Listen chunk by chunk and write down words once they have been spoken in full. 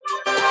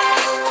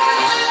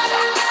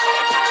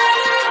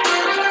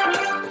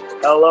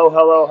Hello,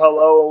 hello,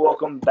 hello, and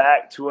welcome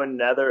back to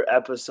another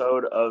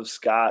episode of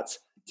Scott's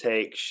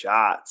Take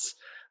Shots.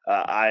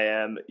 I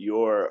am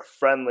your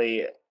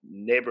friendly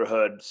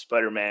neighborhood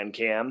Spider-Man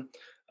Cam.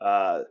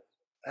 I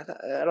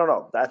don't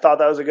know. I thought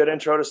that was a good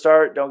intro to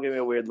start. Don't give me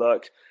a weird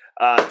look.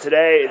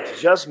 Today,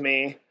 it's just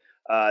me.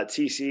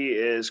 TC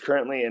is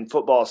currently in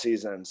football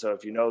season. So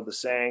if you know the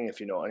saying,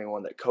 if you know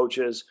anyone that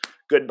coaches,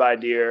 goodbye,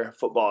 dear,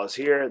 football is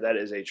here. That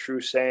is a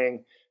true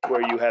saying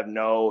where you have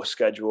no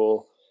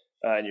schedule.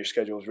 And your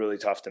schedule is really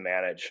tough to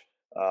manage,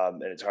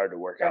 and it's hard to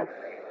work out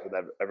with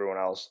everyone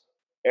else.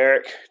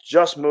 Eric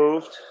just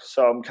moved,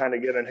 so I'm kind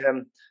of giving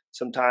him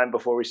some time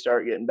before we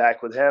start getting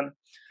back with him.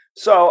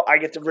 So I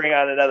get to bring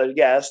on another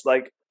guest,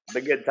 like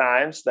the good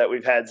times that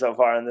we've had so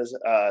far in this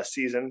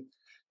season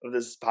of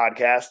this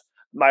podcast.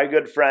 My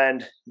good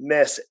friend,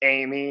 Miss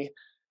Amy,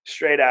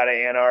 straight out of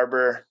Ann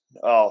Arbor.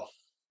 Oh,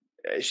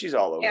 she's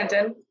all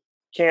over.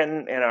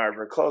 Canton, Ann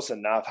Arbor, close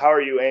enough. How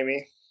are you,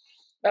 Amy?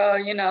 Oh,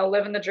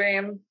 living the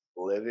dream.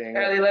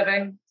 Barely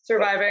living,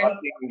 surviving.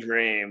 Fucking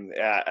dream.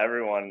 Yeah,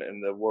 everyone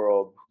in the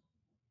world.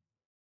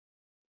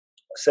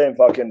 Same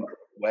fucking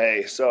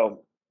way.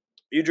 So,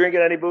 you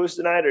drinking any booze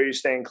tonight? Or are you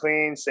staying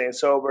clean, staying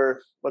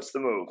sober? What's the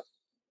move?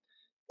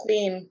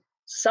 Clean.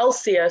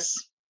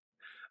 Celsius.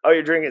 Oh,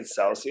 you're drinking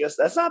Celsius?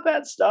 That's not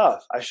bad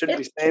stuff. I shouldn't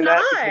be saying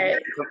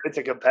that. It's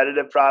a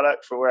competitive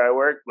product for where I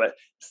work, but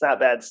it's not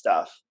bad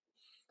stuff.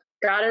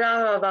 Got it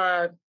out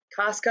of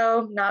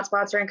Costco. Not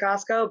sponsoring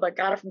Costco, but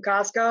got it from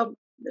Costco.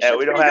 Yeah,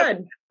 we don't have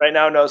right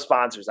now. No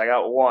sponsors. I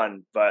got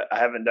one, but I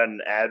haven't done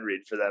an ad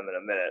read for them in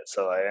a minute.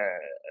 So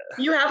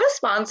you have a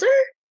sponsor?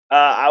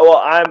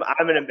 I'm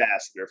an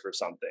ambassador for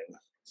something,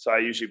 so I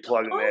usually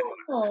plug them in.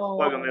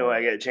 Plug them in when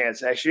I get a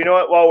chance. Actually, you know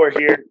what? While we're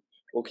here,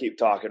 we'll keep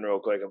talking real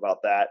quick about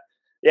that.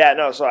 Yeah,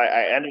 no. So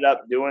I ended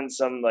up doing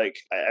some I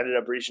ended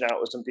up reaching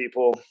out with some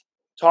people,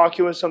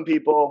 talking with some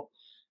people,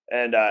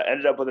 and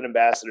ended up with an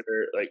ambassador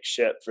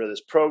ship for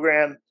this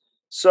program.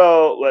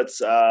 So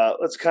let's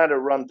kind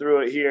of run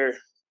through it here.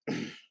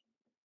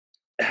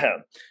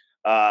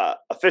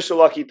 Official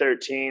Lucky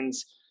 13s.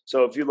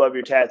 So if you love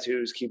your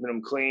tattoos, keeping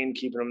them clean,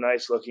 keeping them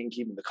nice looking,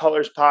 keeping the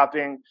colors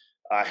popping,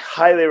 I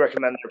highly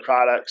recommend their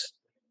products.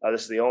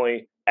 This is the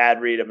only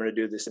ad read I'm going to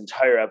do this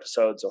entire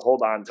episode, so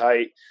hold on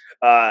tight.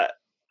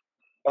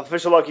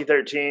 Official Lucky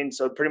 13.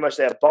 So pretty much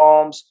they have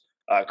balms,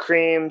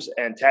 creams,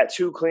 and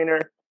tattoo cleaner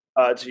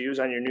to use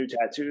on your new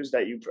tattoos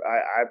that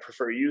I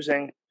prefer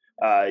using.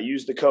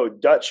 Use the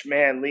code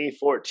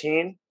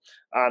DutchmanLee14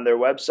 on their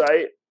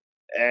website,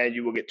 and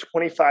you will get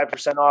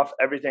 25% off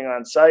everything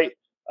on site.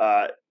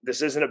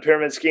 This isn't a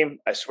pyramid scheme.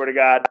 I swear to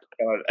God,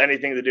 I don't have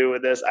anything to do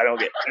with this. I don't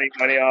get any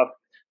money off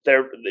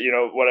their,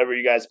 whatever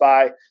you guys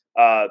buy.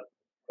 And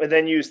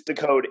then use the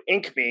code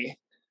INKME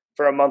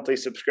for a monthly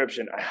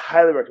subscription. I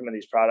highly recommend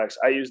these products.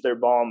 I use their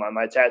balm on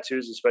my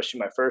tattoos, especially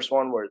my first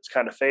one where it's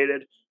kind of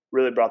faded.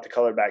 Really brought the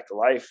color back to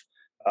life.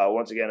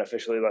 Once again,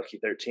 Officially Lucky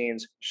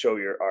 13s, show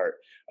your art.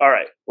 All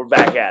right, we're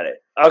back at it.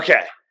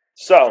 Okay,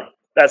 so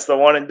that's the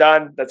one and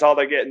done. That's all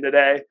they're getting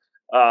today.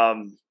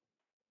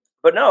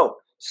 But no,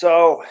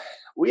 so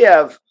we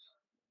have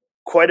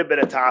quite a bit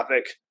of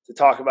topic to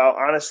talk about.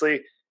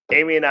 Honestly,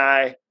 Amy and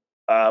I,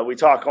 we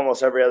talk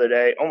almost every other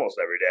day, almost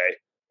every day.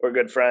 We're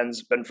good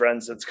friends, been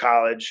friends since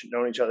college,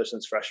 known each other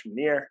since freshman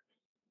year.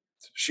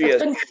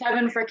 It's been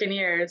 7 freaking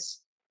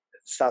years.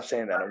 Stop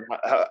saying that.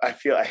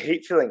 I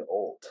hate feeling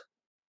old.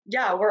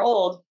 Yeah, we're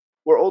old.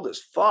 We're old as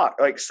fuck.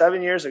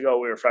 7 years ago,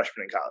 we were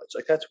freshmen in college.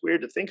 That's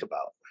weird to think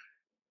about.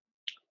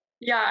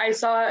 Yeah,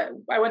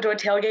 I went to a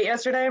tailgate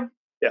yesterday.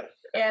 Yeah.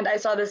 And I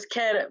saw this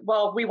kid.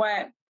 Well,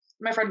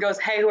 my friend goes,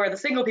 "Hey, who are the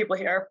single people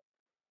here?"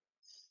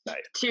 Nice.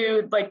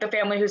 To the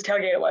family whose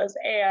tailgate it was.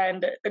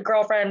 And the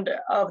girlfriend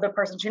of the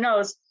person she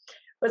knows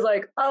was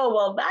like, "Oh,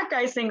 well, that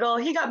guy's single.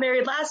 He got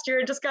married last year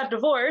and just got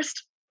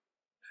divorced."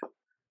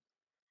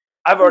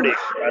 I've already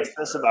expressed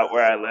this about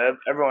where I live.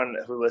 Everyone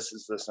who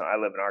listens to this, I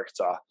live in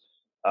Arkansas.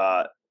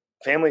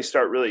 Families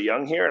start really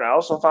young here, and I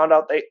also found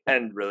out they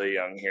end really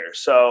young here.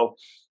 So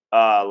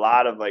a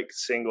lot of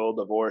single,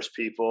 divorced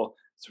people.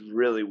 It's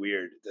really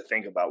weird to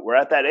think about. We're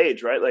at that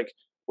age, right?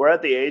 We're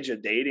at the age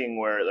of dating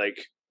where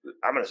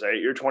I'm gonna say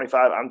you're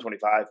 25, I'm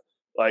 25.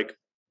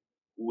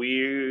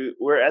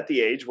 We're at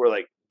the age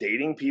where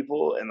dating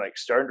people and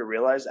starting to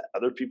realize that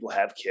other people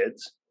have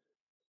kids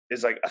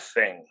is a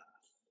thing.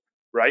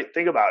 Right?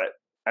 Think about it.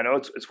 I know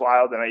it's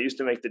wild, and I used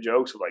to make the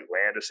jokes of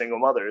land of single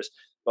mothers,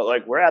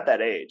 but we're at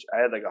that age.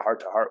 I had a heart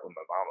to heart with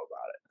my mom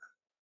about it.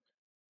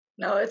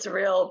 No, it's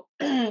real.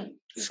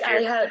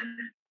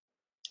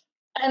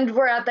 And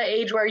we're at the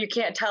age where you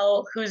can't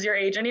tell who's your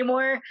age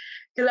anymore,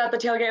 because at the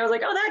tailgate I was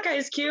like, "Oh, that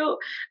guy's cute,"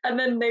 and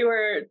then we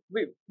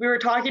were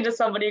talking to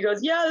somebody who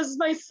goes, "Yeah, this is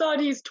my son.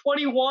 He's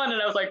 21,"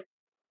 and I was like,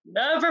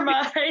 "Never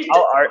mind."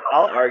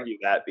 I'll argue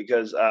that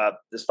because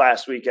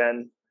this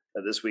weekend.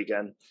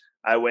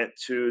 I went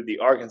to the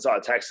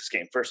Arkansas-Texas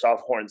game. First off,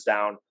 horns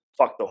down.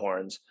 Fuck the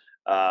horns.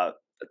 The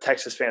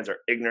Texas fans are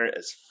ignorant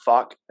as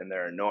fuck, and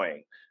they're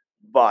annoying.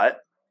 But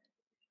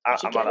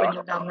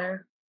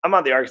I'm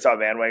on the Arkansas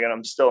bandwagon.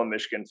 I'm still a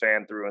Michigan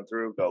fan through and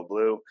through. Go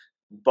Blue.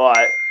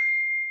 but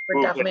We're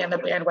Woo definitely Pig. on the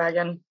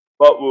bandwagon.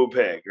 But Woo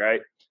Pig,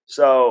 right?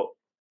 So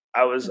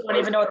I was Don't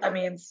even know what that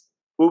means.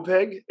 Woo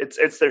Pig.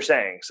 It's their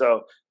saying.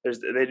 So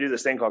they do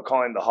this thing called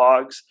calling the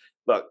hogs.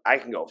 Look, I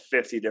can go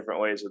 50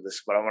 different ways with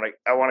this, but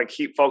I want to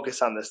keep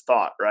focus on this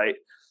thought, right?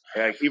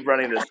 And I keep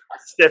running this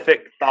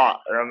specific thought,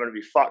 or I'm gonna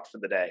be fucked for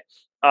the day.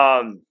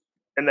 And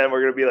then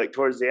we're gonna be like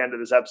towards the end of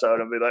this episode,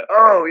 and be like,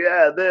 oh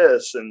yeah,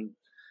 this, and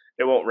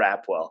it won't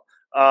wrap well.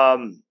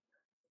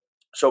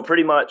 So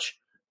pretty much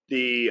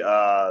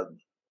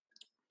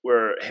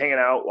we're hanging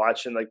out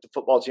watching like the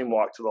football team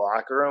walk to the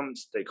locker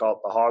rooms. They call it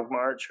the Hog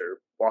March or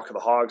Walk of the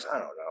Hogs. I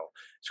don't know.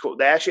 It's cool.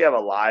 They actually have a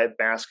live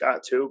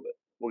mascot too, but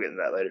we'll get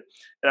into that later.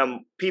 And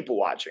I'm people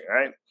watching,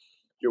 right?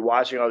 You're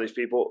watching all these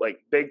people, like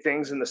big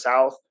things in the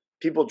South.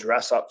 People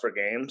dress up for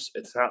games.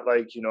 It's not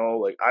like,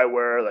 like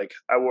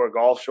I wore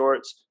golf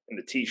shorts and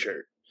a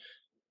t-shirt.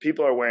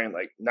 People are wearing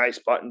like nice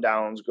button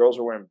downs. Girls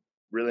are wearing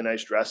really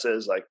nice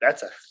dresses. Like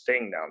that's a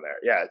thing down there.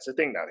 Yeah, it's a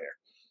thing down here.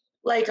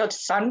 Like a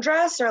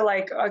sundress or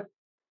like a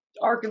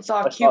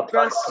Arkansas cute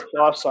dress? I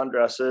saw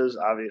sundresses,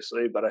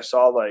 obviously, but I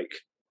saw like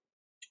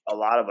a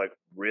lot of like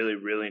really,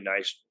 really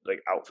nice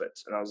like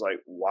outfits. And I was like,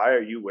 why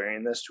are you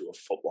wearing this to a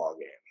football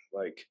game?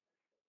 Like,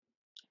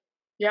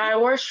 yeah, I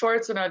wore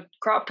shorts and a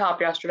crop top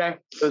yesterday.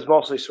 It was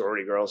mostly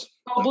sorority girls.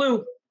 Oh,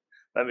 blue.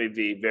 Let me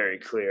be very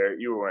clear.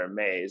 You were wearing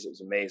maize. It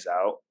was a maize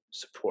out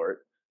support.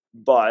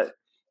 But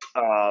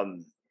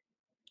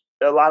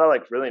a lot of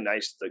like really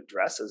nice like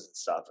dresses and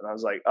stuff. And I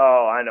was like,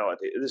 oh, I know what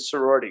the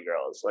sorority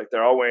girls. Like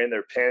they're all wearing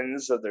their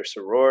pins of their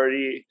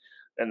sorority.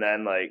 And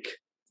then like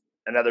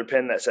another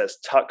pin that says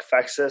Tuck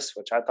Fexus,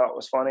 which I thought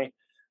was funny.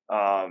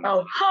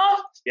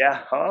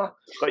 Yeah, huh?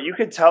 But you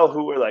could tell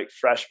who were like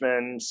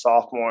freshmen,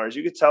 sophomores.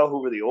 You could tell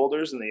who were the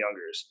olders and the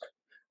youngers.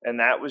 And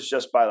that was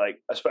just by like,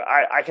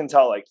 I can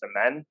tell like the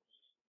men,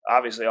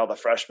 obviously all the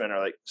freshmen are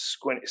like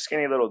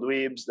skinny little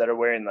dweebs that are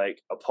wearing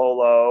like a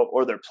polo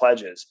or their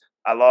pledges.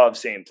 I love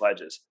seeing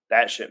pledges.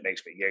 That shit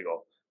makes me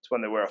giggle. It's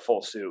when they wear a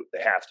full suit.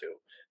 They have to.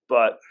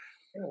 But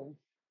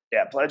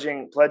yeah,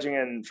 pledging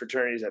in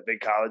fraternities at big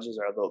colleges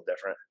are a little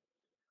different.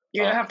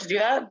 You don't have to do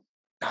that?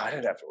 No, I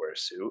didn't have to wear a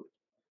suit.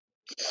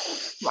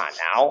 Come on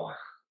now.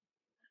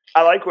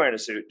 I like wearing a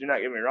suit. Do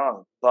not get me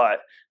wrong. But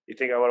you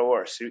think I would have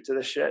wore a suit to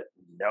this shit?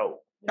 No.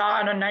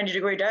 Not on a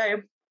 90-degree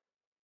day.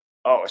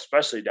 Oh,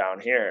 especially down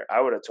here. I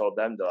would have told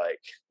them to like,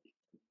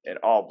 in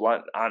all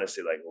blunt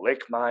honesty, like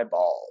lick my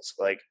balls.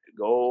 Like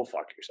go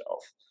fuck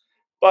yourself.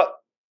 But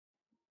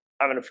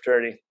I'm in a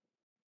fraternity.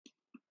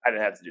 I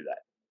didn't have to do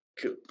that.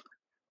 Cool.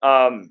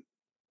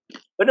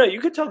 But no, you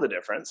could tell the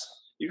difference.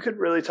 You could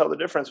really tell the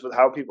difference with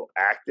how people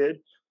acted.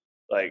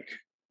 Like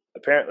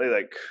apparently,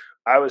 like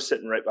I was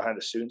sitting right behind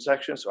the student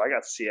section, so I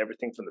got to see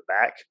everything from the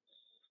back.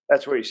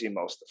 That's where you see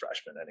most of the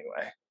freshmen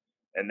anyway.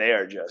 And they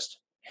are just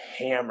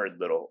hammered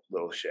little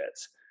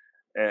shits.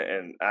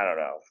 And I don't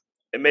know.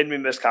 It made me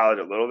miss college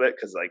a little bit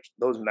because like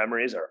those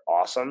memories are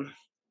awesome.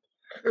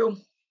 True.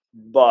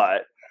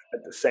 But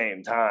at the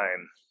same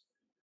time,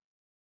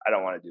 I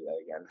don't want to do that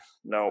again.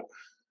 No.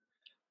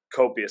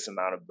 Copious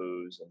amount of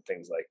booze and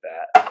things like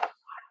that.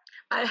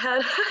 I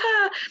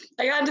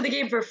got into the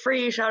game for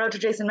free. Shout out to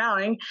Jason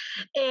Malling.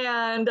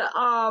 And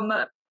I'm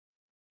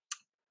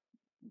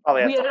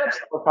gonna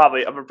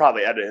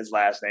probably edit his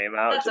last name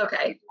out. That's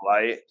okay.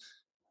 Light,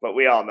 but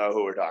we all know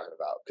who we're talking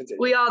about. Continue.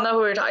 We all know who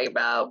we're talking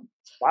about.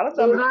 A lot of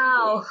them,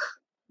 wow.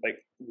 Like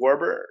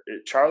Warber,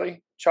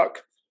 Charlie,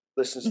 Chuck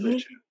listens to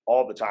this shit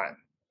all the time.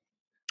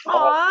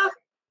 Aww.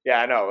 Yeah,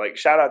 I know. Like,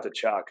 shout out to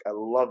Chuck. I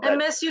love that. I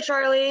miss you,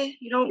 Charlie.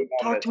 You don't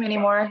talk to me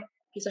anymore.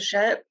 Piece of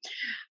shit.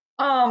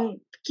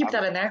 Keep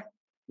that in there.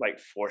 Like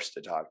forced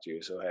to talk to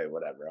you, so hey,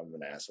 whatever. I'm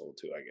an asshole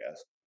too, I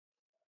guess.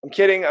 I'm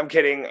kidding. Am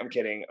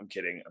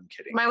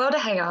I allowed to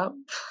hang up?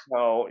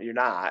 No, you're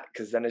not,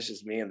 because then it's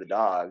just me and the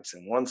dogs,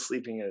 and one's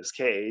sleeping in his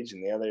cage,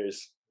 and the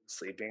other's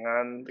sleeping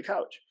on the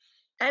couch.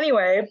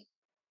 Anyway,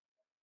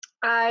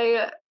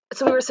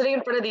 so we were sitting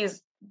in front of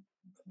these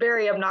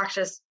very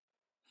obnoxious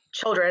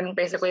children.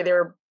 Basically, they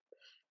were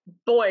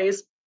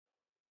boys,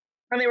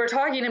 and they were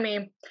talking to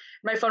me.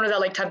 My phone was at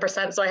like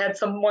 10%, so I had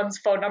someone's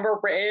phone number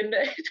written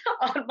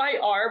on my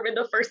arm and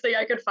the first thing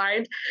I could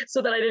find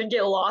so that I didn't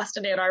get lost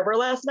in Ann Arbor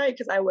last night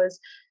because I was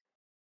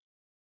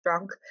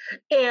drunk.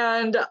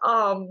 And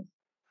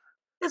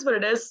that's what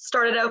it is.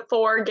 Started at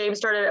 4, game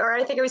started, or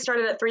I think we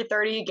started at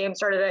 3:30, game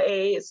started at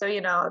 8. So,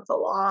 it's a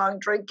long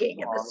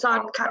drinking in the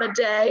sun kind of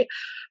day.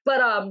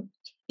 But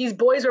these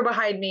boys were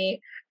behind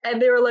me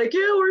and they were like,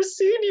 yeah, we're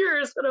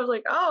seniors. And I was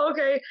like, oh,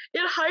 okay,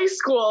 in high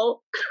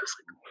school. I was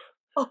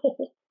like,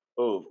 oh.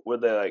 Oh, were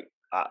they like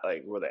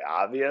were they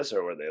obvious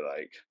or were they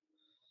like?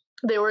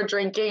 They were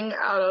drinking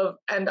out of,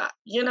 and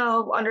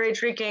underage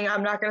drinking,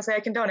 I'm not going to say I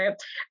condone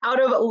it,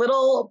 out of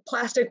little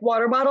plastic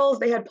water bottles.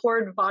 They had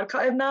poured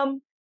vodka in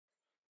them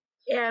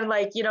and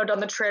done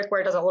the trick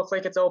where it doesn't look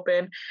like it's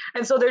open.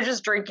 And so they're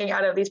just drinking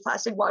out of these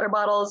plastic water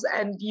bottles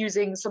and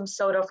using some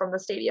soda from the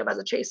stadium as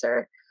a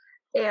chaser.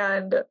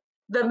 And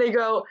then they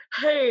go,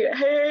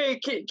 hey,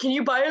 can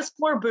you buy us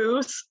more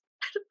booze?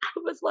 I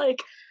was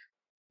like,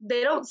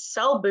 they don't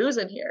sell booze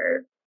in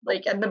here.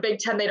 like in the Big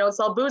Ten, they don't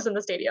sell booze in the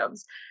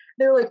stadiums.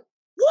 They were like,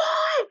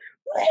 what?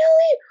 Really?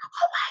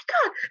 Oh my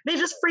God. They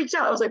just freaked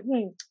out. I was like,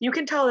 you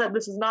can tell that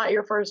this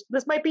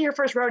might be your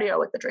first rodeo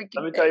with the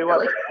drinking. Let me tell you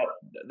what,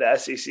 the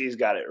SEC's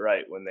got it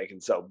right when they can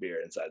sell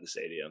beer inside the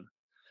stadium.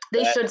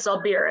 They should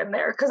sell beer in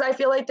there because I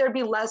feel like there'd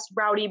be less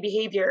rowdy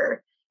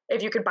behavior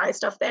if you could buy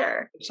stuff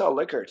there. They sell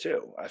liquor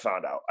too, I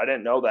found out. I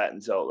didn't know that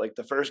until like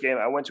the first game.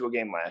 I went to a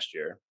game last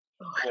year.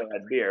 I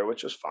had beer,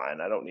 which was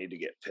fine. I don't need to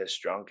get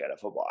pissed drunk at a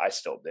football. I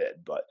still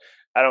did, but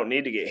I don't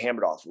need to get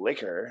hammered off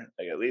liquor.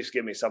 Like at least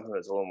give me something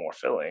that's a little more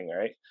filling,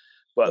 right?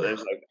 But there's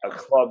like a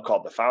club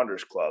called the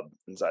Founders Club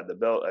inside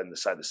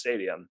the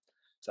stadium.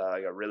 So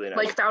like a really nice,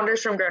 like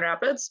Founders from Grand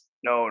Rapids.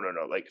 No,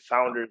 like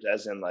Founders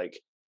as in like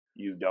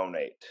you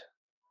donate.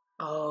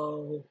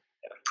 Oh,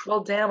 yeah.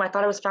 Well, damn! I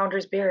thought it was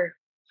Founders beer.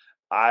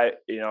 There's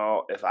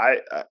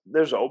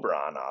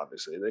Oberon,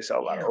 obviously. They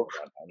sell a lot of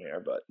Oberon down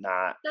here, but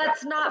not.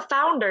 That's not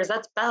Founders.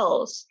 That's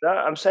Bell's.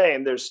 I'm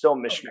saying there's still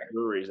Michigan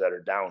breweries that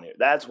are down here.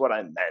 That's what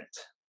I meant.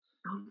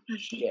 Oh,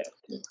 shit.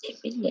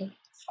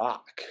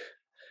 Fuck.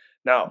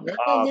 No.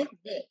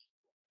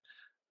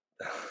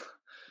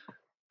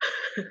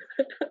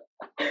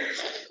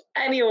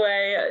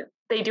 Anyway,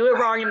 they do it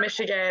wrong in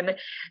Michigan,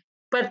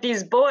 but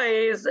these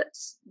boys,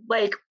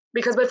 like,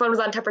 because my phone was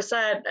on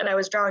 10% and I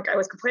was drunk, I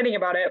was complaining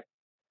about it.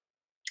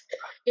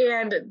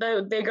 And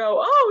they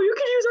go, oh, you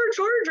can use our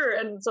charger.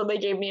 And so they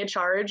gave me a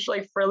charge,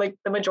 like for like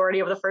the majority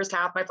of the first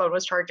half, my phone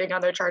was charging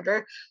on their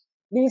charger.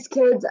 These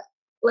kids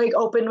like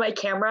opened my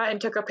camera and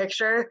took a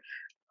picture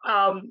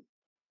from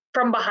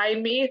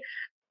behind me,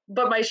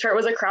 but my shirt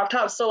was a crop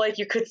top. So like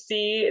you could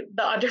see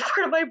the under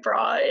part of my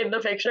bra in the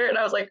picture. And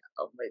I was like,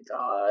 oh my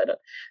God,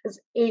 this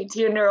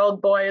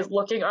 18-year-old boy is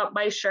looking up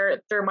my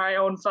shirt through my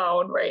own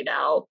phone right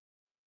now.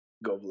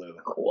 Go blue.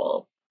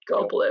 Cool.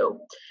 Go blue.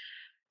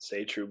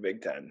 Stay true,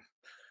 Big Ten.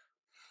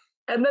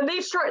 And then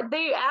they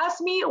asked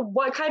me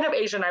what kind of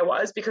Asian I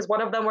was because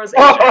one of them was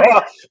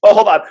Asian.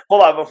 Hold on.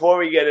 Before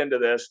we get into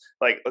this,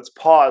 like, let's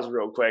pause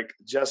real quick,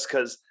 just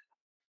because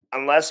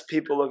unless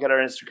people look at our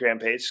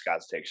Instagram page,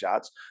 Scott's Take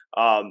Shots,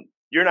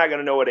 you're not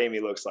gonna know what Amy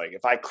looks like.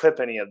 If I clip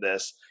any of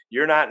this,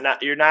 you're not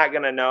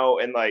gonna know.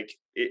 And like,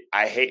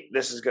 I hate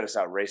this is gonna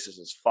sound racist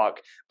as fuck,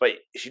 but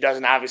she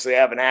doesn't obviously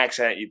have an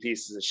accent, you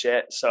pieces of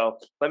shit. So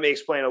let me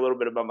explain a little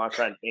bit about my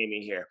friend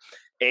Amy here.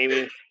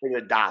 Amy is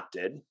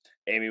adopted.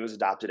 Amy was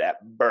adopted at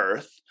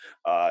birth.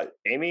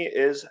 Amy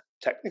is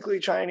technically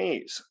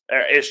Chinese.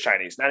 Is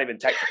Chinese, not even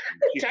technically.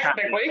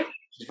 Technically.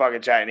 She's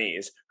fucking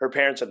Chinese. Her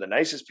parents are the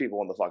nicest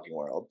people in the fucking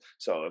world.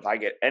 So if I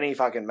get any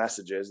fucking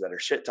messages that are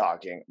shit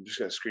talking, I'm just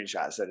going to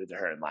screenshot, send it to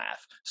her and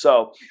laugh.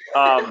 So,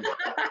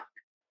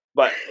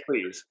 but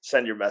please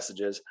send your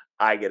messages.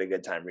 I get a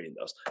good time reading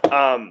those.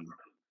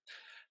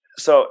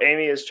 So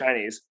Amy is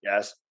Chinese.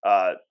 Yes.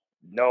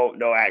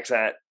 No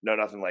accent, no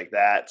nothing like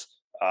that.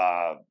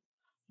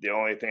 The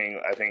only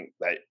thing I think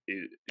that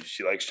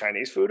she likes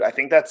Chinese food. I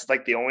think that's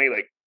like the only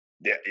like.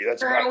 Yeah,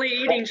 that's about only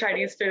eating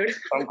Chinese food.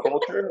 Some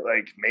culture,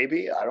 like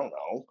maybe I don't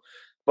know,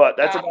 but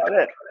that's about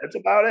it. That's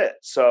about it.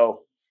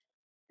 So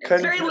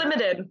it's very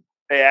limited.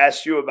 They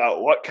asked you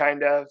about what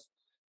kind of.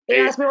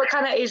 They asked me what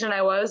kind of Asian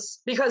I was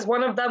because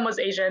one of them was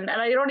Asian,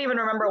 and I don't even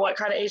remember what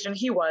kind of Asian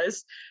he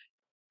was.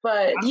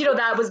 But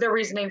that was their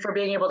reasoning for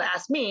being able to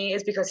ask me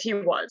is because he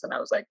was, and I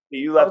was like,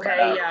 you left that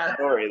out of the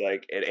story,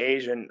 like an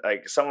Asian,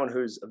 like someone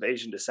who's of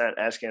Asian descent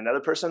asking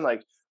another person,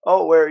 like,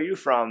 oh, where are you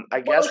from?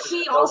 I guess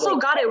he also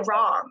got it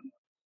wrong.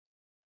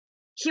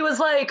 He was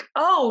like,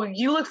 oh,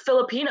 you look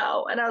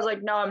Filipino. And I was like,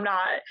 no, I'm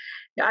not.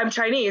 I'm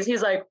Chinese.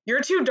 He's like,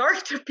 you're too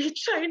dark to be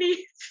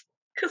Chinese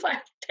because I'm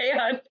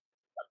tan.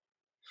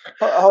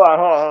 Hold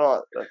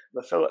on.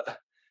 The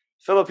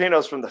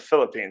Filipinos from the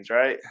Philippines,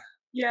 right?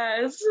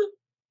 Yes.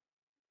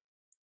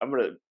 I'm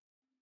gonna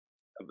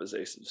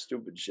say some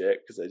stupid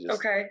shit because I'm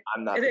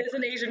not. It is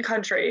an Asian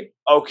country.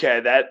 Okay,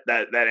 that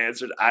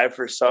answered.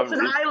 It's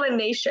an island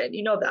nation.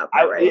 You know that,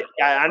 right?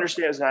 I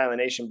understand it's an island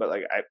nation, but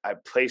like I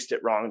placed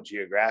it wrong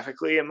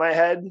geographically in my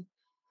head.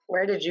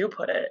 Where did you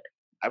put it?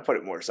 I put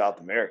it more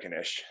South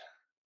American-ish.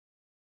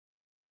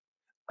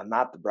 I'm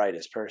not the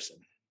brightest person.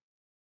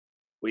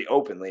 We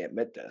openly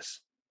admit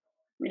this.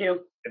 We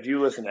do. If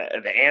you listen to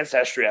the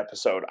Ancestry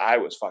episode, I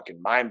was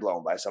fucking mind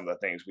blown by some of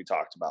the things we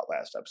talked about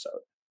last episode.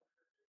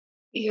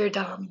 You're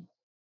dumb,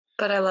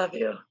 but I love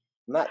you.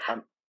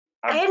 I'm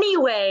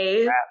anyway.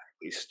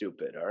 Geographically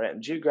stupid, all right?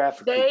 I'm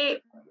geographically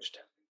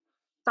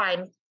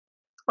fine.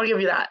 I'll give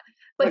you that.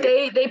 But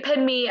they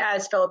pinned me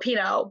as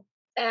Filipino,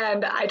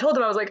 and I told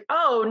them, I was like,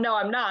 oh, no,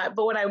 I'm not.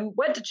 But when I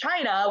went to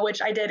China,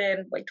 which I did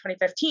in like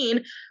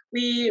 2015,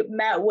 we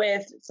met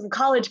with some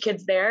college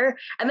kids there,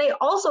 and they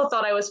also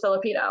thought I was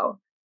Filipino.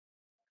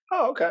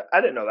 Oh, okay.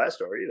 I didn't know that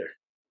story either.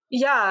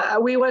 Yeah,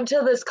 we went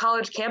to this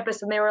college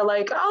campus, and they were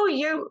like, oh,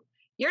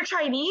 you're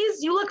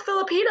Chinese? You look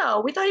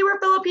Filipino. We thought you were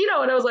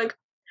Filipino. And I was like,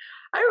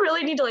 I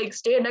really need to like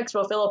stand next to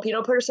a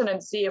Filipino person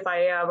and see if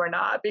I am or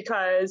not,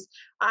 because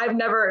I've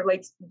never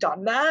like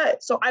done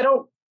that. So I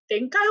don't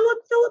think I look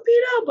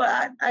Filipino,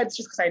 but it's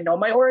just because I know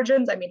my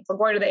origins. I mean, from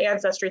going to the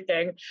ancestry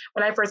thing,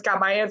 when I first got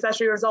my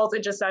ancestry results,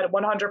 it just said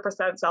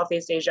 100%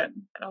 Southeast Asian,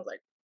 and I was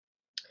like,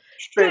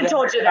 could have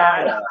told you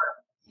that.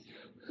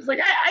 It's like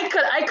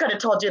I could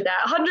have told you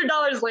that.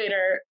 $100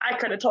 later, I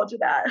could have told you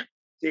that.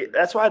 See,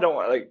 that's why I don't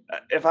want, like,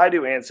 if I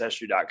do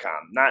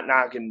Ancestry.com, not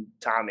knocking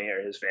Tommy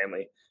or his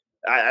family,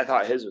 I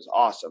thought his was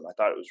awesome. I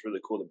thought it was really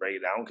cool to break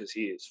it down because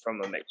he is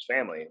from a mixed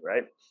family,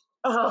 right?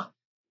 Uh-huh.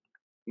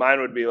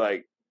 Mine would be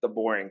like the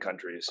boring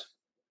countries.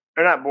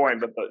 They're not boring,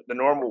 but the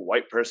normal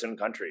white person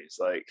countries.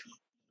 Like,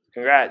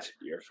 congrats,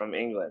 you're from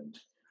England.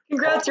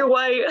 Congrats, you're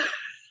white.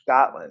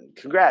 Scotland.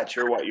 Congrats,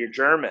 you're what? You're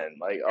German.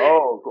 Like,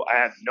 oh, cool. I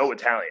have no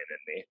Italian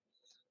in me.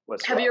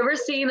 Have you ever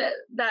seen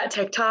that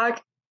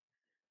TikTok?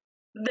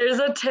 There's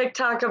a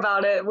TikTok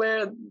about it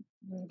where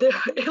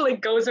it like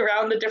goes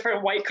around the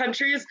different white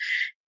countries,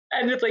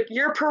 and it's like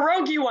you're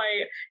pierogi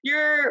white,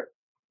 you're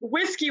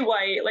whiskey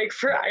white, like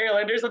for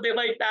Ireland or something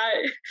like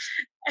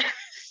that.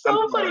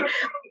 So funny.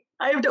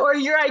 Or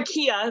you're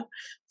IKEA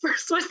for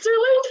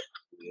Switzerland.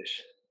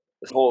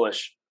 It's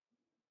Polish.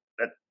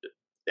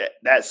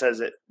 That says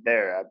it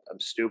there. I'm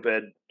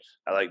stupid.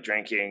 I like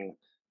drinking.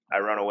 I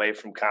run away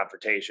from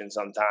confrontation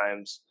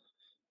sometimes.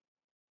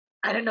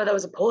 I didn't know that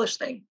was a Polish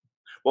thing.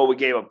 Well, we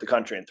gave up the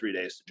country in 3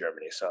 days to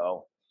Germany,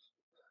 so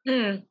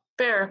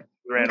fair.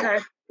 We ran away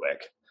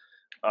quick.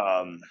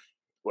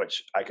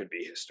 Which I could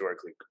be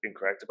historically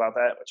incorrect about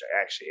that, which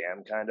I actually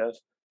am kind of,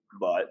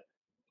 but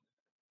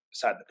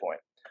beside the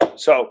point.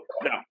 So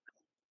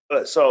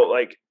no, so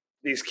like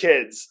these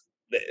kids,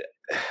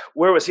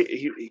 where was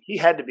he? He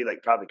had to be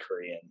like probably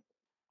Korean,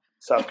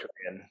 South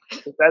Korean.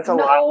 That's a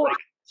lot. Like,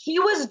 he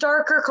was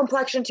darker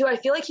complexion too. I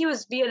feel like he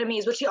was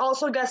Vietnamese, which he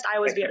also guessed I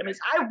was Vietnamese.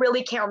 I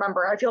really can't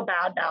remember. I feel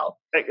bad now.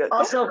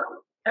 Also,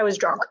 I was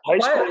drunk.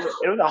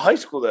 It was a high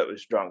school that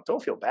was drunk.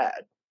 Don't feel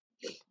bad.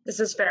 This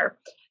is fair.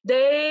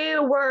 They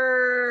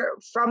were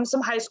from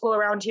some high school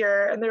around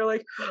here, and they're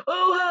like,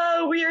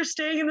 "Oh, we are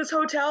staying in this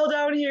hotel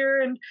down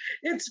here, and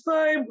it's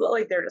fine." But,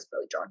 like, they're just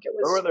really drunk.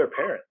 Where were their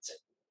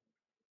parents?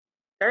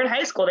 They're in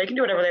high school. They can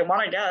do whatever they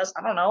want, I guess.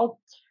 I don't know.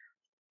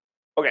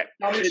 Okay.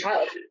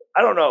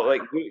 I don't know.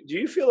 Like, do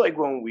you feel like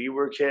when we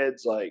were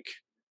kids, like,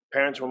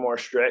 parents were more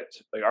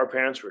strict? Like, our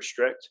parents were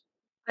strict?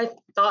 I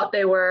thought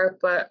they were,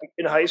 but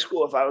in high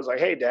school, if I was like,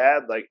 "Hey,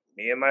 Dad, like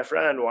me and my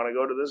friend want to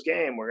go to this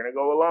game. We're gonna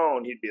go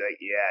alone," he'd be like,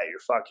 "Yeah, you're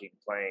fucking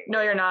playing."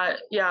 No, you're not.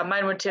 Yeah,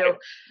 mine would too.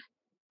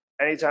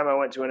 Anytime I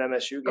went to an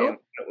MSU game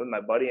with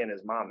my buddy and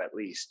his mom, at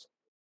least.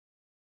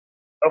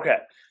 Okay.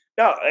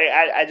 No,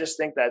 I just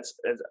think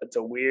it's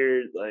a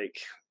weird, like,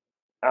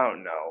 I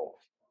don't know.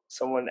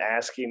 Someone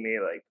asking me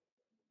like,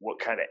 "What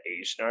kind of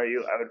Asian are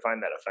you?" I would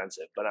find that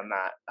offensive, but I'm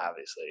not,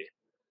 obviously.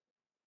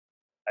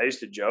 I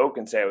used to joke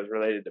and say I was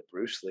related to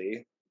Bruce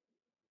Lee.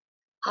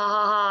 Ha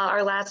ha ha!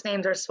 Our last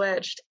names are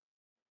switched.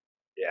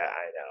 Yeah,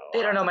 I know.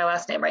 They don't know my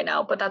last name right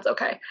now, but that's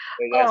okay.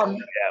 Yeah,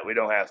 we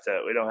don't have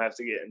to. We don't have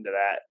to get into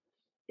that.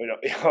 We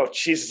don't. Oh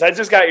Jesus! I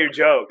just got your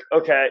joke.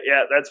 Okay,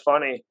 yeah, that's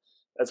funny.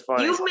 That's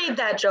funny. You've made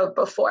that joke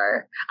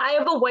before. I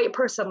have a white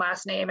person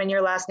last name, and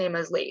your last name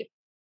is Lee.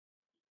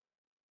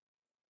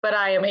 But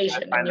I am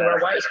Asian, and you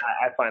are white.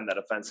 I find that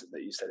offensive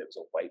that you said it was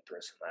a white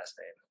person last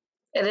name.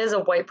 It is a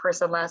white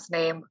person last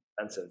name.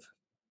 Offensive.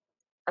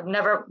 I've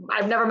never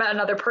met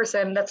another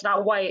person that's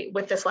not white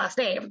with this last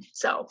name.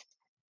 So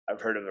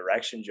I've heard of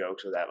erection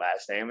jokes with that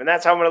last name, and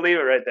that's how I'm going to leave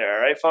it right there.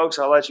 All right, folks,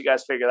 I'll let you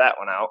guys figure that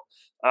one out.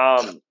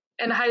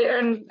 In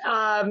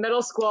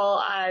middle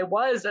school, I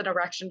was an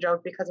erection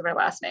joke because of my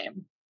last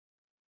name.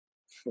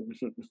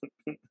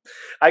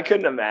 I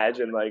couldn't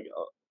imagine like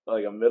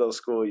a middle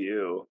school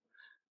you.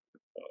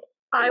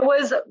 I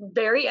was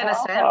very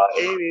innocent.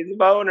 Amy's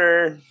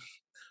boner.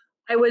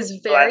 I was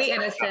very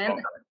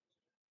innocent.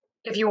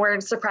 If you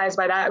weren't surprised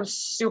by that, I was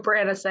super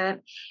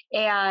innocent.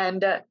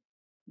 And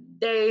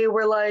they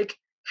were like,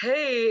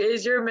 "Hey,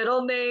 is your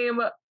middle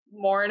name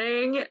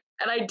Morning?"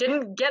 And I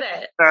didn't get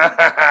it.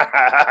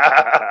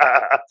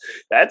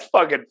 That's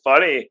fucking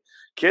funny.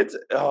 Kids,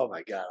 oh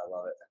my God, I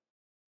love it.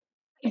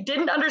 I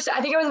didn't understand.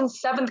 I think I was in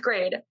 7th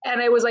grade.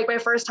 And it was like my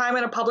first time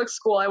in a public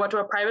school. I went to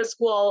a private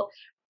school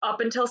up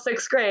until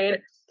 6th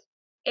grade.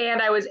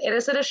 And I was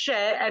innocent as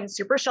shit and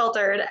super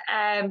sheltered.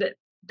 And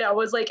that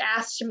was like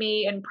asked to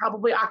me in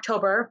probably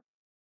October.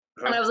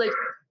 And I was like,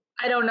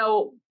 I don't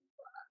know.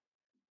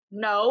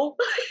 No,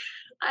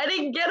 I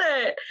didn't get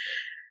it.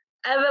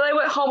 And then I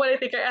went home and I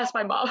think I asked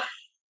my mom.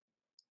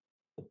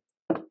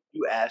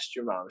 You asked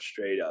your mom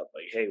straight up,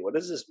 like, "Hey, what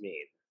does this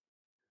mean?"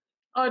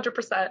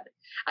 100%.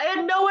 I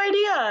had no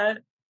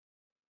idea.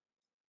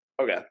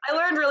 Okay. I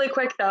learned really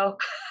quick though.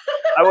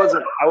 I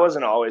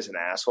wasn't always an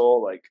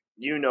asshole. Like,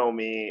 you know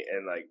me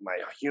and like my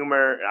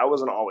humor. I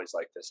wasn't always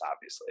like this,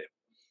 obviously.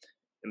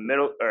 In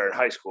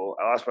high school,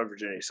 I lost my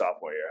virginity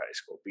sophomore year of high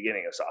school,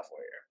 beginning of sophomore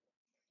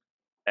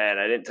year. And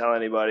I didn't tell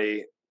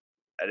anybody.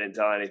 I didn't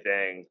tell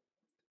anything.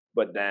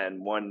 But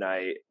then one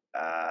night,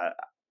 I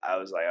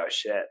was like, "Oh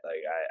shit,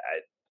 like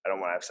I don't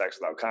want to have sex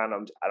without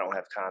condoms. I don't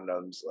have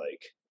condoms.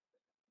 Like,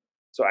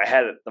 So I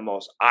had the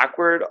most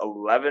awkward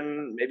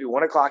 11, maybe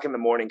 1 o'clock in the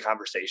morning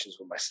conversations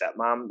with my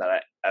stepmom that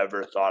I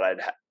ever thought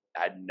I'd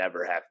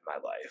never have in my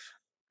life.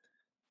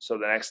 So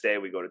the next day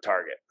we go to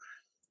Target.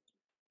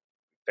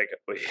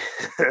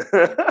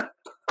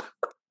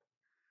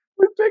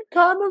 We pick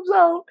condoms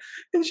out,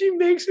 and she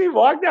makes me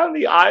walk down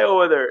the aisle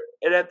with her.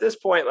 And at this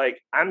point,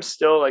 like, I'm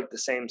still like the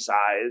same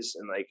size,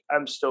 and like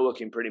I'm still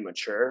looking pretty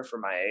mature for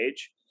my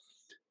age.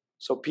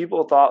 So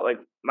people thought like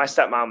my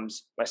stepmom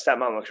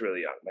looks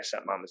really young. My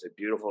stepmom is a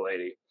beautiful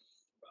lady.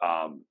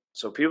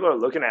 So people are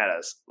looking at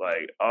us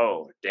like,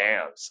 oh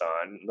damn,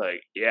 son.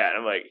 Like, yeah. And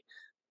I'm like,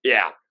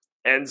 yeah.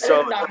 And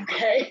so not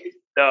okay.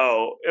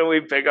 no, and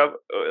we pick up,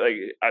 like,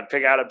 I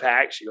pick out a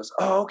pack. She goes,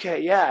 oh,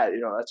 okay, yeah,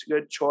 that's a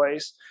good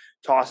choice.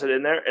 Toss it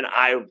in there, and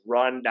I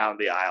run down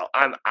the aisle.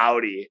 I'm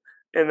outie.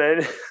 And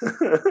then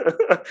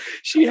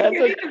she has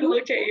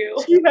look at you.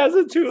 She has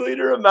a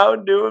 2-liter of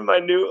Mountain Dew in my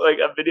new, like,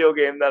 a video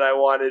game that I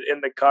wanted in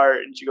the cart.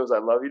 And she goes, I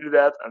love you to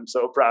death. I'm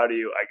so proud of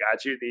you. I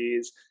got you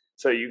these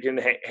so you can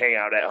hang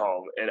out at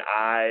home. And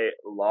I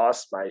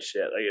lost my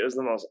shit. Like, it was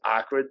the most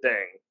awkward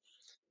thing.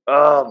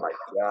 Oh my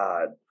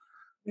God.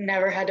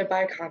 Never had to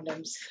buy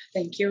condoms.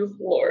 Thank you,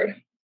 Lord.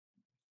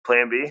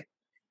 Plan B?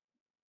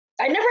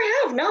 I never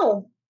have,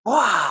 no.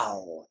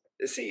 Wow.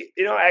 See,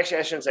 actually,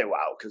 I shouldn't say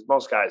wow, because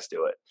most guys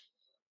do it.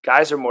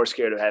 Guys are more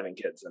scared of having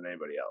kids than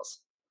anybody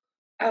else.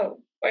 Oh,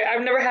 wait,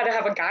 I've never had to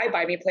have a guy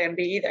buy me Plan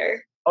B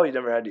either. Oh, you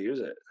never had to use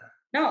it?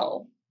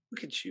 No.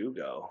 Look at you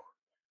go.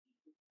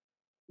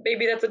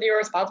 Maybe that's an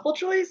irresponsible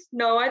choice?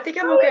 No, I think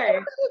I'm okay.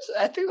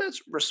 I think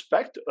that's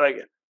respect. Like,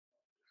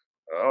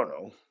 I don't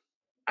know.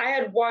 I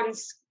had one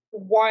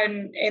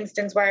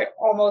instance where I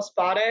almost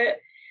bought it,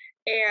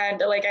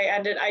 and like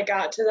I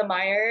got to the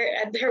Meijer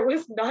and there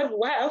was none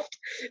left.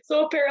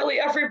 So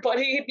apparently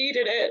everybody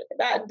needed it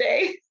that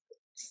day.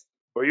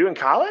 Were you in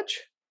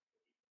college?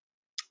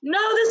 No,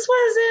 this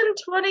was in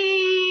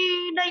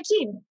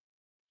 2019.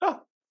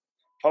 Oh,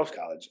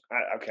 post-college.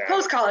 Okay.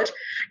 Post-college.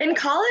 In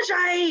college,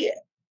 I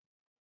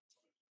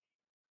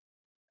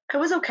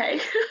was okay.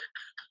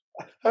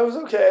 I was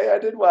okay. I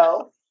did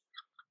well.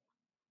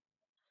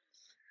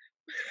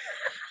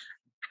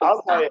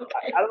 I'll tell you,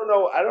 okay.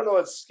 I don't know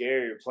what's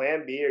scarier,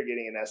 Plan B or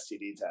getting an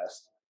STD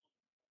test.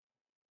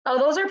 Oh,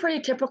 those are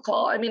pretty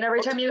typical. I mean,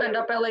 every time you end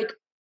up at like...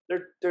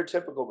 They're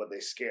typical, but they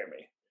scare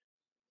me.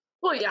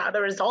 Well, yeah, the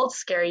results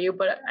scare you,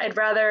 but I'd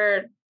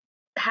rather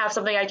have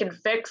something I can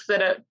fix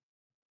than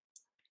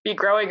be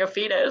growing a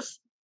fetus.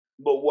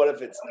 But what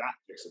if it's not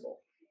fixable?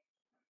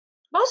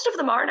 Most of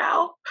them are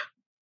now.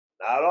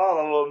 Not all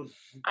of them.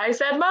 I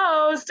said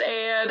most,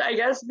 and I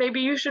guess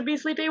maybe you should be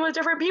sleeping with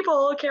different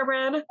people,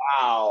 Cameron.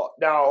 Wow.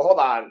 Now, hold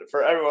on.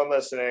 For everyone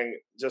listening,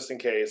 just in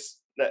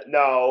case.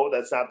 No,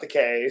 that's not the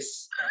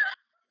case.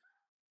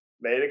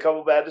 Made a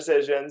couple bad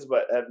decisions,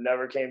 but have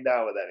never came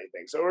down with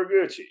anything. So we're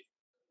Gucci.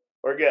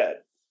 We're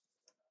good.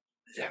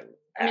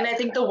 I mean, I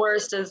think the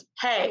worst is,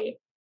 I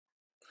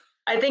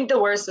think the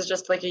worst is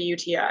just like a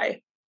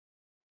UTI,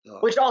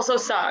 which also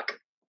suck.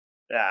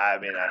 Yeah, I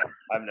mean,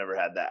 I've never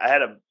had that. I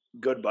had a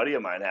good buddy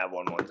of mine have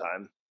one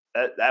time.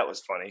 That was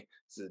funny.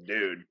 It's a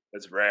dude.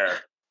 It's rare.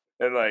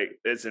 And like,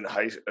 it's in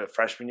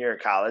freshman year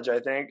of college,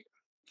 I think.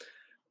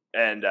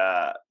 And,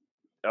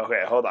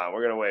 okay, hold on.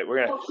 We're going to wait.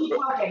 We're going to keep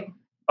talking.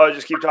 Oh,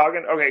 just keep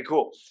talking? Okay,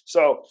 cool.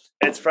 So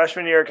it's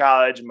freshman year of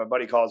college, and my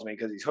buddy calls me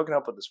because he's hooking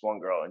up with this one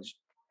girl, and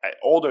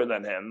older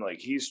than him. Like,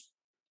 he's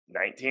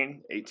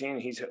 19, 18.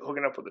 He's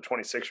hooking up with a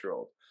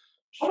 26-year-old.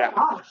 Shout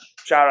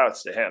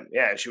outs to him.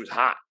 Yeah, and she was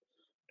hot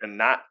and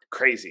not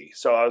crazy.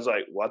 So I was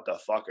like, what the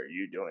fuck are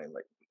you doing?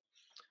 Like,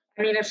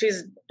 I mean, if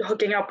she's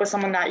hooking up with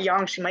someone that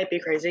young, she might be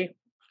crazy.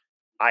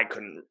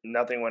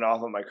 Nothing went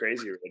off on my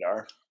crazy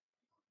radar.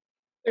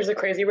 There's a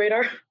crazy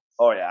radar?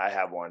 Oh, yeah, I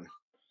have one.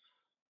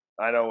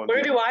 I know when.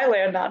 Where do I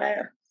land on it?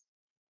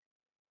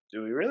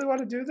 Do we really want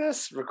to do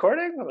this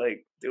recording?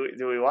 Like,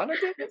 do we want to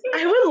do this?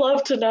 I would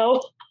love to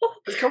know.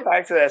 Let's come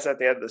back to this at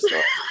the end of the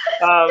story.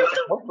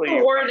 Hopefully,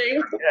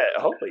 warning.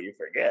 Hopefully you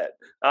forget.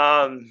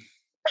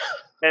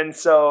 And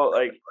so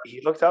like he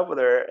hooked up with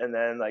her, and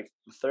then like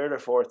the third or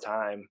fourth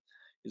time,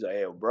 he's like,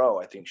 "Hey, bro,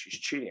 I think she's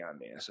cheating on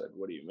me." I said,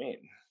 "What do you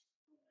mean?"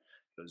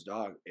 He goes,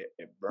 "Dog,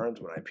 it burns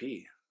when I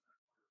pee."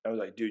 I was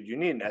like, "Dude, you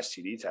need an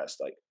STD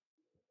test like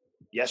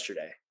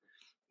yesterday."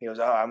 He goes,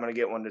 "Oh, I'm gonna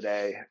get one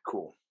today."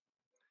 Cool.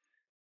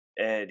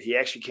 And he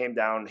actually came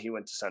down. He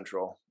went to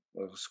Central,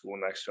 school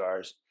next to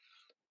ours,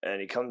 and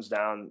he comes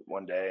down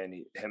one day, and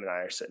him and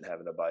I are sitting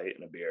having a bite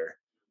and a beer,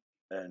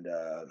 and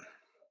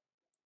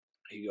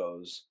he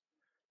goes,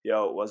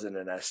 "Yo, it wasn't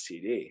an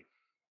STD."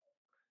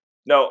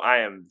 No,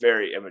 I am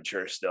very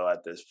immature still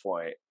at this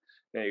point.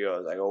 And he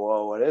goes, I go,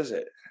 "Well, what is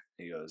it?"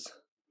 He goes,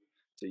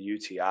 "It's a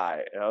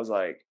UTI." And I was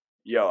like,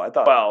 yo, I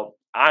thought, well,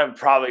 I'm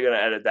probably going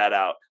to edit that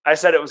out. I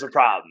said it was a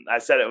problem. I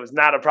said it was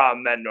not a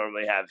problem men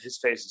normally have. His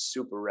face is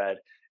super red.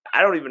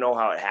 I don't even know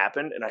how it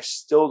happened, and I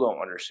still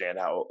don't understand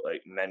how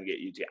like men get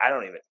UTI. I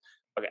don't even.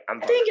 Okay, I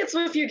think it's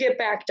if you get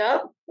backed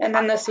up, and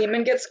then the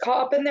semen gets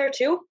caught up in there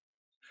too.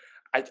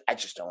 I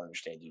just don't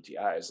understand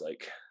UTIs.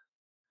 Like,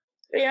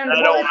 And I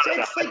don't well, want to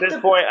know. it's like At this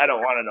point, I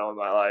don't want to know in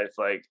my life.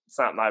 Like, it's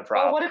not my well,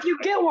 problem. what if you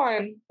get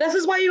one? This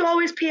is why you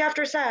always pee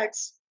after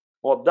sex.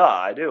 Well, duh,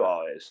 I do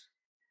always.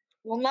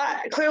 Well,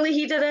 not clearly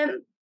he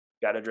didn't.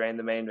 Got to drain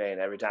the main vein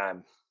every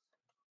time.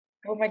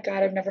 Oh my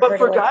god, I've never But heard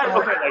for it like guys, that.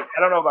 okay, like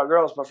I don't know about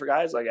girls, but for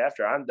guys, like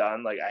after I'm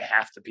done, like I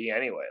have to pee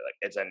anyway. Like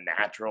it's a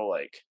natural,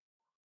 like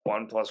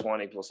 1 +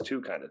 1 =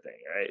 2 kind of thing,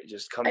 right? It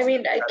just comes. I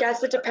mean, I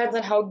guess it depends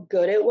on how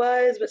good it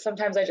was, but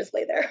sometimes I just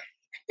lay there.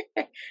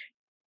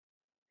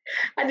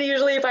 And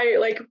usually, if I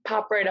like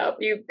pop right up,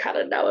 you kind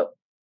of know it.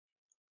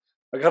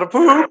 I gotta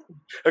poop.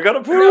 I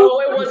gotta poop.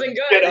 No, it wasn't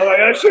good. Get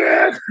out of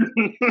shit.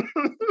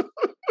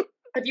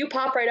 If you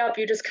pop right up,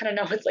 you just kind of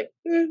know it's like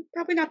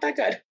probably not that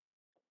good.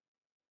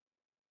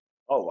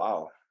 Oh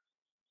wow.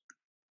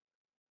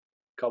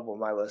 A couple of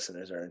my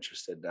listeners are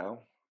interested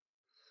now.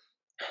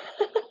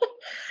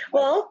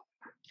 Well,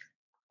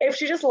 if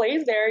she just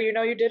lays there, you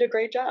know you did a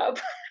great job.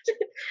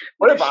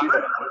 What if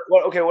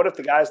what if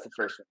the guy's the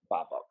first one to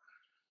pop up?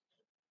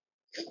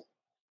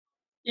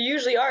 You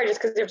usually are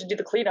just because you have to do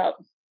the cleanup.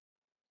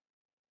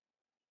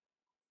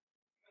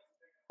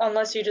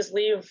 Unless you just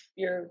leave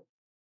your.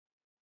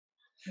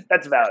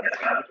 That's valid.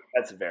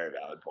 That's a very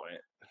valid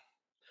point.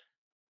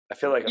 I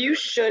feel like You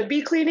should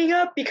be cleaning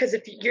up because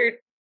if you're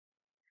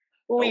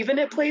leaving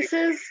it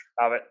places.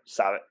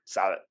 Stop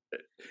it.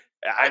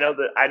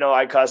 I know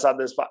I cuss on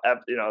this,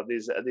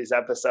 these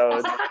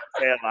episodes,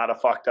 say a lot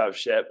of fucked up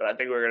shit, but I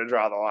think we're gonna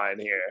draw the line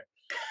here.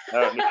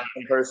 I don't need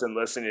one person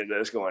listening to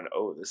this going,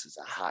 "Oh, this is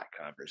a hot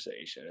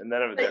conversation," and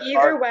then But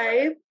either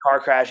way, car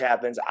crash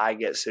happens, I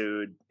get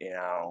sued. You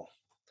know,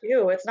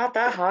 ew, it's not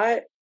that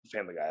hot.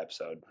 Family Guy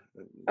episode.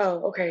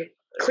 Oh, okay.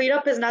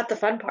 Cleanup is not the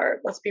fun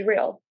part. Let's be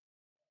real.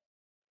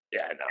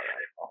 Yeah, no.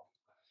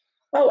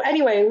 Oh,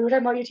 anyway, we were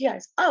talking about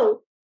UTIs.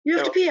 Oh, you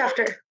have to pee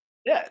after.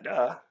 Yeah,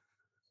 duh.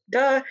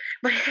 Duh.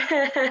 Can't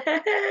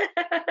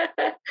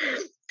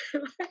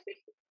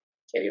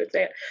even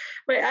say it.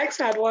 My ex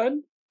had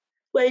one.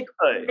 Like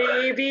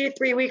maybe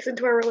 3 weeks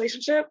into our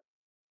relationship.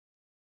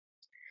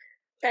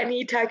 And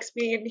he texts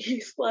me and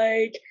he's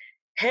like,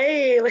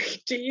 "Hey,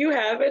 like, do you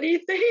have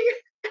anything?"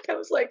 And I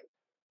was like,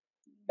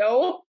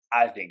 "No."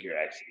 I think you're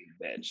actually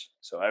a bitch.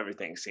 So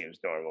everything seems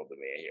normal to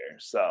me here.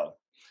 So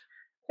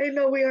I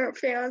know we aren't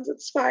fans,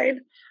 it's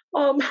fine.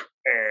 But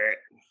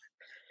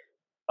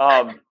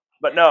no.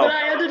 But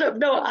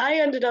I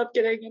ended up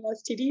getting an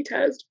STD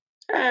test.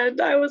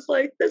 And I was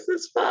like, this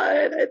is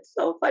fun. It's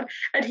so fun.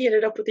 And he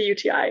ended up with a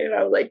UTI. And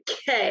I was like,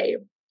 okay.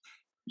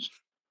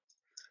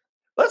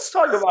 Let's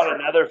talk about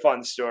another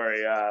fun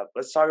story.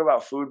 Let's talk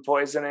about food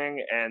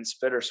poisoning and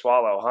spit or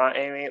swallow, huh,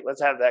 Amy?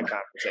 Let's have that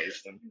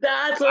conversation.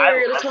 That's what we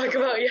were going to talk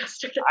about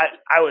yesterday.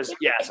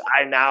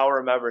 I now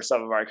remember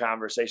some of our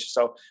conversations.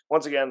 So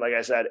once again, like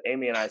I said,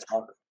 Amy and I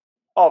talk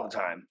all the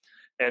time.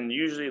 And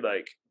usually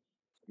like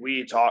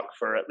we talk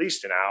for at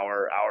least an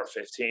hour, hour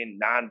 15,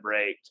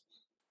 non-breaked,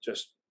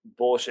 just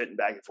bullshitting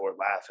back and forth,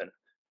 laughing.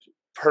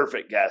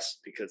 Perfect guest,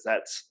 because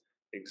that's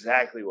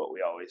exactly what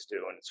we always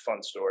do, and it's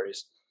fun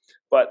stories.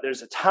 But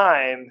there's a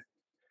time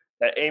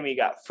that Amy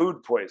got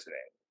food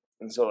poisoning,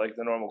 and so like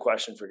the normal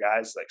question for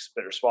guys is like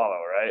spit or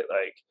swallow, right?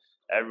 Like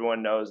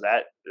everyone knows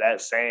that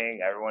saying,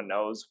 everyone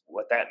knows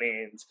what that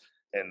means,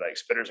 and like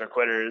spitters are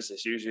quitters.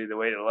 It's usually the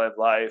way to live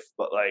life,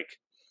 but like.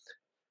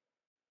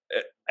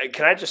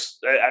 Can I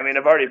just? I mean,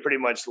 I've already pretty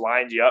much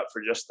lined you up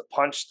for just the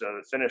punch to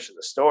the finish of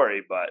the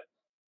story, but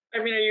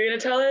I mean, are you going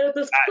to tell it at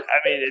this point? I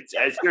mean,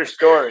 it's your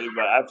story,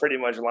 but I pretty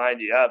much lined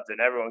you up, and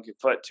everyone could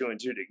put 2 and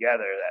 2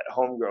 together. That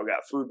homegirl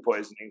got food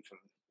poisoning from.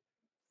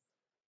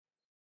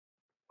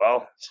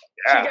 Well,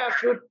 yeah. She got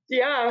food.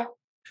 Yeah.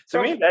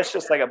 To me, that's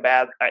just like a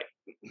bad. That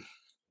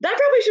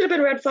probably should have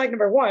been red flag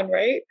number 1,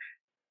 right?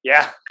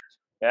 Yeah.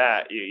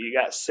 Yeah, you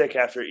got sick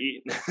after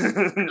eating,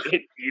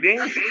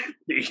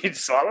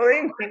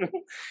 swallowing.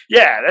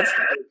 Yeah, that's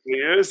the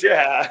news.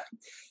 Yeah.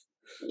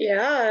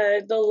 Yeah,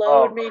 the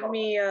load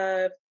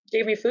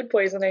gave me food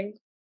poisoning.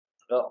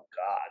 Oh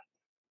God.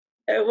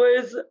 It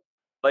was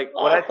like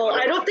awful.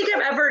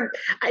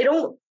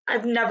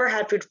 I've never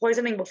had food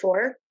poisoning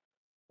before.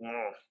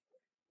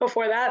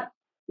 Before that.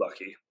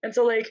 Lucky. And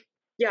so like,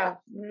 yeah,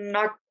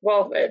 knock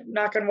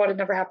on wood, it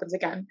never happens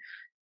again.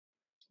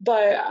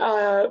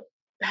 But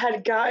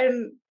had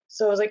gotten,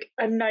 so it was like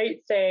a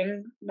night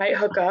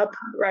hookup,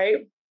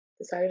 right?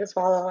 Decided to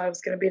swallow. I was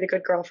going to be the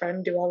good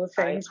girlfriend, do all the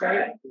things,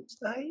 right?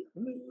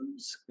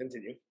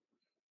 Continue.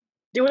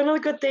 Doing all the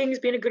good things,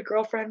 being a good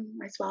girlfriend.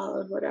 I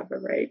swallowed, whatever,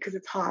 right? Because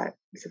it's hot,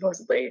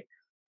 supposedly.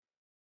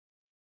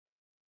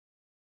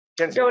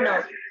 Don't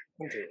know.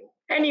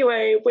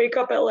 Anyway, wake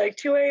up at like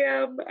 2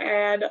 a.m.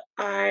 and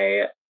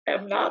I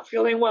am not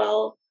feeling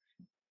well,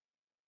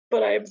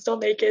 but I am still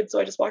naked. So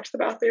I just walk to the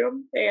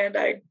bathroom and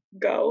I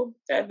go.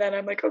 And then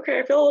I'm like, okay,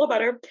 I feel a little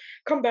better.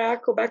 Come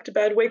back, go back to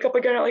bed, wake up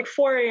again at like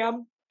 4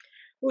 a.m.,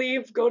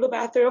 leave, go to the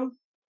bathroom.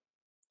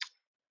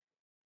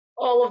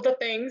 All of the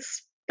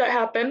things that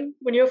happen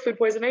when you have food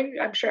poisoning,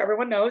 I'm sure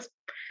everyone knows.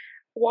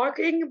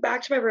 Walking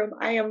back to my room,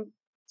 I am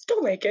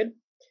still naked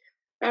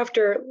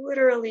after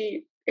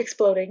literally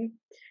exploding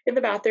in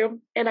the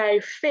bathroom, and I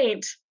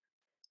faint,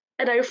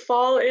 and I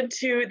fall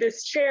into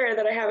this chair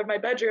that I have in my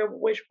bedroom,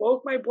 which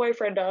woke my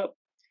boyfriend up,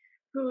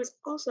 who is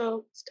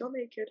also still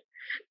naked.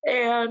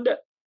 And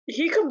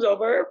he comes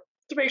over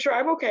to make sure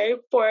I'm okay.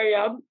 4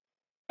 a.m.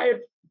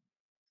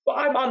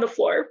 I'm on the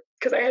floor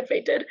because I had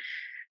fainted.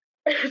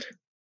 And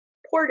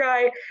poor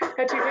guy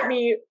had to give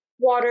me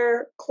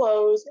water,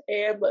 clothes,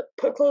 and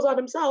put clothes on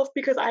himself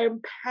because I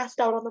am passed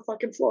out on the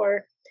fucking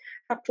floor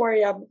at 4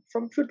 a.m.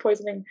 from food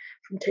poisoning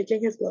from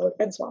taking his load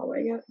and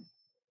swallowing it.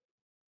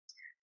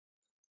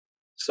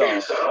 So,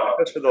 just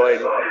for the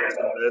ladies that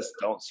listen to this,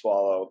 don't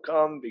swallow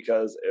cum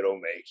because it'll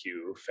make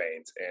you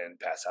faint and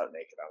pass out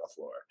naked on the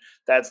floor.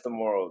 That's the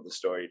moral of the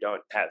story.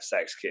 Don't have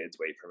sex, kids.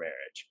 Wait for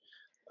marriage.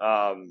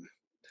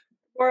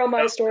 Moral of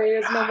my story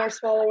is no more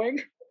swallowing.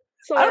 I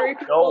Sorry,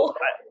 don't know. people.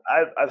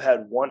 I've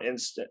had one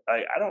instant.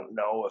 I don't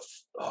know if.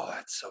 Oh,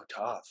 that's so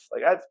tough.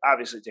 Like I've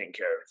obviously taken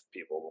care of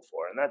people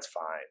before, and that's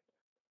fine.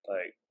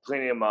 Like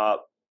cleaning them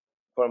up,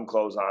 put them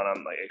clothes on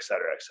them, like et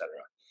cetera, et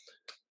cetera.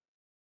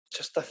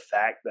 Just the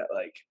fact that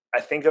like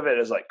I think of it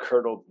as like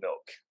curdled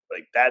milk.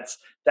 Like that's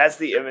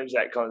the image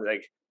that comes.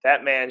 Like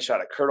that man shot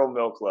a curdled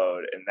milk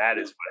load, and that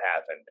is what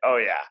happened. Oh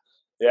yeah,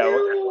 yeah.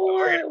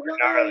 We're gonna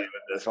gnarly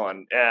with this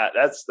one. Yeah,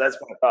 that's what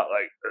I thought.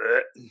 Like.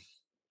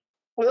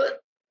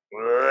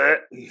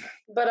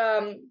 But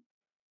I'm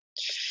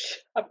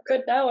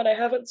good now, and I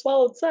haven't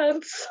swallowed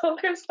since. So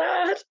there's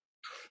that.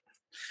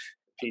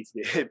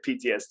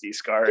 PTSD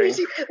scarring.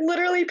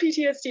 Literally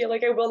PTSD.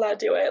 Like I will not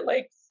do it.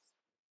 Like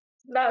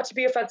not to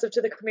be offensive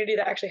to the community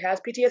that actually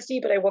has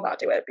PTSD, but I will not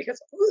do it because.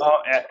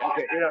 Oh, yeah,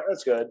 okay.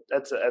 That's good.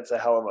 That's a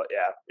hell of a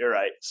yeah. You're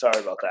right. Sorry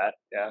about that.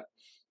 Yeah.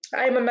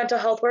 I'm a mental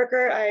health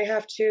worker. I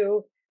have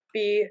to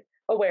be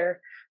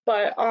aware,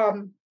 but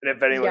And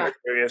if anyone's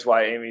curious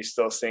why Amy's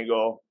still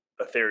single,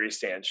 the theory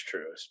stands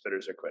true.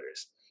 Spitters are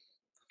quitters.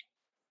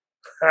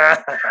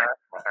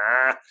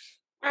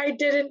 I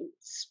didn't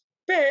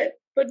spit,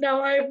 but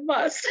now I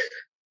must.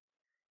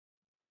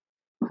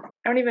 I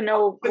don't even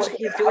know what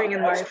he's doing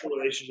in life. What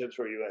relationships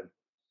were you in?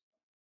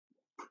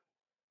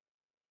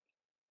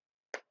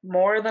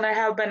 More than I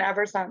have been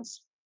ever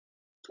since.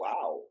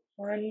 Wow.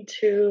 1,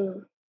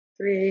 2,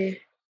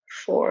 3,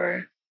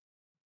 4.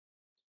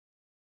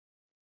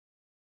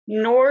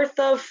 North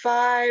of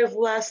 5,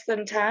 less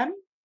than 10.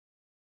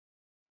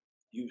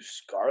 You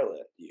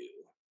Scarlet, you.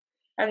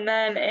 And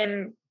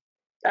then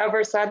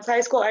ever since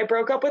high school, I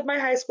broke up with my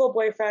high school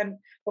boyfriend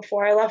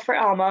before I left for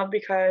Alma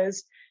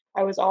because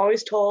I was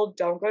always told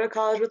don't go to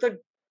college with a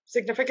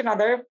significant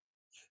other.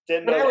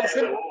 Didn't know that.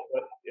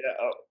 Yeah.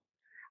 Oh.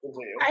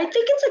 I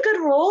think it's a good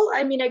rule.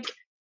 I mean,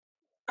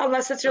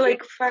 unless it's your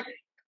like.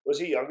 Was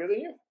he younger than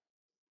you?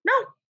 No,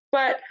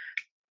 but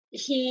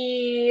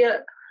he.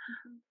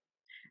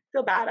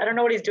 Feel bad. I don't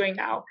know what he's doing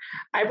now.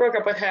 I broke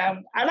up with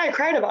him, and I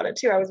cried about it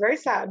too. I was very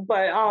sad,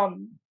 but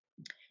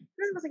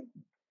he wasn't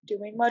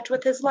doing much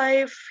with his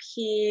life.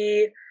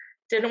 He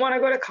didn't want to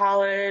go to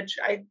college.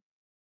 I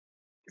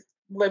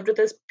lived with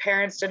his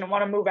parents. Didn't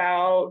want to move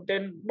out.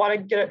 Didn't want to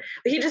get.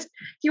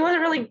 He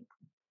wasn't really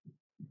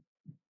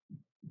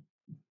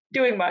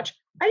doing much.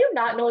 I do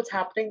not know what's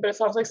happening, but it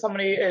sounds like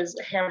somebody is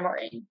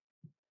hammering.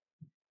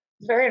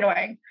 It's very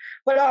annoying.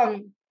 But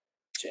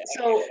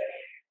so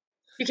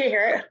you can't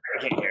hear it?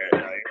 I can't hear it.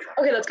 No,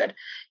 okay, that's good.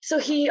 So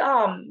he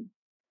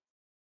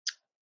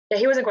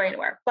he wasn't going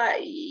anywhere.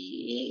 But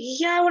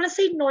yeah, I want to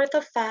say north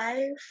of 5.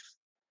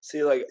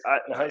 See, like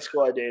in high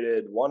school I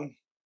dated 1,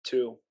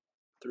 2,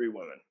 3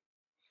 women.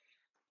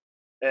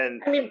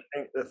 And I mean,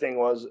 the thing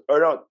was, or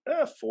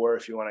no, 4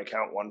 if you want to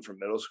count one from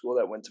middle school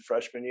that went to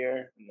freshman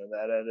year, and then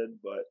that ended.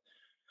 But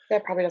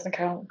that probably doesn't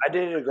count. I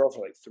dated a girl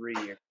for like 3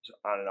 years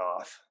on and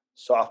off,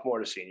 sophomore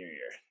to senior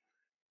year.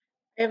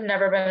 I've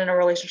never been in a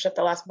relationship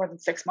that lasts more than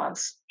 6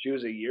 months. She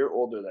was a year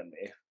older than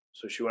me,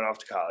 so she went off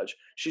to college.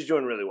 She's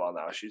doing really well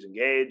now. She's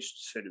engaged,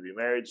 soon to be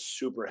married.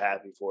 Super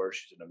happy for her.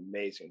 She's an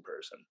amazing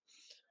person.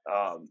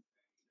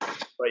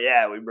 But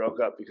yeah, we broke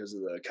up because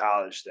of the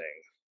college thing.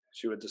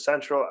 She went to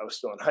Central. I was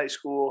still in high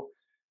school.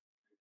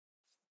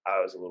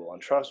 I was a little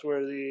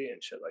untrustworthy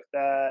and shit like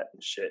that.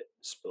 And shit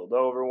spilled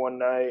over one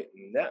night.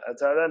 And yeah,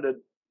 that's how it ended.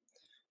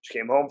 She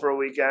came home for a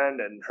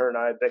weekend and her and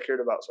I bickered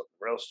about something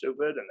real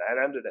stupid and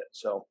that ended it.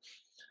 So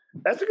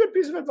that's a good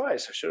piece of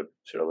advice. I should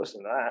have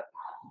listened to that.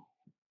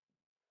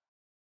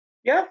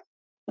 Yeah.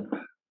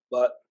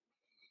 But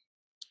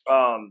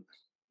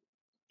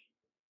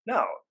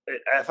no,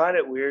 I find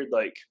it weird.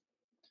 Like,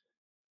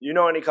 you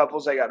know any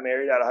couples that got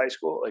married out of high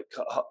school? Like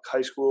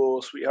high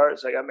school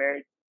sweethearts that got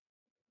married?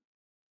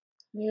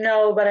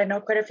 No, but I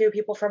know quite a few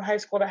people from high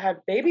school that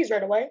had babies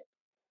right away.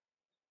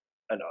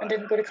 I know. And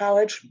didn't go to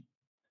college.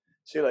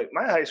 See, like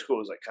my high school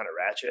was like kind of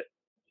ratchet.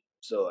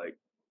 So like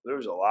there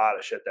was a lot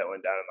of shit that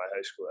went down in my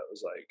high school that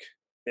was like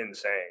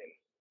insane.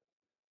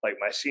 Like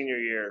my senior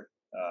year,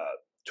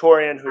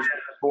 Torian,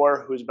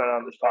 who's been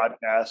on this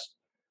podcast,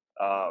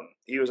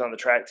 he was on the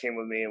track team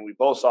with me, and we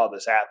both saw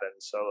this happen.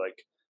 So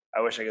like,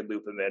 I wish I could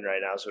loop him in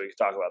right now so we could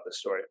talk about this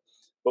story.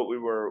 but we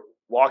were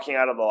walking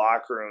out of the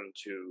locker room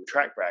to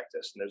track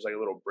practice, and there's like a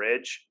little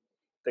bridge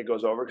that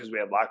goes over because we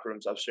had locker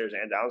rooms upstairs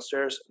and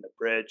downstairs, and the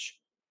bridge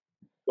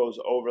goes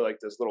over like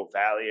this little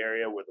valley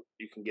area where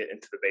you can get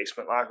into the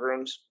basement locker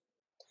rooms.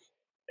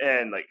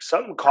 And like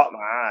something caught my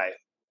eye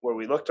where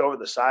we looked over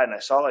the side, and I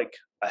saw like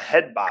a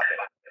head bobbing.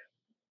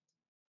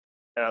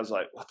 And I was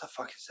like, what the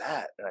fuck is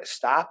that? And I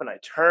stop and I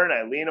turn,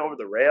 I lean over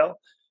the rail,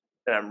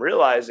 and I'm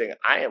realizing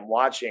I am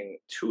watching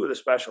two of the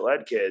special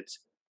ed kids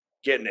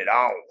getting it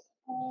on.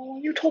 Oh,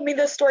 you told me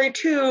this story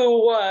too.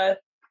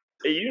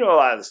 You know a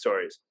lot of the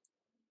stories.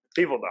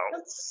 People don't.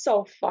 That's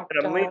so fucked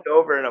And I'm up. leaned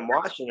over and I'm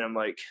watching. I'm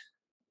like,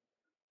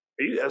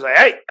 I was like,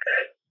 hey,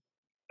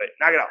 wait,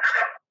 knock it off.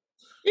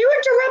 You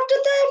interrupted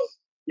them?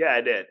 Yeah,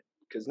 I did.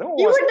 Because no one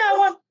You wants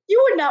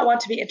would not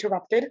want to be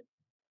interrupted.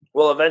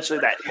 Well, eventually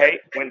that hey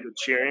went to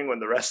cheering when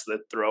the rest of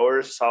the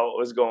throwers saw what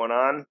was going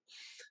on,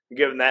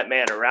 giving that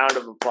man a round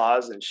of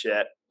applause and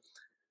shit.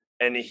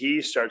 And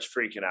he starts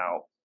freaking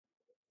out.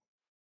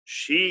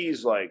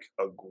 She's like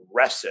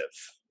aggressive.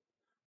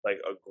 Like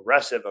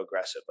aggressive.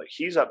 Like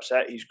he's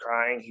upset, he's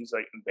crying, he's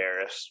like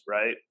embarrassed,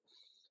 right?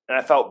 And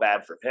I felt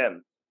bad for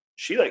him.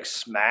 She like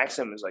smacks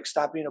him and is like,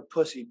 stop being a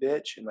pussy,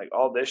 bitch, and like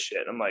all this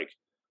shit. I'm like,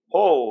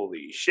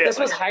 holy shit. This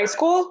was high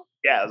school?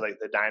 Yeah, it was like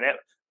the dynamic.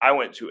 I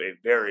went to a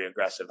very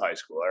aggressive high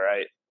school, all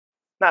right?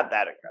 Not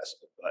that aggressive,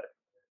 but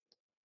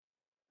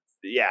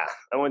yeah,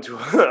 I went to a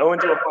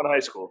fun high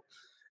school.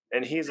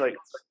 And he's like,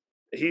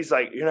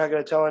 you're not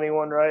gonna tell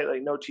anyone, right?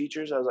 Like no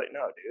teachers? I was like,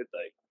 no, dude,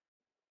 like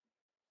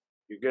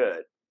you're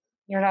good.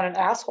 You're not an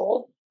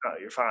asshole. No,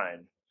 you're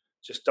fine.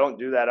 Just don't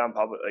do that on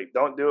public. Like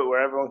don't do it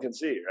where everyone can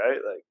see, right?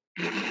 Like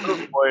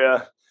for you.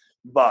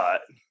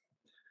 But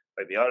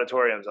like the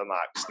auditorium's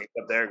unlocked. Sneak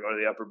up there, go to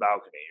the upper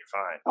balcony,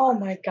 you're fine. Oh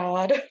my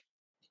God.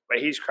 But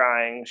he's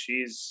crying.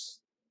 She's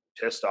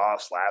pissed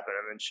off, slapping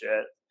him and shit.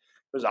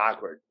 It was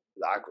awkward.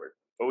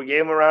 But we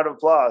gave him a round of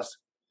applause.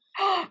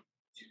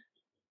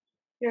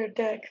 You're a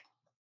dick.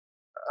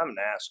 I'm an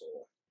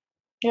asshole.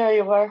 Yeah,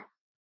 you were.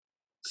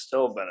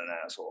 Still been an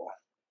asshole.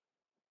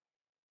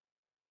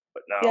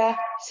 But no. Yeah,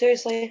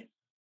 seriously.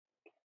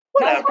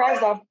 Whatever. Not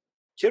surprised though.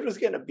 Kid was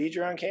getting a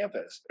beacher on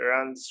campus or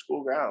on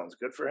school grounds.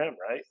 Good for him,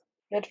 right?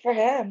 Good for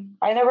him.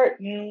 I never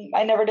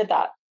did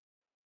that.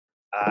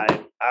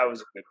 I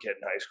was a good kid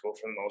in high school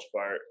for the most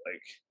part.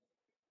 Like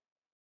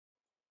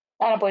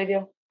I don't believe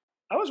you.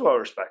 I was well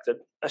respected.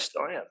 I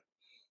still am.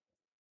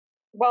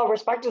 Well,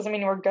 respect doesn't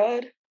mean we're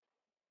good.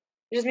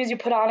 It just means you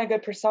put on a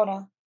good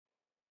persona.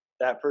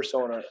 That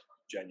persona,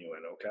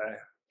 genuine, okay?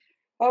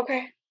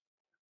 Okay.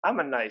 I'm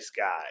a nice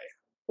guy.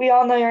 We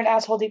all know you're an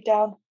asshole deep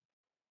down.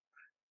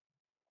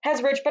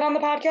 Has Rich been on the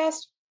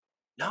podcast?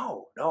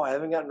 No, I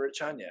haven't gotten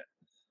Rich on yet.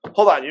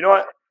 Hold on, you know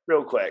what?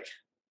 Real quick.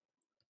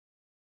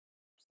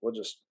 We'll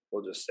just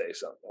say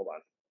something. Hold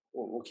on.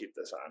 We'll keep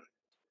this on.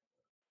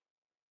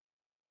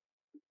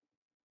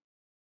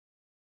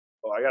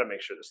 Oh, I gotta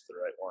make sure this is the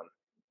right one.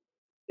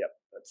 Yep,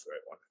 that's the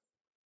right one.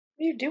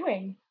 What are you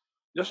doing?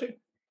 You'll see.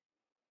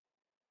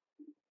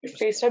 You're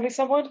FaceTiming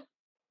someone?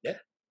 Yeah.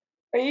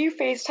 Are you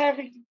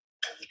FaceTiming?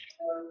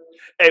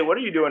 Hey, what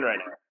are you doing right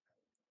now?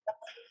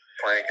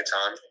 Playing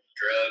Catan.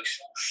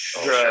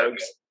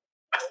 Drugs.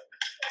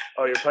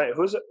 Oh, you're playing.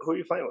 Who are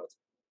you playing with?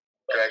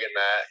 Greg and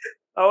Matt.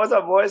 Oh, what's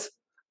up, boys?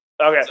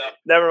 Okay, What's up?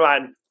 never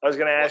mind. I was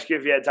gonna ask you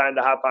if you had time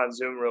to hop on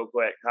Zoom real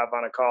quick. Hop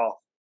on a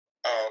call.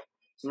 Oh,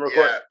 I'm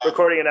yeah.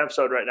 recording an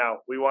episode right now.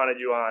 We wanted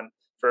you on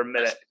for a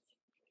minute.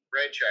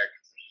 rain check.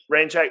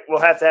 Rain check.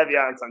 We'll have to have you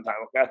on sometime.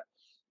 Okay.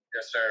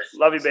 Yes, sir.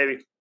 Love you, baby.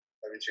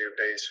 Love you too.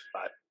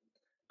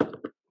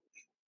 Peace.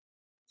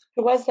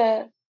 Who was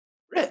that?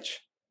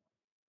 Rich.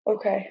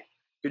 Okay.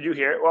 Could you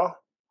hear it well?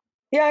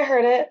 Yeah, I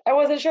heard it. I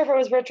wasn't sure if it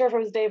was Rich or if it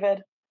was David.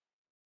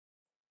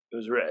 It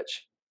was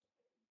Rich.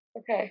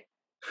 Okay.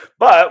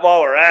 But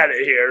while we're at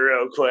it here,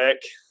 real quick,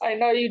 I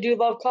know you do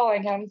love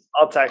calling him.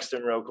 I'll text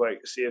him real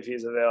quick, see if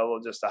he's available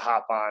just to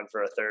hop on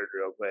for a third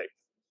real quick.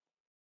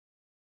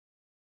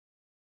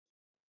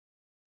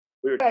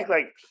 We were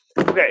like,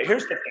 okay,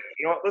 here's the thing.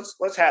 You know what?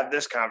 Let's have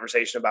this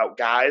conversation about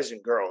guys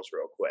and girls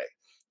real quick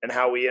and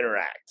how we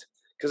interact.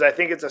 Because I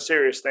think it's a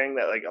serious thing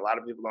that like a lot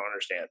of people don't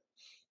understand.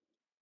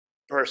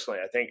 Personally,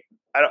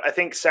 I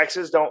think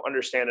sexes don't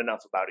understand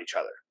enough about each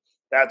other.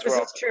 That's This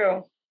where is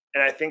true.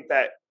 and I think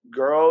that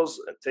girls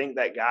think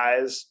that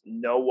guys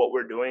know what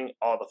we're doing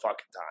all the fucking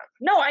time.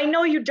 No, I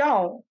know you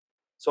don't.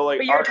 So like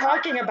But you're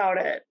talking about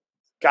it.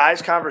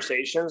 guys'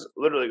 conversations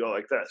literally go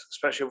like this,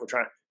 especially if we're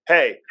trying,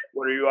 hey,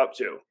 what are you up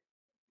to?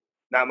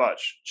 Not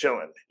much.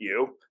 Chilling.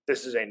 You?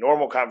 This is a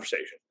normal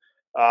conversation.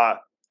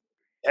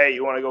 Hey,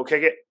 you want to go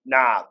kick it?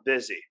 Nah,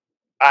 busy.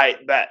 I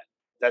bet.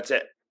 That's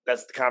it.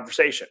 That's the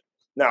conversation.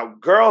 Now,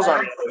 girls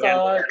on the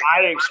other hand,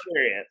 my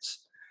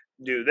experience,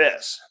 do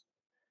this.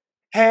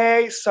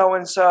 Hey,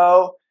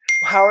 so-and-so,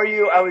 how are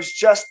you? I was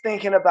just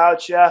thinking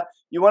about you.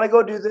 You want to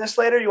go do this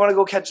later? You want to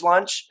go catch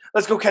lunch?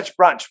 Let's go catch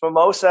brunch.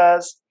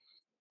 Mimosas.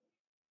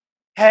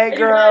 Hey, I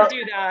girl.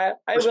 do that.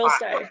 I will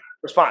say.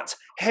 Response.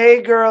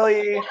 Hey,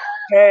 girly.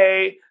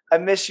 Hey, I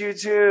miss you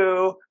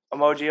too.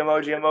 Emoji,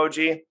 emoji,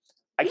 emoji.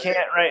 I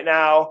can't right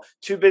now.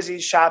 Too busy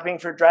shopping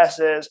for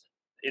dresses,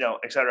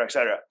 et cetera, et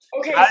cetera.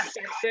 Okay, Guys,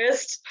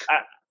 sexist.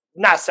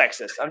 not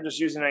sexist. I'm just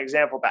using an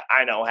example that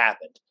I know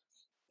happened.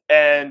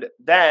 And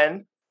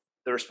then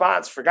the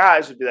response for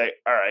guys would be like,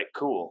 all right,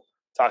 cool.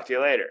 Talk to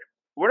you later.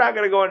 We're not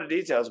going to go into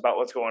details about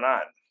what's going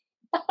on.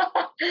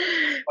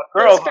 But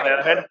girls, on the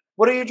other hand,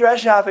 what are you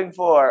dress shopping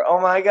for?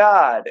 Oh my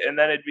God. And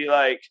then it'd be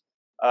like,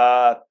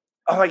 oh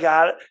my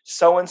God,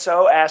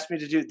 so-and-so asked me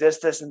to do this,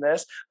 this, and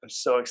this. I'm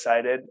so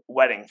excited.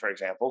 Wedding, for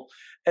example.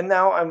 And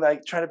now I'm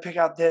like trying to pick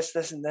out this,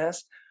 this, and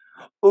this.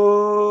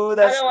 Ooh,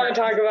 that's. I don't want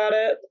to talk about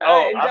it.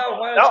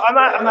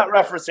 I'm not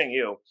referencing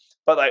you.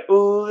 But like,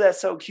 ooh, that's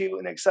so cute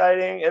and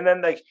exciting. And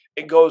then like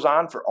it goes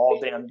on for all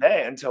damn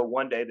day until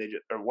one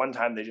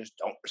time they just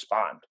don't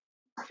respond.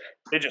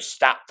 They just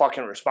stop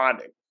fucking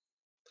responding.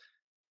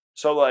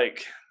 So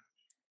like,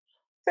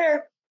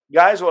 fair.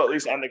 Guys will at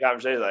least end the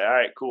conversation like, all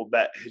right, cool,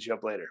 bet, hit you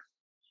up later.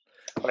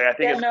 Like I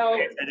think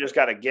I just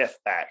got a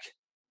gift back.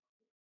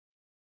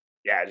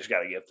 Yeah, I just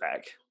got a gift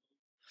back.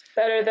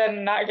 Better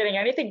than not getting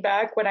anything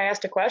back when I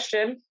asked a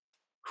question.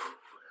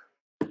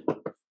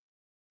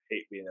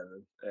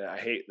 I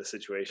hate the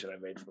situation I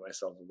made for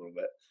myself a little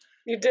bit.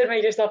 You did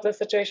make yourself this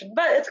situation,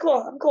 but it's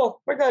cool. I'm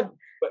cool. We're good.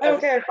 But I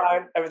don't care.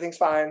 Fine. Everything's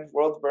fine.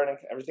 World's burning.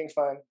 Everything's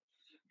fine.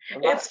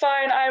 It's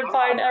fine. I'm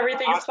fine.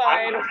 Everything's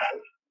fine.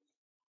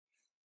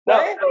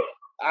 No,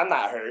 I'm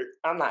not hurt.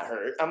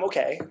 I'm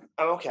okay.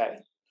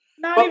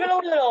 Not even a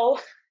little.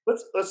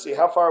 Let's see.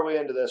 How far are we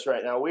into this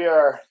right now? We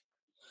are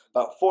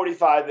about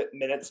 45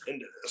 minutes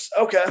into this.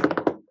 Okay.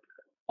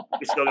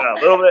 We still got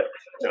a little bit.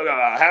 Still got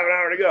about half an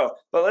hour to go.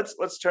 But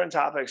let's turn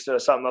topics to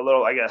something a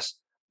little, I guess,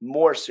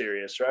 more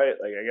serious, right?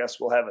 Like I guess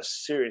we'll have a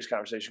serious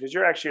conversation because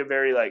you're actually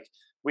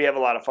we have a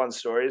lot of fun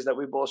stories that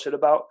we bullshit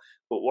about.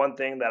 But one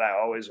thing that I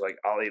always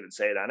I'll even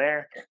say it on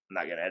air. I'm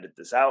not going to edit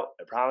this out.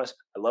 I promise.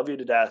 I love you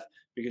to death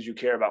because you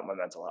care about my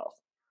mental health.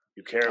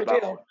 You care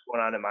about what's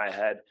going on in my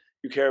head.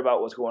 You care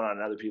about what's going on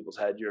in other people's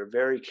head. You're a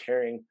very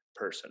caring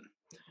person,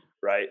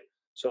 right?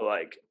 So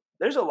like,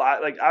 there's a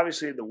lot, like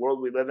obviously the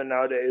world we live in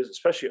nowadays,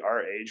 especially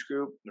our age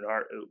group,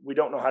 we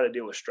don't know how to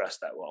deal with stress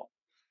that well.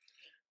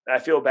 And I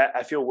feel bad.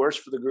 I feel worse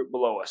for the group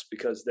below us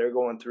because they're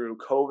going through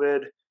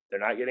COVID. They're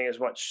not getting as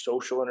much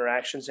social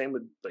interaction. Same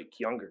with like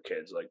younger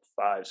kids, like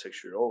 5,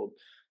 6-year-old.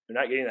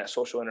 They're not getting that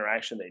social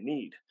interaction they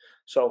need.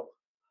 So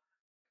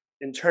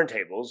in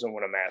turntables, and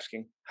what I'm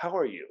asking, how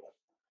are you?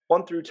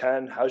 1 through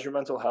 10, how's your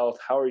mental health?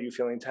 How are you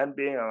feeling? 10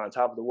 being I'm on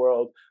top of the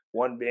world.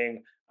 1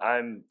 being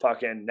I'm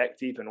fucking neck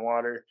deep in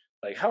water.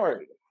 Like, how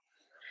are you?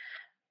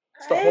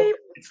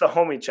 It's the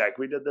homie check.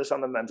 We did this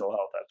on the mental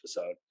health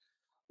episode.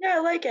 Yeah, I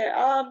like it.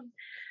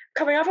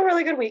 Coming off a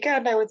really good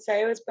weekend, I would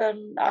say. It was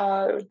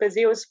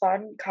busy. It was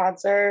fun.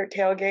 Concert,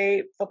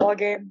 tailgate, football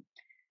game,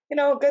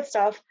 good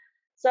stuff.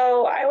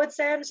 So I would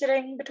say I'm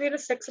sitting between a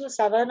 6 and a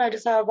 7. I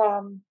just have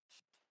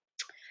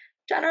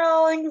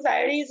general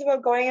anxieties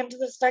about going into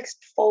this next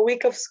full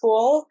week of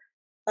school,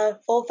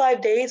 full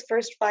 5 days,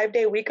 first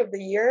 5-day week of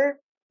the year.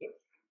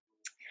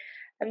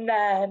 And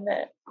then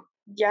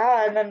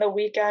the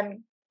weekend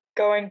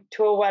going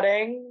to a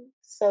wedding.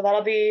 So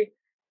that'll be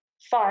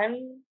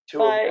fun.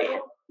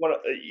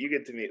 You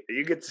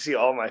get to see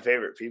all my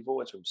favorite people,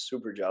 which I'm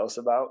super jealous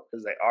about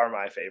because they are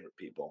my favorite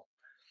people.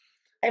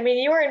 I mean,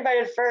 you were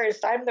invited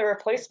first. I'm the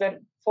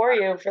replacement for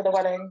you for the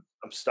wedding.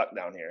 I'm stuck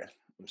down here.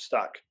 I'm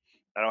stuck.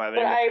 I don't have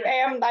any.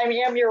 But I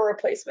am your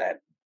replacement.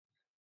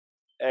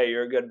 Hey,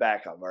 you're a good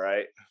backup. All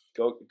right,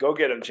 go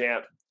get him,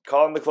 champ.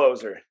 Call him the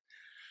closer.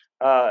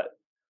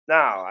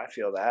 Now I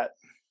feel that.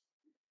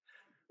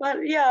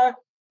 But yeah,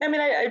 I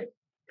mean, I'm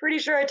pretty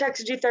sure I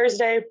texted you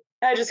Thursday.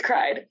 I just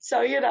cried.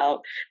 So, it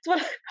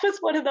was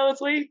one of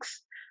those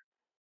weeks.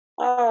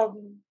 I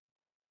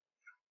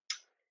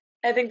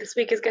think this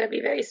week is going to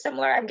be very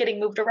similar. I'm getting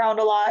moved around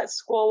a lot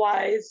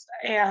school-wise,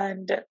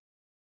 and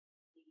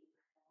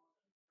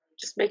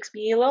just makes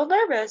me a little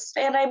nervous.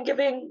 And I'm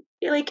giving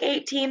like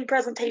 18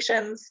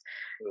 presentations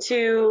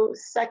to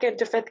 2nd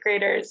to 5th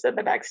graders in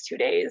the next 2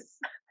 days.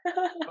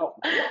 Oh,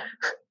 yeah.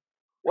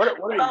 What are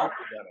you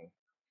presenting?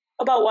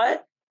 About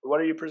what? What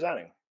are you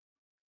presenting?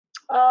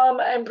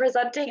 I'm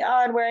presenting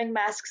on wearing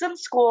masks in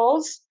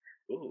schools.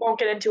 Ooh. Won't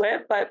get into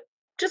it, but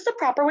just the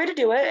proper way to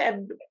do it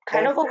and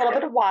kind of a little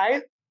bit of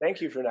why.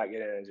 Thank you for not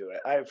getting into it.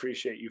 I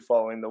appreciate you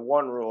following the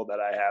one rule that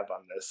I have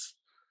on this.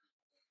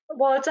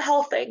 Well, it's a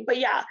health thing, but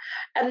yeah.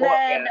 And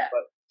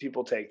but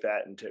people take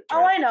that and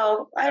I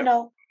know.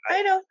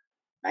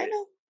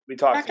 We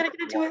talked not gonna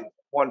get into it.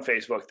 One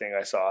Facebook thing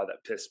I saw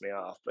that pissed me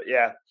off, but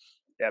yeah,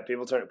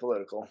 people turn it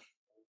political.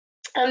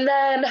 And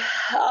then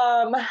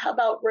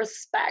about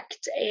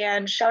respect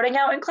and shouting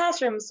out in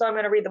classrooms. So I'm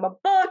going to read them a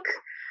book.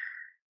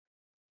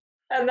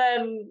 And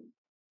then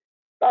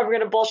I'm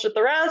going to bullshit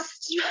the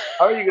rest.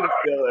 How are you going to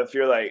feel if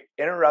you're like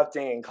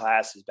interrupting in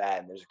class is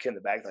bad and there's a kid in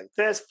the back like,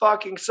 this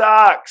fucking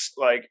sucks?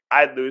 Like,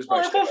 I'd lose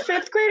my shit. If a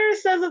 5th grader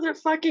says that it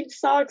fucking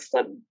sucks,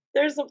 then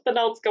there's something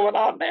else going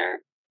on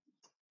there.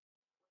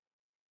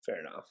 Fair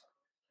enough.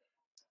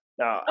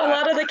 No, A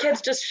lot of the kids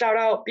just shout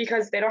out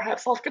because they don't have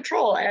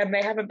self-control and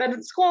they haven't been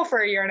in school for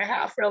a year and a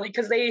half, really,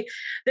 because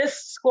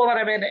this school that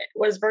I'm in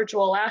was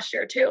virtual last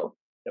year too.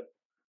 Yep.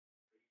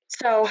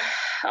 So,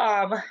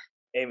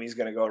 Amy's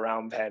gonna go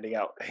around handing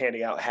out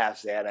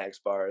half Xanax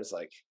bars.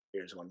 Like,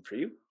 here's one for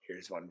you.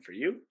 Here's one for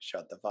you.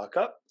 Shut the fuck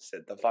up.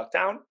 Sit the fuck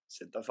down.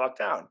 Sit the fuck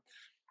down.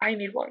 I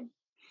need one.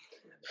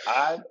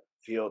 I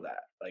feel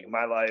that. Like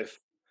my life,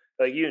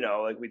 like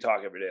like we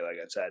talk every day, like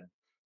I said,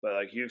 but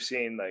like you've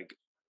seen, like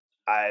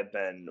I've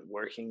been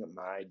working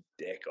my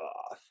dick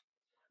off.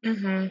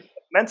 Mm-hmm.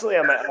 Mentally,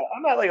 I'm at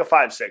like a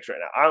 5-6 right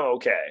now. I'm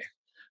okay.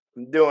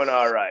 I'm doing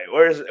all right.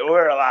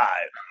 We're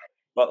alive.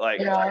 But like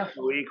Yeah.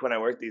 a week when I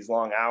work these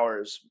long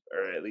hours,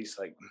 or at least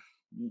like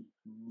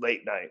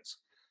late nights,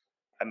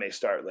 I may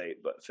start late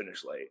but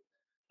finish late.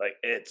 Like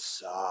it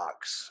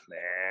sucks,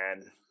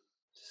 man.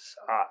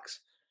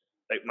 Sucks.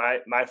 Like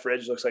my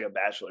fridge looks like a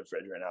bachelor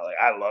fridge right now. Like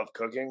I love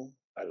cooking.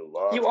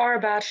 You are a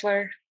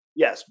bachelor.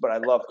 Yes, but I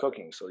love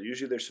cooking. So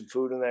usually there's some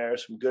food in there,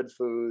 some good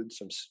food,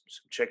 some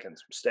chicken,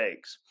 some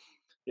steaks.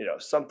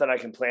 Something I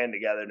can plan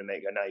together to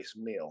make a nice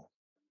meal.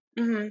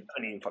 Mm-hmm.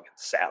 I'm eating fucking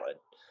salad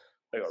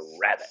like a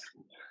rabbit.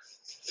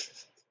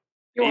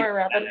 You are a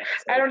rabbit.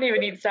 I don't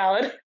even eat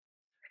salad.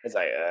 It's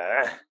like,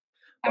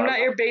 I'm not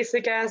your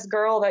basic ass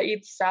girl that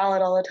eats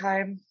salad all the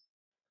time.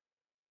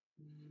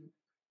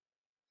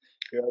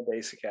 You're a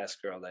basic ass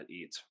girl that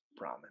eats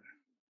ramen.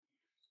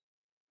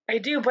 I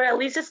do, but at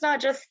least it's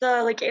not just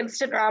the like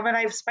instant ramen.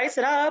 I spice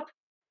it up.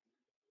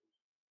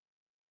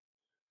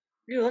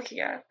 What are you looking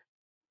at?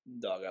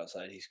 Dog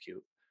outside, he's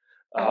cute.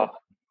 Oh.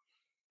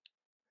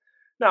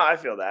 No, I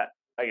feel that.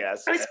 I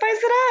guess I spice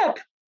it up.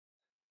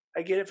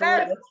 I get it from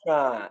a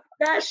restaurant.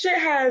 That shit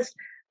has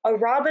a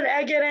robin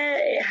egg in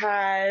it. It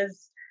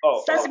has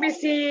sesame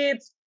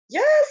seeds.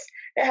 Yes,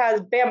 it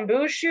has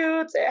bamboo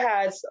shoots. It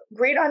has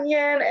green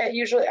onion.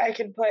 Usually I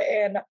can put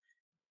in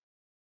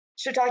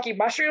shiitake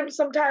mushrooms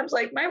sometimes.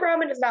 Like my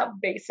ramen is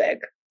not basic.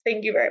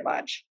 Thank you very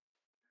much.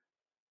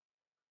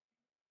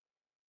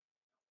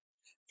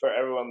 For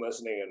everyone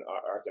listening in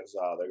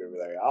Arkansas, they're gonna be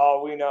like,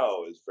 all we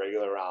know is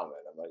regular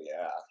ramen. I'm like,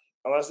 yeah.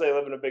 Unless they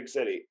live in a big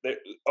city.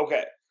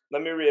 Okay,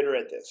 let me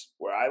reiterate this.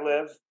 Where I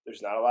live,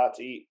 there's not a lot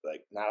to eat.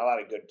 Like, not a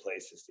lot of good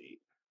places to eat.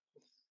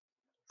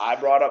 I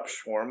brought up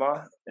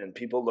shawarma, and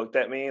people looked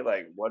at me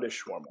like, what is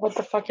shawarma? What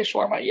the fuck is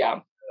shawarma?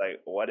 Yeah.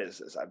 Like, what is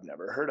this? I've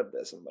never heard of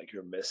this. I'm like,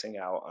 you're missing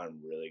out on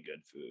really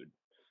good food.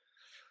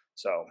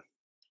 So,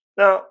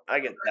 no, I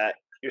get that.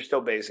 You're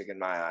still basic in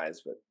my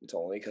eyes, but it's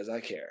only because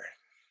I care.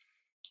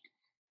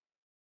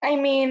 I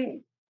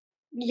mean,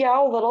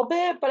 yeah, a little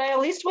bit, but I at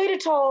least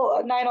waited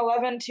till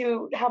 9/11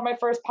 to have my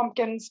first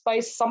pumpkin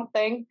spice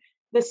something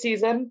this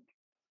season.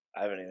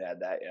 I haven't even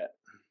had that yet.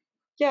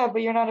 Yeah,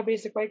 but you're not a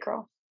basic white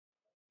girl.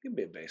 You can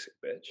be a basic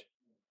bitch.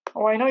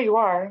 Oh, I know you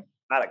are.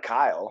 Not a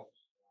Kyle.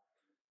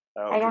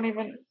 I don't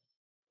even.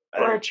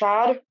 Or a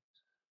Chad.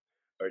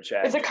 Or a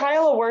Chad. Is a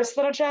Kyle a worse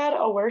than a Chad?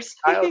 A worse?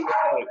 Kyle like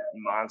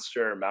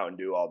Monster Mountain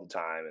Dew all the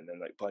time, and then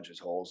like punches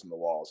holes in the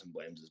walls and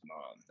blames his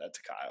mom. That's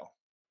a Kyle.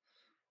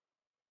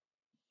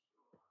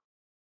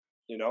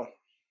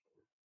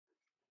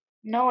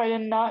 No, I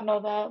did not know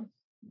that.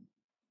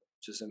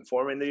 Just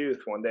informing the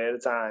youth one day at a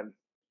time.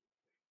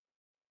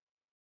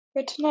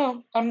 Good to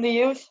know. I'm the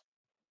youth.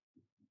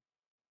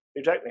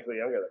 You're technically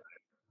younger than me.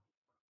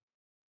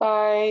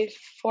 By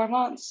 4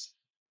 months.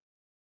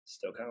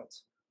 Still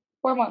counts.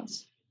 4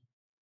 months.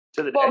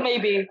 To the well, day.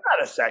 Maybe.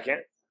 Not a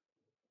second.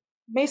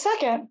 May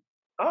 2nd.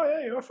 Oh,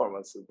 yeah, you are 4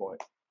 months to the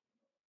point.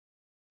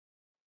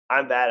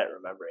 I'm bad at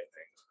remembering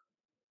things.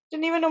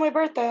 Didn't even know my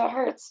birthday. That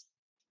hurts.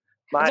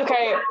 It's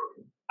okay.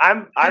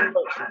 I'm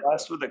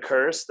blessed with a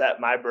curse that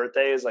my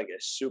birthday is like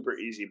a super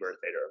easy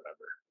birthday to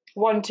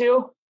remember.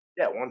 1-2?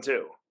 Yeah,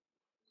 1-2.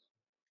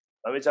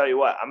 Let me tell you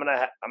what, I'm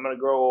gonna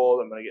grow old.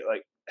 I'm gonna get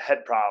like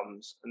head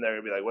problems, and they're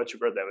gonna be like, "What's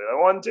your birthday?" I'll be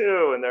like,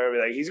 1-2, and they're gonna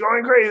be like, "He's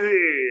going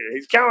crazy.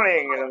 He's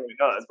counting," and I'm like,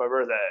 "No, that's my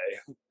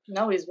birthday."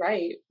 No, he's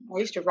right. At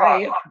least you're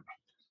right.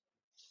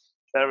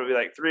 Then it would be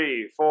like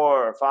 3,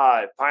 4,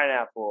 5,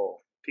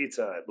 pineapple,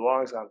 pizza. It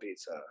belongs on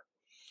pizza.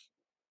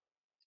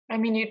 I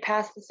mean, you'd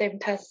pass the same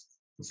test.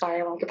 Sorry,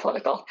 I won't get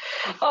political.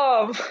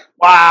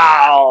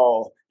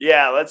 Wow.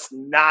 Yeah, let's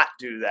not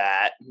do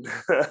that.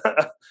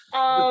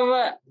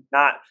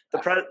 Not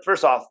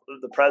first off,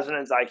 the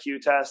president's IQ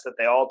test that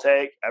they all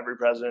take, every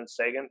president's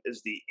taken,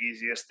 is the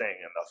easiest thing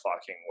in the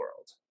fucking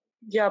world.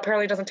 Yeah,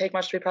 apparently it doesn't take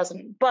much to be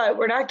president, but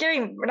we're not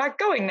going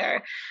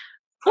there.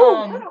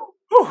 I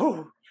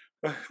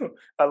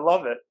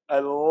love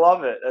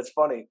it. That's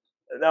funny.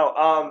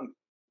 No,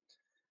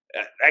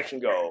 that can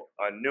go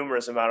a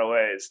numerous amount of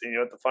ways. And you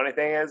know what the funny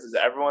thing is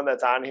everyone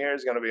that's on here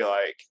is going to be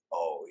like,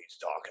 oh, he's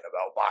talking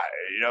about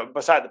Biden.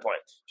 Beside the point.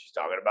 She's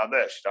talking about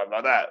this. She's talking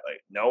about that.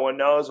 Like, no one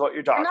knows what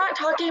you're talking about. I'm not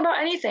talking about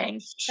anything.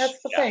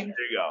 That's the thing.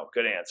 There you go.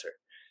 Good answer.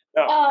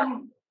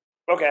 No.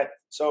 Okay,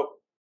 so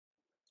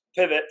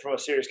pivot from a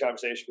serious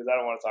conversation because I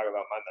don't want to talk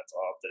about my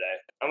mental health today.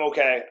 I'm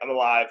okay. I'm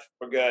alive.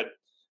 We're good.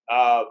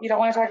 You don't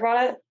want to talk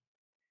about it?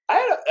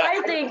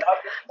 I think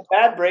a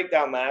bad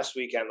breakdown last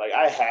weekend. Like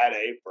I had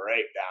a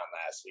breakdown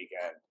last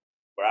weekend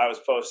where I was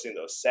posting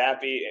those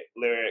sappy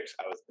lyrics.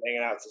 I was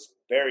banging out to some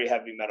very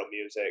heavy metal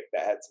music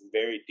that had some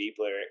very deep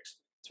lyrics.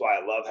 That's why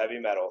I love heavy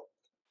metal.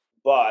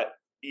 But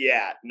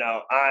yeah,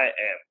 no, I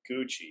am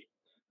Gucci.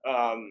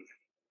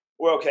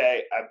 We're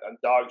okay. I'm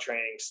dog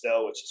training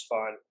still, which is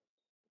fun.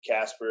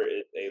 Casper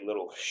is a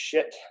little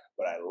shit,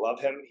 but I love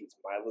him. He's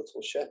my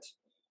little shit.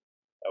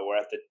 We're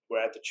at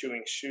the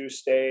chewing shoe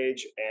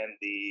stage and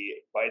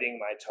the biting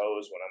my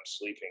toes when I'm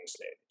sleeping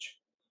stage.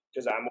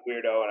 Because I'm a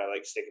weirdo and I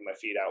like sticking my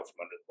feet out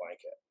from under the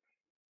blanket.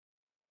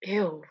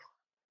 ew.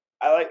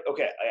 I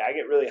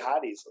get really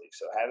hot easily,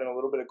 so having a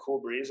little bit of cool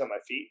breeze on my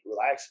feet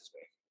relaxes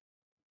me.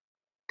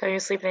 Don't you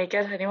sleep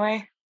naked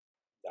anyway?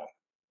 No.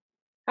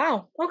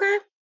 Oh, okay.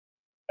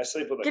 I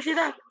sleep with Give you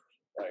that.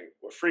 like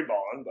we're free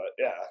balling, but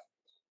yeah,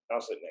 I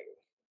don't sleep naked.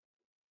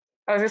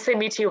 I was gonna say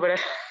me too, but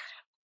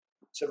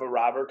So if a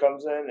robber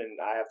comes in and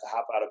I have to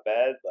hop out of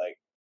bed, like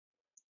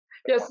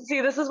yes.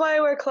 See, this is why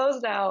I wear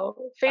clothes now.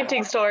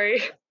 Fainting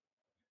story.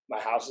 my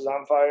house is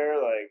on fire,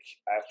 like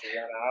I have to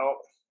run out.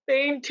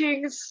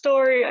 Fainting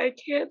story. I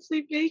can't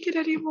sleep naked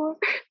anymore.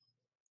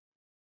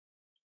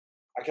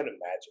 I can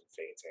imagine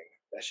fainting.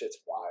 That shit's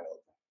wild.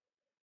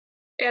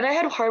 And I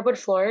had hardwood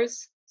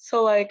floors,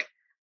 so like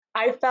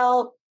I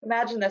felt.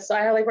 Imagine this. So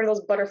I had like one of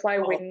those butterfly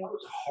wing.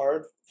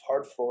 Hard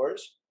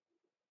floors.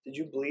 Did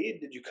you bleed?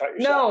 Did you cut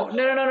yourself?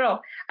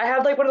 No. I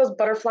had like one of those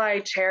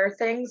butterfly chair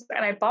things,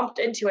 and I bumped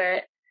into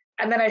it,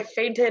 and then I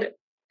fainted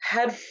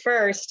head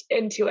first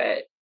into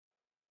it.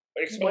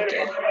 Explain it.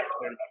 Naked.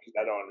 Because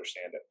I don't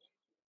understand it.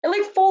 It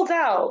like folds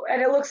out,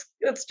 and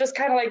it's just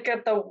kind of like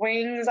got the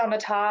wings on the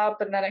top,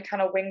 and then it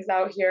kind of wings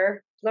out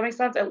here. Does that make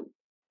sense?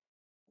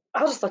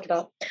 I'll just look it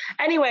up.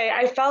 Anyway,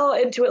 I fell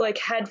into it like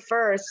head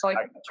first. Like,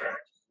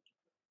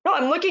 no,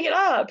 I'm looking it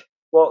up.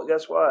 Well,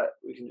 guess what?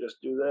 We can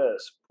just do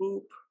this.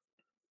 Boop.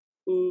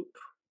 Boop.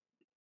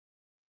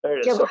 There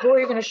it is. Yeah, but who are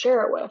you going to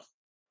share it with?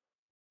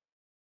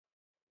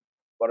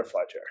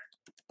 Butterfly chair.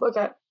 Look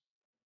at.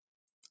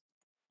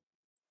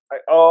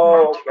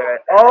 Okay.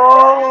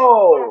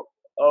 Oh,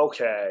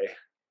 okay.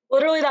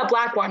 Literally that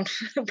black one.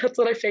 That's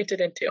what I fainted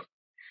into.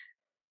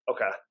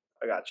 Okay,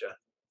 I gotcha.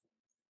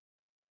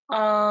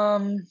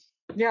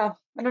 Yeah,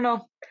 I don't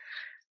know.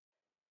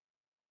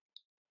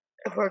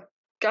 If we're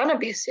gonna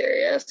be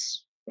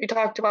serious, we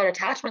talked about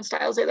attachment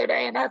styles the other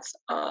day, and that's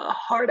a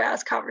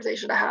hard-ass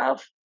conversation to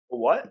have.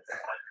 What?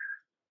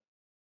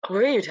 Who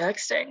are you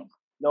texting?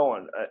 No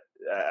one.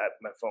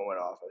 My phone went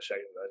off. I was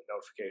checking the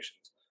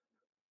notifications.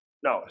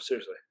 No,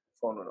 seriously.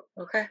 Phone went off.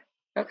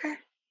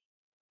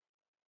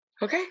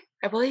 Okay,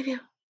 I believe you.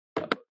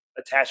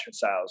 Attachment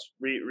styles.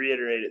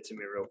 Reiterate it to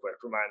me real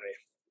quick. Remind me.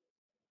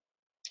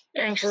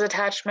 Anxious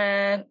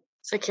attachment,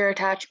 secure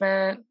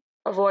attachment,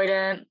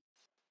 avoidant,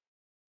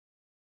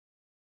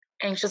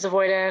 anxious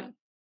avoidant,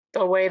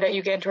 the way that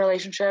you get into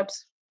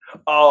relationships.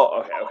 Oh,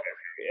 okay.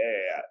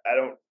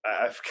 Yeah.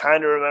 I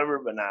kind of remember,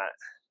 but not.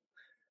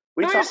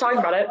 We were just talking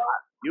about it.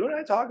 You and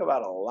I talk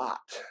about a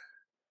lot.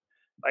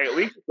 Like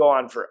we could go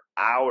on for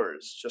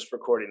hours just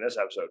recording this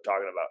episode,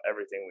 talking about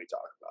everything we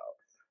talk about,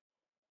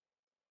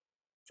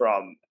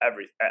 from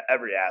every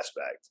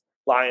aspect.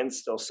 Lions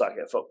still suck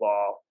at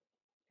football.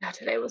 Yeah,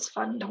 today was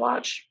fun to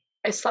watch.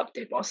 I slept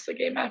through most of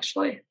the game,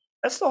 actually.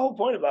 That's the whole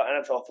point about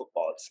NFL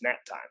football. It's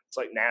nap time. It's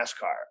like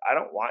NASCAR. I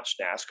don't watch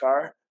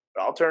NASCAR,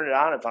 but I'll turn it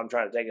on if I'm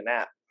trying to take a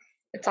nap.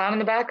 It's on in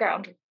the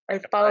background. I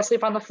fell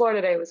asleep on the floor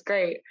today. It was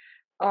great.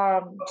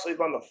 Sleep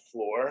on the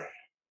floor?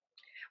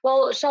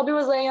 Well, Shelby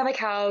was laying on the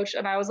couch,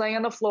 and I was laying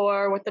on the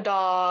floor with the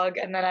dog,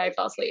 and then I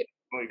fell asleep.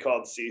 We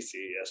called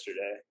Cece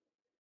yesterday.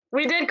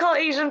 We did call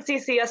Asian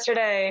Cece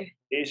yesterday.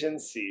 Asian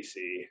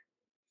Cece.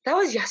 That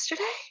was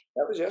yesterday?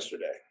 That was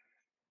yesterday.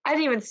 I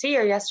didn't even see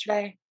her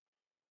yesterday.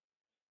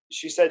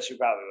 She said she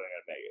probably wasn't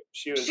going to make it.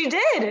 She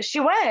did. She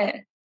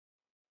went.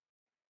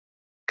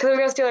 Because we were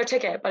going to steal her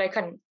ticket, but I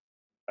couldn't.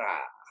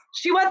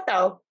 She went,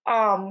 though.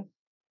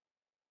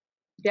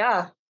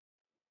 Yeah.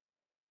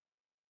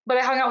 But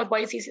I hung out with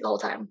White Cece the whole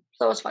time,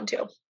 so it was fun,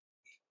 too.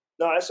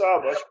 No, I saw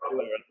a bunch of people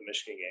at the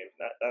Michigan game.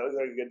 That was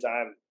like a good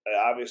time.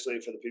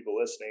 Obviously, for the people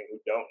listening who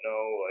don't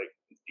know, like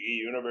the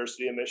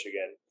University of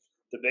Michigan,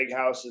 the Big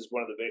House is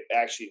one of the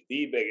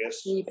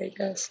biggest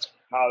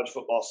college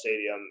football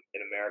stadium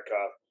in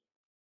America.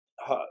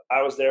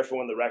 I was there for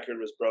when the record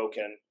was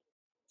broken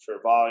for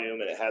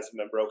volume, and it hasn't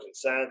been broken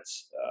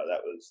since.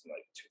 That was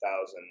like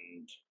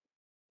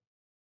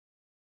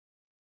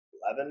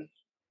 2011.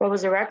 What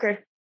was the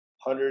record?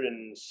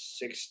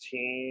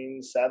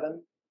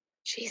 116-7.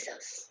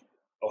 Jesus.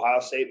 Ohio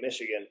State,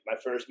 Michigan. My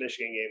first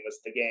Michigan game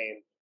was the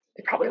game.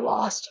 They probably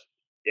lost.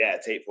 Yeah,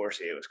 Tate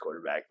Forcier was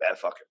quarterback. That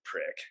fucking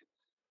prick.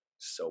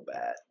 So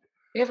bad.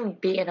 We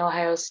haven't beaten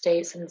Ohio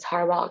State since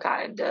Harbaugh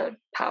got into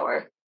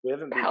power. We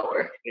haven't beaten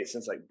Ohio State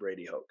since like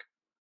Brady Hoke.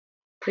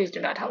 Please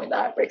do not tell me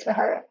that. It breaks my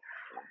heart.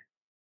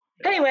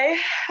 Anyway,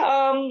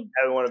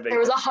 there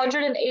was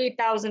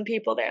 108,000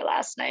 people there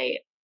last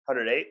night.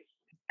 108?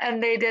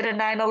 And they did a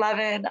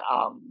 9/11.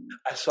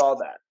 I saw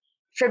that.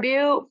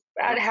 tribute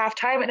at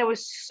halftime, and it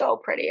was so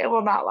pretty. I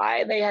will not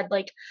lie. They had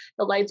like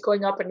the lights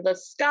going up into the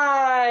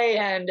sky,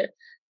 and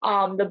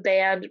the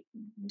band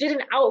did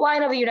an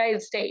outline of the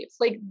United States.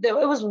 Like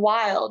it was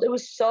wild. It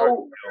was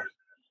so.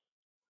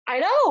 I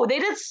know they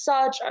did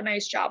such a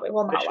nice job. I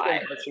will not Michigan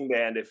lie. marching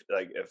band, if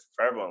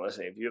for everyone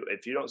listening,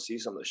 if you don't see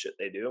some of the shit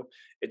they do,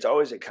 it's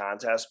always a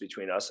contest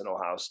between us and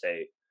Ohio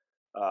State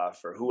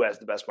for who has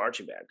the best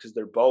marching band, because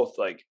they're both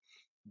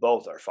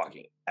are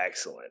fucking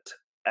excellent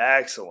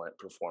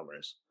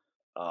performers.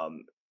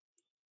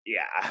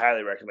 Yeah, I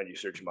highly recommend you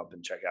search them up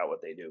and check out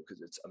what they do,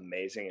 because it's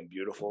amazing and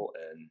beautiful,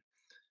 and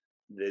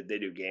they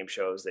do game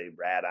shows. They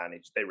rag on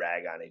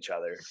each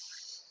other.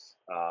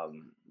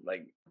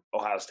 Like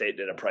Ohio State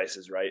did a Price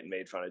is Right and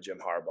made fun of Jim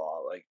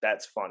Harbaugh. Like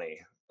that's funny.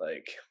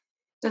 Like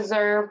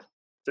Deserved.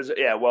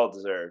 yeah, well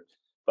deserved.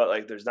 But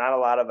like there's not a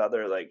lot of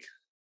other like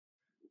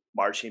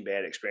marching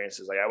band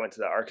experiences. Like I went to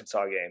the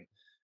Arkansas game,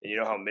 and you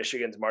know how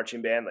Michigan's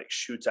marching band like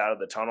shoots out of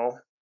the tunnel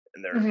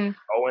and they're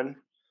going.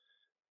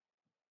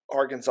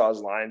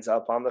 Arkansas's lines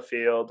up on the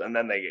field and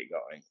then they get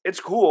going. It's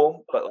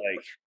cool, but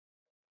like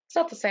It's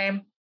not the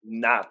same.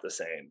 Not the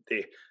same.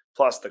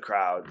 Plus the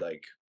crowd,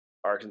 like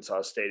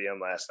Arkansas Stadium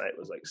last night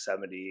was like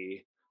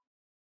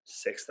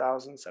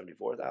 76,000,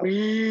 74,000.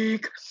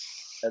 Weak.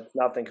 That's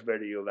nothing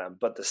compared to U of M.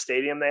 But the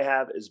stadium they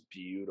have is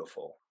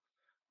beautiful.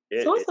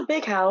 So is the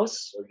big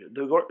house.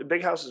 The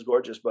big house is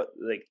gorgeous, but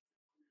like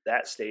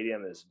that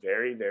stadium is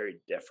very,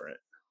 very different.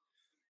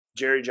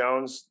 Jerry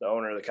Jones, the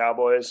owner of the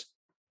Cowboys,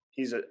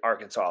 he's an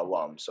Arkansas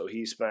alum, so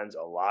he spends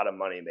a lot of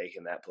money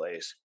making that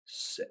place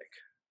sick.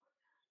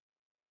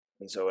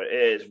 And so it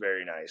is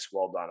very nice,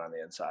 well done on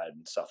the inside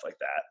and stuff like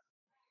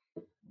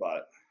that.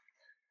 But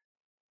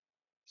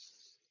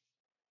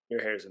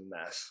your hair's a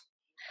mess.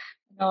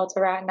 No, it's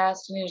a rat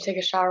nest. I need to take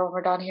a shower when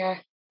we're done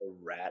here. A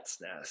rat's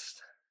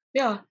nest.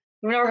 Yeah.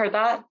 You've never heard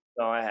that?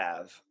 No, I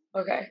have.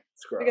 Okay.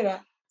 It's gross. Look at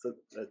that.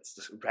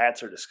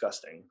 Rats are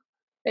disgusting.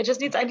 I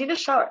need a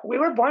shower. We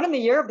were born in the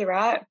year of the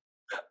rat.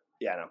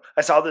 Yeah, I know.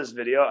 I saw this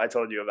video. I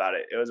told you about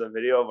it. It was a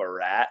video of a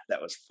rat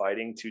that was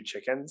fighting two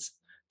chickens.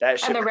 That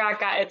shit. And the rat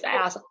got its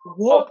ass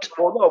whooped.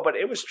 Well, no, but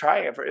it was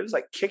trying it. It was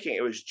like kicking.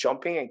 It was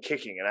jumping and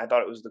kicking, and I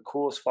thought it was the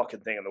coolest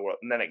fucking thing in the world.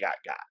 And then it got.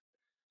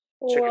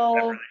 Chickens have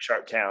really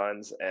sharp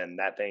talons, and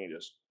that thing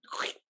just.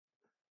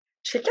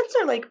 Chickens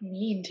are like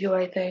mean too,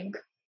 I think.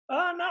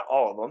 Not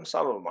all of them.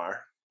 Some of them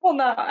are. Well,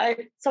 no,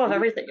 some of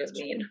everything is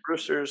mean.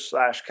 Roosters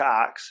 /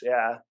 cocks,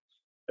 yeah,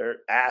 they're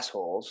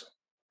assholes.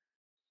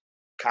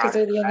 Because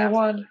they're the only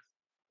one.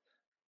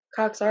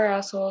 Cocks are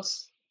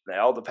assholes. They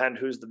all depend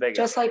who's the biggest.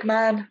 Just like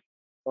men.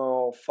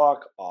 Oh,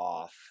 fuck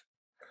off.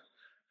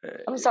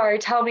 I'm sorry.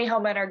 Tell me how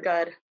men are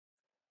good.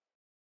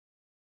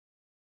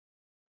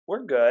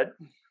 We're good.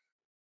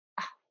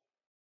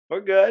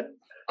 We're good.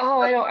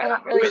 Oh, I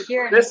don't really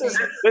hear this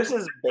anything. This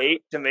is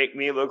bait to make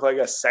me look like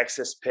a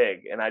sexist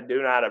pig, and I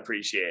do not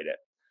appreciate it.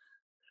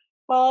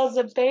 Well, is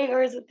it bait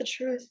or is it the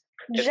truth?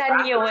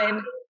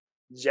 Genuine.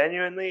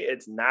 Genuinely,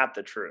 it's not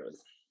the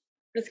truth.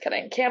 Just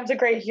kidding. Cam's a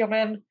great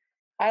human.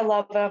 I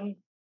love him.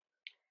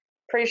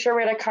 Pretty sure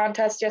we had a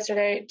contest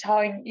yesterday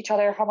telling each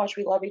other how much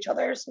we love each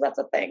other, so that's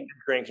a thing.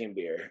 Drinking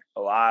beer.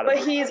 A lot of But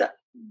he's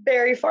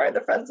very far in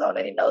the friend zone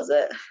and he knows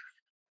it.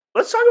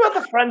 Let's talk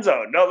about the friend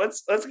zone. No,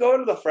 let's go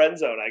into the friend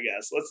zone, I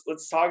guess.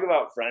 Let's talk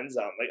about friend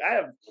zone. Like I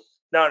have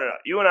no.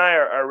 You and I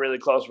are really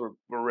close. We're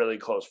really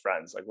close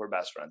friends. Like we're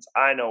best friends.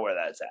 I know where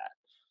that's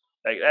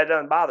at. Like that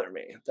doesn't bother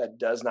me. That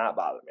does not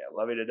bother me. I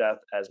love you to death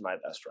as my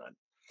best friend.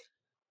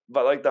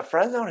 But like the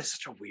friend zone is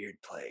such a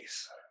weird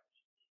place.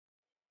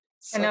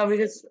 I know,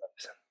 because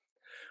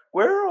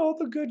where are all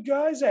the good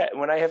guys at?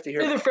 When I have to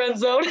hear in the friend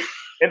zone.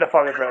 In the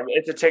fucking friend,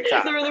 it's a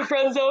TikTok. They're in the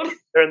friend zone.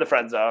 They're in the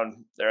friend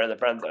zone. They're in the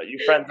friend zone. You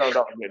friend zoned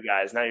all the good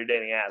guys. Now you're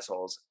dating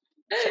assholes.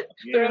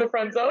 They're in the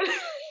friend zone.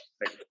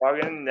 Like,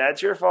 fucking,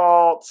 that's your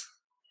fault.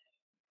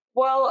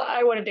 Well,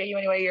 I wouldn't date you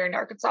anyway. You're in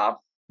Arkansas.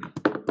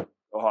 Go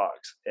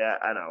Hawks. Yeah,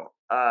 I know.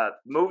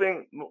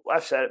 Moving,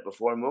 I've said it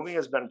before, moving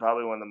has been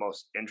probably one of the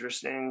most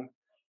interesting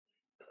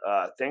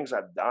things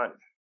I've done.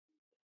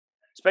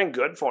 It's been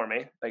good for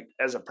me, like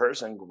as a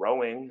person,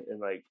 growing and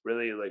like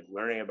really like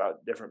learning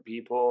about different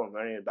people and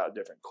learning about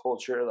different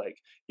culture.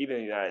 Like even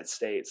in the United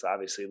States,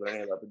 obviously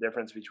learning about the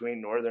difference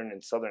between northern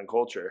and southern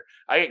culture.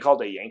 I get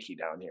called a Yankee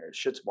down here.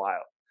 Shit's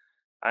wild.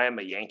 I am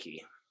a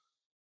Yankee.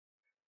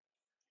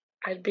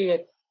 I'd be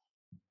a.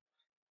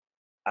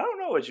 I don't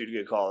know what you'd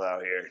get called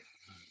out here.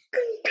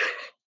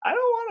 I don't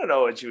want to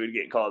know what you would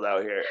get called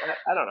out here.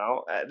 I don't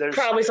know. There's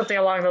probably something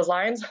along those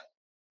lines.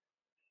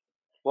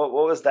 What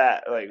was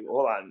that? Like,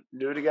 hold on.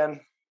 Do it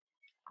again.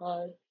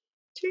 Oh,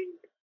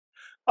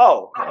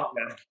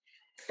 okay.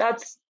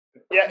 That's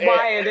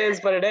why it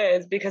is what it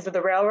is, because of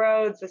the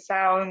railroads, the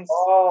sounds.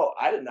 Oh,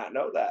 I did not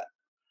know that.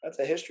 That's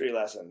a history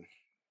lesson.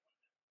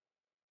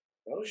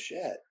 Oh,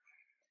 shit.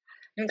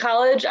 In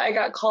college, I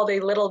got called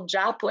a little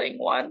Japling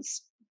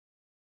once.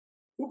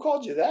 Who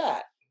called you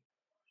that?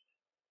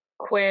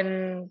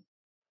 Quinn.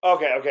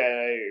 Okay,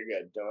 you're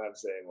good. Don't have to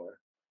say anymore.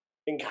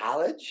 In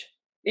college?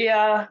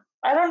 Yeah.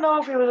 I don't know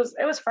if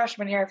it was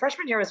freshman year.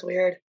 Freshman year was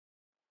weird.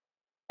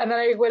 And then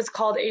I was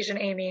called Asian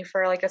Amy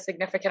for like a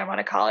significant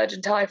amount of college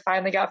until I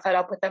finally got fed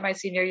up with it my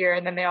senior year.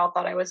 And then they all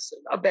thought I was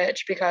a bitch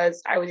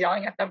because I was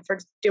yelling at them for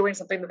doing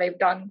something that they've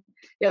done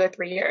the other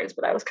 3 years.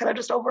 But I was kind of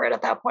just over it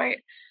at that point.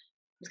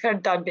 I was kind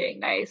of done being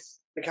nice.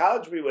 The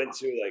college we went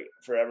to, like,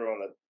 for everyone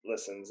that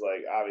listens,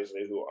 like,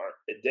 obviously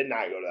it did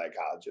not go to that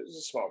college. It was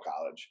a small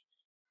college,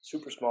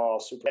 super small,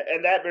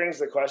 and that brings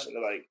the question to,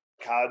 like,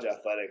 college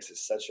athletics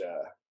is such a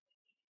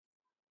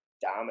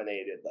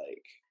dominated,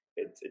 like,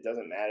 it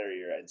doesn't matter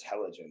your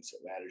intelligence,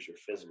 it matters your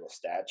physical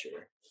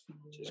stature,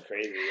 which is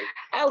crazy.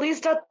 At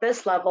least at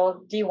this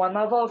level, D1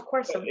 level, of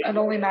course, it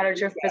only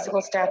matters your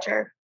physical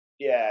stature.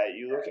 Yeah,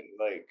 you look at,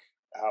 like,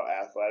 how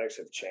athletics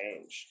have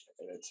changed,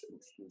 and it's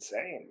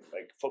insane.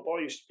 Like,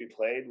 football used to be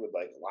played with,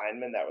 like,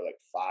 linemen that were like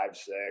 5'6",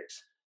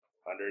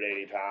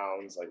 180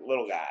 pounds, like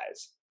little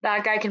guys.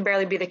 That guy can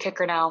barely be the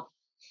kicker now.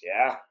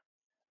 Yeah.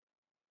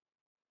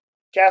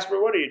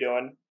 Casper, what are you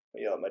doing?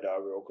 I'll yell at my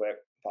dog real quick.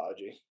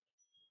 Apology.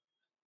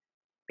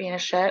 Being a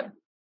shit.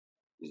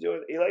 He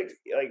likes,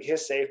 like,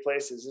 his safe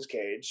place is his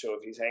cage. So if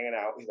he's hanging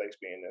out, he likes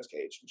being in his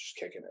cage and just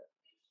kicking it.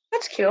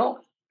 That's cute.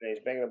 And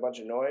he's making a bunch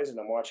of noise, and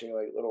I'm watching,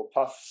 like, little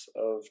puffs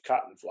of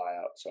cotton fly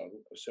out. So I'm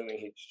assuming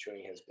he's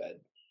chewing his bed.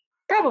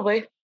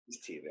 Probably. He's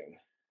teething.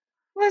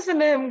 Listen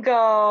to him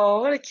go.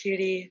 What a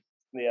cutie.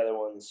 And the other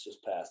one's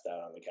just passed out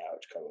on the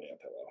couch, cuddling a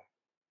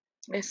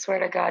pillow. I swear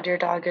to God, your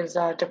dog is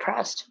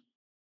depressed.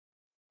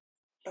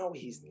 No,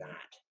 he's not.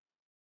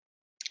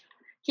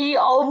 He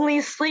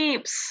only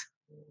sleeps.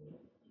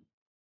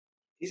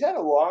 He's had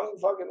a long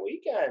fucking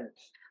weekend.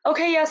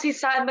 Okay, yes, he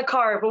sat in the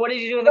car, but what did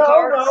he do in the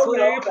car?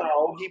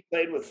 No. He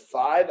played with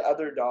 5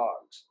 other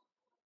dogs.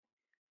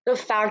 The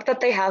fact that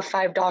they have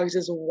 5 dogs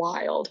is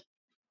wild.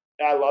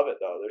 I love it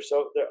though.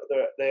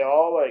 They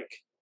all, like,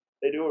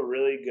 they do a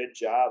really good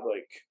job,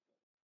 like,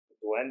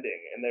 blending,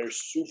 and they're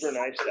super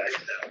nice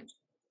dogs.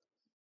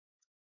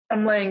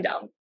 I'm laying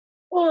down.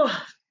 Oh.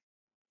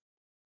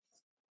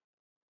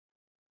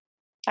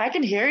 I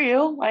can hear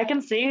you. I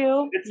can see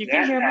you. You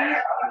can hear me.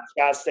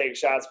 Scott's Take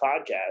Shots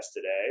podcast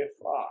today.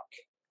 Fuck.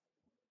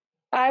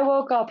 I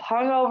woke up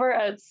hungover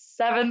at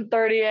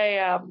 7:30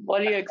 a.m. What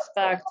do you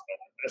expect?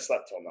 I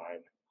slept till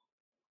 9.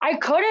 I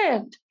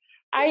couldn't.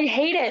 I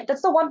hate it.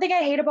 That's the one thing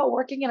I hate about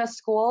working in a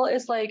school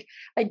is, like,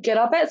 I get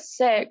up at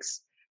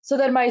 6, so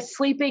then my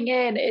sleeping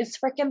in is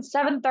freaking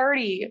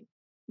 7:30.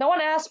 No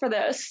one asked for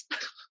this.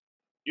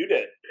 You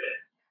did.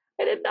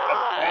 I did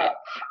not.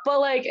 But,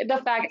 like,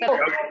 the fact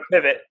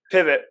that...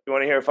 Pivot. You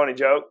want to hear a funny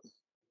joke?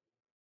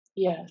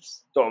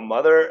 Yes. So a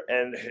mother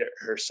and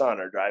her son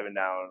are driving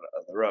down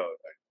the road.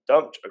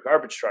 A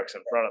garbage truck's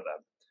in front of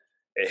them.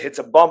 It hits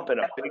a bump,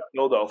 and a big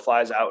dildo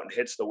flies out and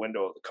hits the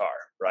window of the car,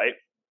 right?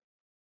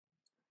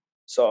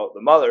 So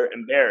the mother,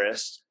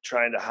 embarrassed,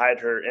 trying to hide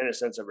her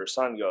innocence of her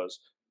son, goes,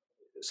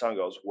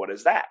 "What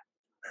is that?"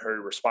 Her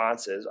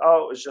response is,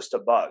 "Oh, it was just a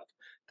bug."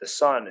 The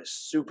son is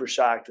super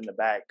shocked in the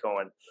back,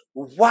 going,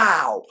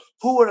 "Wow,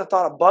 who would have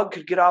thought a bug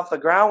could get off the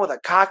ground with a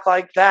cock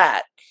like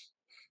that?"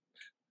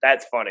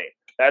 That's funny.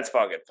 That's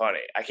fucking funny.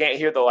 I can't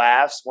hear the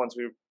laughs once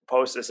we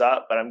post this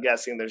up, but I'm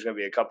guessing there's going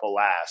to be a couple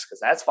laughs because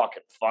that's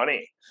fucking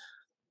funny.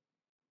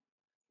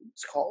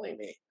 Who's calling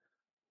me?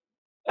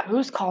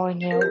 Who's calling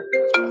you?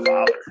 It's my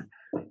father.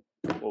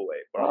 We'll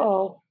wait.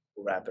 Oh.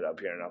 We'll wrap it up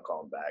here and I'll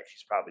call him back.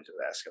 He's probably just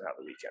asking how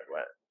the weekend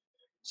went.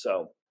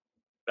 So,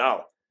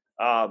 no.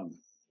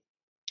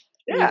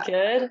 Yeah. Is it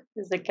good?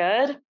 Is it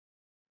good?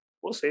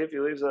 We'll see if he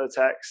leaves a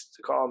text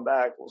to call him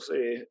back. We'll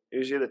see.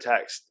 Usually the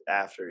text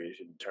after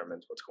usually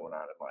determines what's going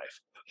on in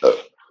life.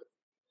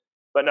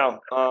 But no.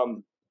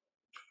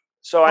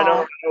 So I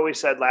know we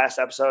said last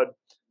episode,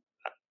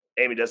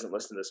 Amy doesn't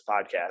listen to this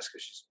podcast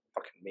because she's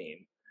fucking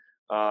mean.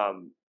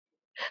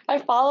 I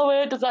follow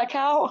it. Does that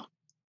count?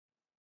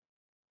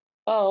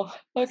 Oh,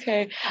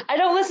 okay. I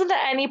don't listen to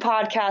any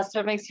podcast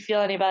if it makes you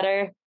feel any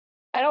better.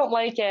 I don't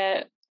like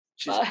it.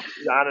 She's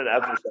on an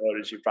episode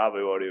and she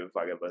probably won't even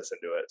fucking listen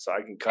to it. So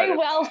I can cut it.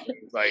 Well,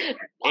 like,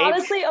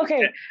 honestly,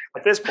 okay.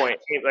 At this point,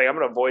 like, I'm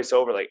going to voice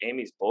over, like,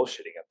 Amy's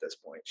bullshitting at this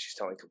point. She's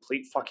telling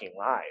complete fucking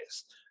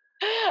lies.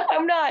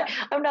 I'm not.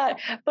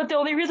 But the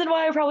only reason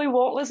why I probably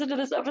won't listen to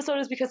this episode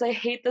is because I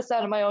hate the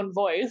sound of my own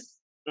voice.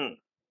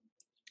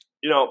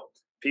 You know,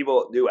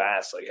 people do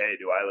ask, like, hey,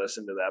 do I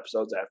listen to the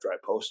episodes after I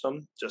post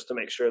them just to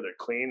make sure they're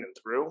clean and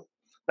through?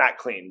 Not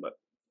clean, but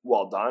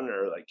well done,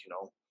 or, like, you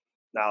know,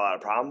 not a lot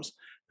of problems.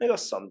 I go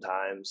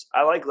sometimes.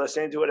 I like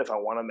listening to it if I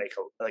want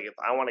to if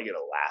I want to get a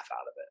laugh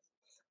out of it.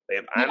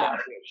 Like, if I'm having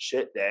a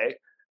shit day,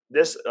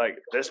 this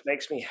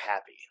makes me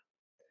happy.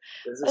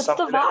 This is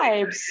something the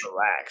vibes. That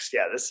relax.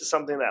 Yeah, this is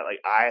something that,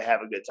 like, I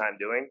have a good time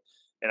doing,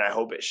 and I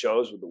hope it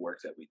shows with the work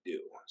that we do.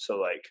 So,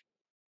 like,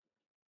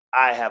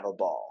 I have a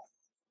ball.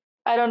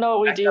 I don't know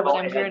what we do, but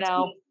I'm here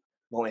now.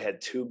 I've only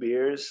had 2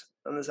 beers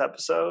on this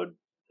episode.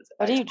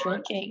 What are you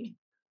drinking?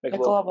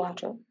 Michelob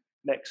Ultra.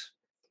 Mix.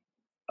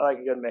 I like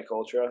a good Mich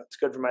Ultra. It's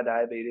good for my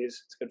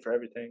diabetes. It's good for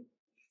everything.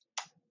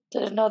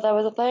 Didn't know that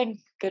was a thing.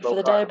 Good for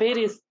the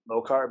diabetes.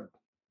 Low carb.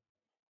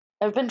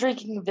 I've been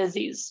drinking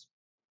Vizzies.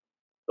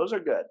 Those are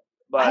good.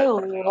 I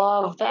But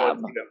love what's them.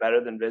 even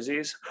better than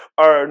Vizzy's?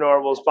 Our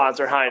normal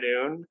sponsor, High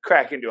Noon.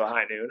 Crack into a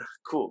High Noon.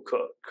 Cool,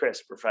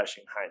 crisp,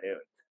 refreshing High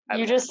Noon.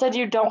 You just said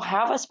you don't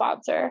have a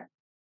sponsor.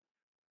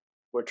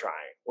 We're trying.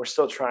 We're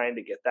still trying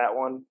to get that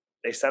one.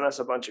 They sent us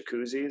a bunch of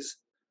koozies.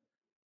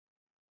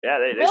 Yeah,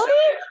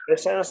 they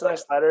sent us a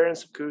nice letter and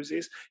some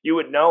koozies. You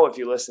would know if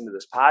you listen to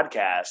this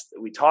podcast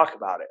that we talk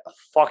about it a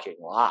fucking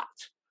lot.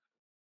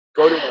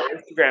 Go to our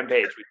Instagram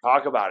page. We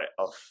talk about it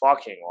a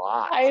fucking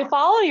lot. I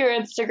follow your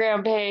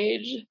Instagram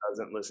page.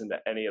 Doesn't listen to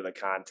any of the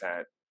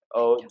content.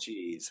 Oh,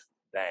 geez.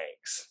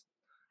 Thanks.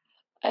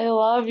 I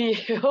love you.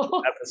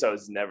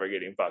 Episode's never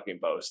getting fucking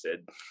posted.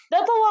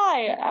 That's a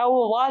lie. I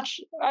will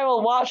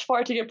watch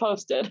for it to get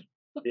posted.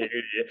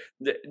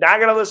 Not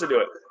gonna listen to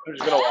it. I'm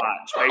just gonna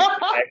watch.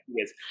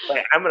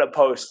 I'm gonna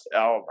post.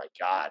 Oh my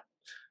god.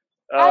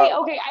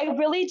 I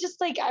really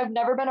just I've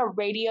never been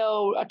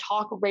a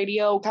talk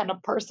radio kind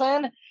of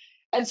person,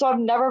 and so I've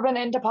never been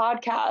into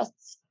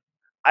podcasts.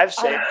 I've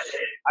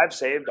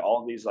saved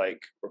all these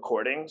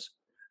recordings,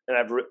 and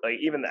I've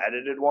even the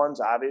edited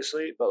ones,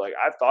 obviously. But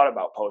I've thought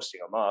about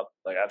posting them up.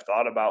 I've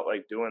thought about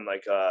doing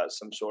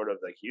some sort of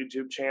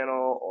YouTube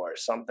channel or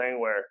something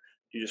where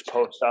you just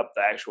post up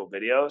the actual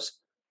videos.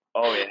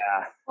 Oh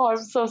yeah. Oh, I'm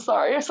so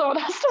sorry. If someone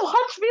has to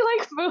watch me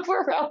move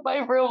around my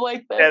room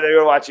like this. Yeah, they're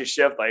gonna watch you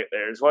shift.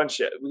 There's one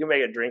shift. We can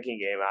make a drinking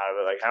game out of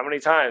it. How many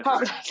times?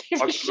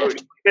 She's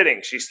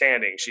sitting, she's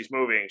standing, she's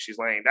moving, she's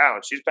laying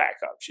down, she's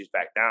back up, she's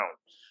back down.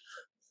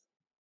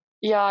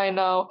 Yeah, I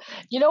know.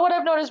 You know what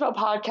I've noticed about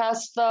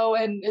podcasts though,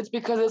 and it's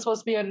because it's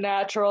supposed to be a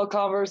natural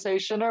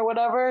conversation or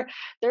whatever.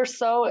 They're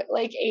so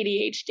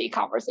ADHD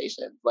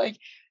conversations.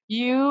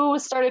 You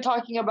started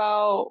talking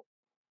about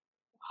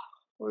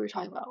what were we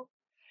talking about?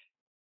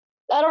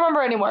 I don't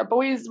remember anymore, but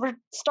we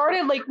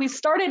started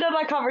on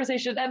a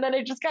conversation and then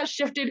it just got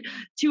shifted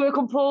to a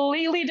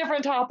completely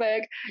different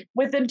topic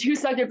within 2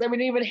 seconds. And we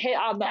didn't even hit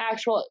on the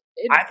actual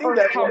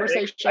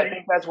conversation. I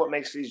think that's what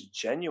makes these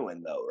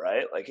genuine though,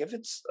 right? If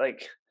it's I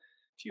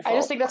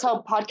just think that's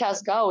how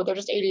podcasts go. They're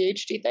just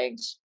ADHD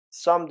things.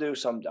 Some do,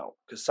 some don't.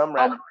 Because some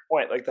random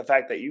point, the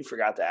fact that you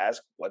forgot to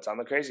ask what's on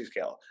the crazy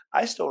scale.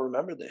 I still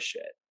remember this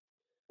shit.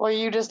 Well,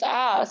 you just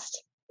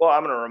asked. Well,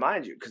 I'm going to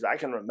remind you because I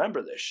can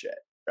remember this shit.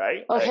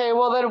 Right? Okay,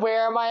 well then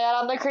where am I at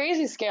on the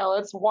crazy scale?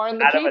 Let's warn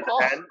the people.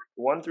 Out of 10,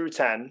 1 through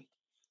 10,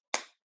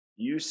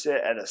 you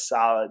sit at a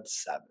solid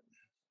 7.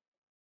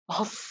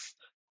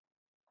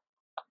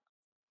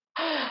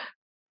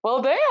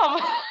 Well, damn.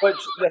 But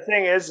the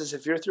thing is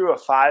if you're through a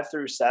 5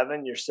 through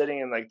 7, you're sitting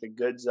in the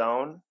good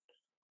zone.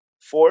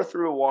 4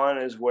 through 1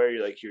 is where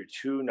you're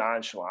too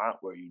nonchalant,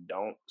 where you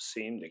don't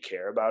seem to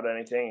care about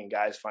anything, and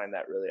guys find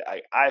that really.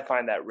 I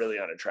find that really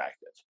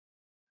unattractive.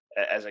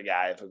 As a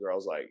guy, if a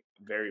girl's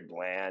very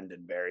bland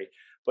and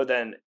but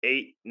then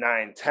 8,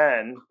 9,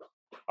 10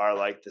 are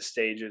the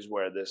stages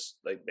where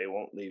they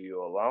won't leave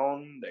you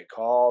alone. They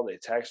call, they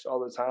text all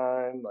the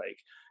time.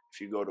 If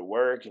you go to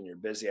work and you're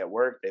busy at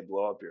work, they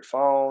blow up your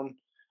phone.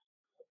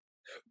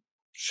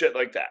 Shit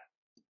like that.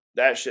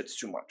 That shit's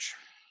too much.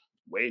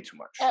 Way too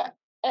much.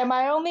 Am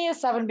I only a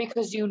 7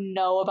 because you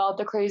know about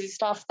the crazy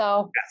stuff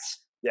though?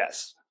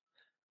 Yes.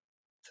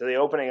 To the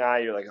opening eye,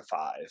 you're a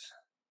 5.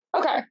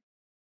 Okay.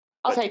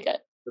 I'll take it.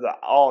 For the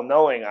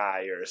all-knowing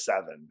eye, you're a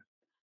 7.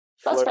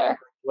 That's fair.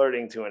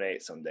 Flirting to an 8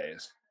 some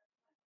days.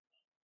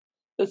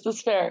 This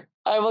is fair.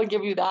 I will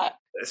give you that.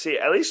 See,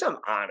 at least I'm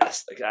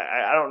honest.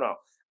 I don't know.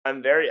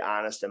 I'm very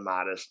honest and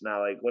modest.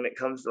 Now, when it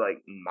comes to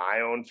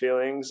my own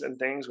feelings and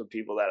things with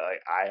people that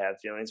I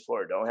have feelings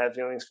for or don't have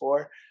feelings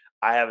for,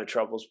 I have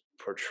troubles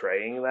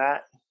portraying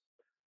that.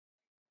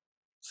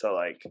 So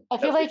I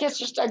feel it's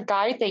just a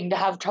guy thing to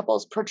have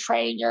troubles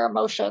portraying your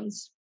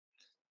emotions.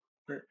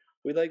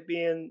 We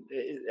being.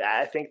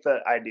 I think the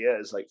idea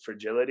is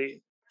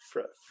fragility.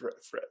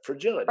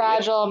 Fragility.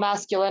 Fragile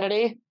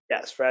masculinity.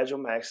 Yes, fragile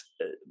max.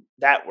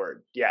 That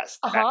word. Yes.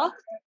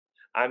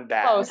 I'm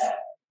bad. Close.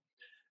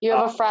 You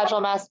have a fragile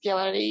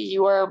masculinity.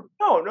 You are.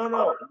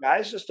 No.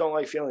 Guys just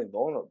don't feeling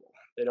vulnerable.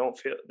 They don't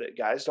feel that.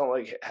 Guys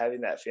don't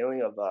having that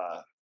feeling of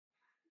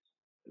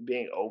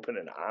being open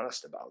and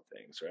honest about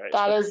things. Right.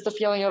 That is the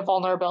feeling of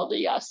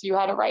vulnerability. Yes, you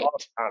had it right.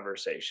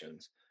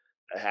 Conversations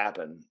that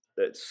happen.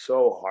 It's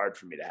so hard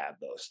for me to have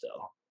those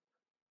still.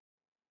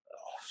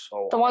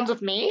 The ones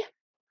with me?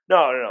 No.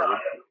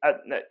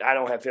 I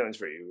don't have feelings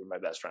for you. You're my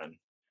best friend.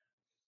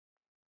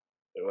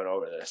 We went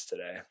over this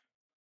today.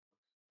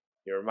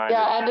 You reminded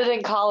me. I ended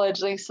in college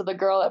thanks to the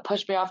girl that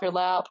pushed me off your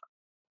lap.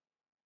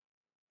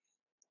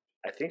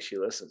 I think she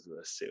listens to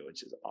this too,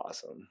 which is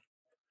awesome.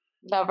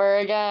 Never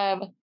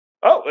again.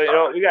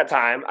 Oh, we got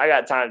time. I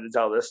got time to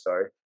tell this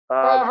story.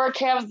 Forever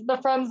Cam's in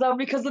the friend zone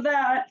because of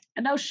that.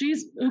 And now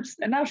she's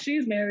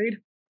married.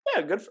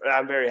 Yeah, good.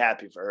 I'm very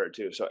happy for her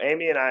too. So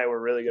Amy and I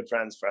were really good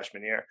friends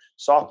freshman year.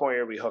 Sophomore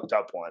year, we hooked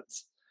up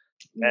once.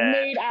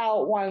 Made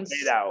out once.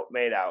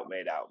 Made out.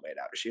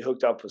 She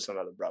hooked up with some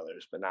other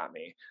brothers, but not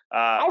me.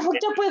 I've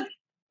hooked up with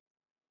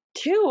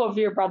 2 of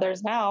your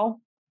brothers now.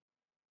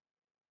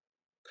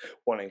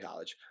 One in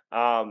college.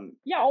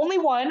 Yeah, only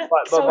one.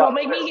 But So don't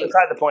make me.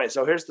 beside the point.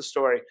 So here's the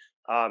story.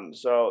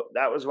 So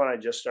that was when I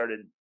just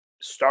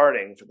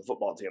starting for the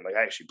football team. Like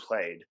I actually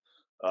played,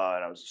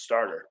 and I was a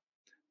starter.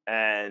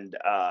 And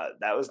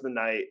that was the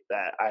night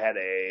that I had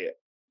a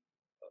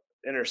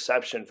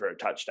interception for a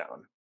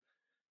touchdown.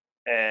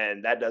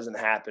 And that doesn't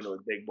happen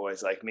with big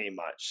boys like me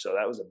much. So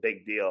that was a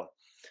big deal.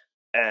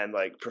 And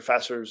like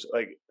professors,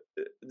 like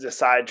to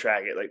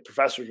sidetrack it, like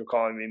professors were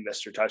calling me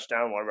Mr.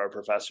 Touchdown. One of our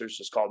professors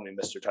just called me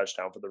Mr.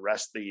 Touchdown for the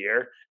rest of the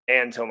year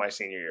and until my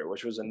senior year,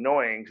 which was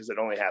annoying because it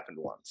only happened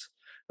once.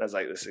 And I was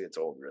like, this gets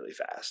old really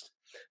fast.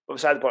 But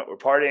beside the point, we're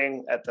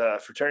partying at the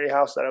fraternity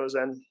house that I was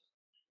in.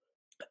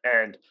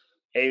 And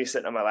Amy's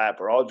sitting on my lap.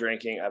 We're all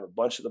drinking. I have a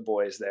bunch of the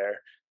boys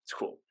there. It's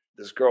cool.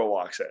 This girl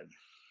walks in.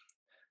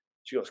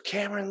 She goes,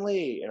 Cameron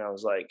Lee. And I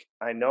was like,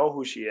 I know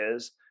who she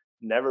is.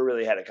 Never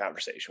really had a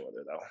conversation with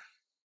her, though.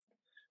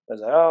 I was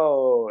like,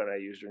 oh, and I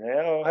used her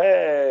name. Oh,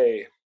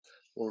 hey.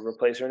 We'll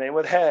replace her name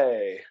with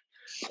hey.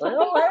 Like,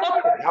 oh,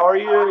 hey. How are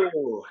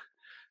you?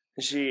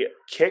 And she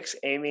kicks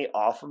Amy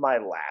off of my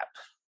lap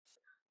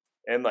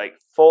and like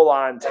full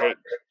on take.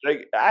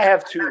 Like I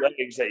have two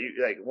legs that you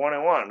like 1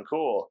 and 1.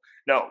 Cool.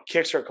 No,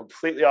 kicks her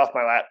completely off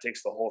my lap,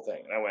 takes the whole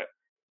thing. And I went,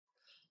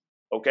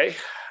 okay.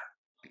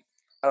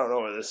 I don't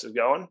know where this is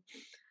going.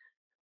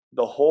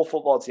 The whole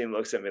football team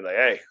looks at me like,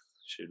 hey,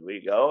 should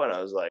we go? And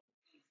I was like,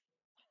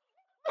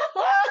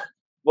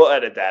 we'll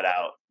edit that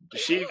out.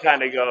 She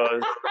kind of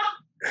goes,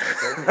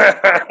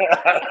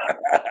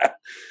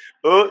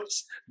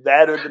 oops,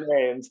 bad with the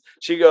names.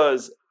 She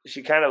goes,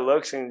 she kind of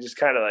looks and just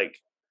kind of like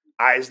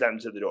eyes them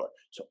to the door.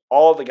 So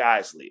all the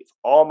guys leave.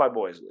 All my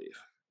boys leave.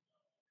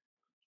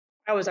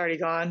 I was already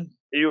gone.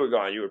 You were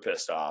gone. You were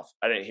pissed off.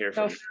 I didn't hear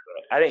from you.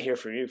 I didn't hear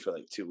from you for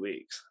like 2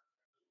 weeks.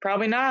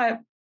 Probably not.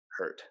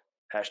 Hurt.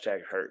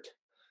 Hashtag hurt.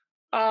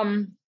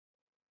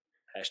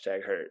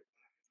 Hashtag hurt.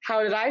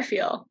 How did I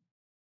feel?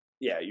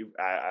 Yeah,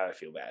 I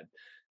feel bad.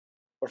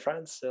 We're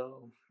friends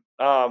still.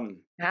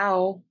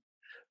 How?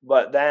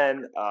 But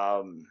then,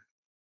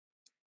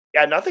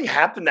 yeah, nothing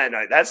happened that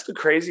night. That's the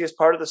craziest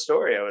part of the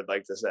story, I would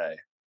like to say.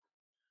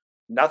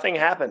 Nothing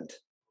happened.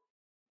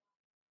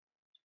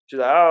 She's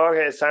like, oh,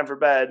 okay, it's time for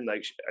bed. And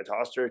like, I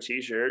tossed her a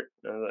t-shirt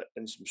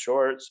and some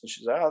shorts. And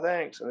she's like, oh,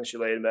 thanks. And then she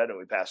laid in bed and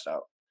we passed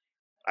out.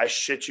 I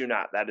shit you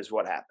not. That is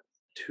what happened.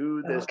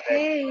 To this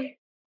day.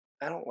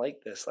 I don't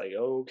like this. Like,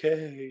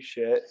 okay,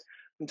 shit.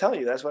 I'm telling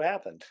you, that's what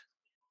happened.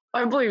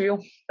 I believe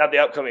you. Now, the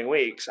upcoming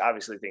weeks,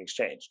 obviously things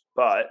changed.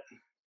 But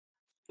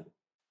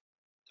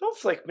don't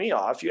flick me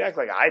off. You act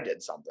like I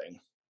did something.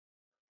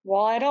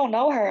 Well, I don't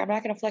know her. I'm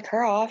not going to flick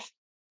her off.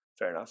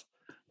 Fair enough.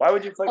 Why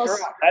would you flick her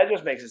off? That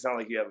just makes it sound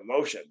like you have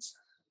emotions.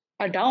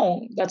 I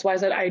don't. That's why I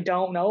said I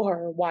don't know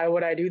her. Why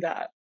would I do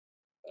that?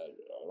 I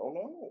don't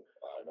know.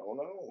 I don't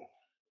know.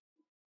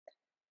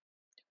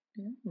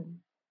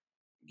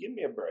 Give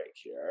me a break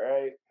here, all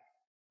right?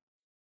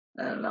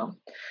 I don't know.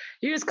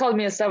 You just called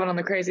me a 7 on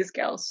the crazy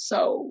scale,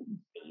 so.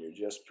 You're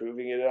just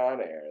proving it on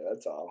air.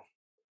 That's all.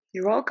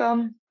 You're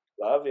welcome.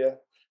 Love you.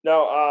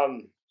 No,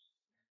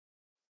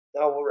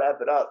 we'll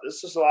wrap it up.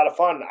 This is a lot of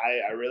fun.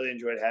 I really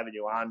enjoyed having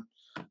you on.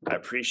 I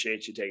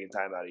appreciate you taking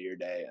time out of your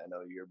day. I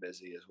know you're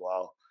busy as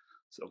well.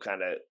 So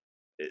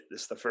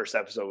this is the first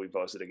episode we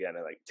posted again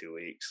in like 2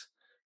 weeks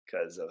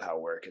because of how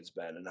work has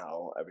been and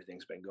how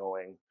everything's been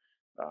going.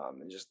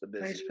 And just the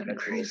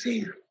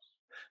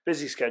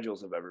busy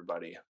schedules of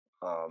everybody.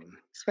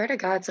 Swear to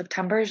God,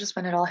 September is just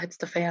when it all hits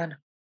the fan.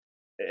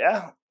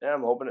 Yeah,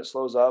 I'm hoping it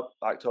slows up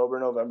October,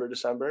 November,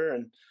 December,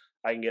 and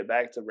I can get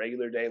back to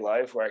regular day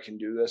life where I can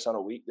do this on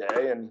a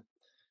weekday and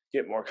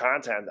get more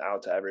content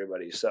out to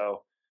everybody.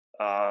 So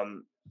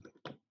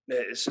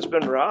it's just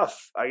been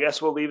rough. I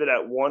guess we'll leave it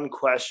at one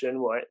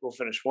question. We'll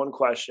finish one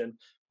question.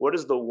 What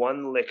is the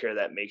one liquor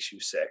that makes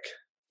you sick?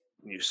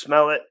 When you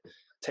smell it,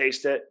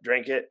 taste it,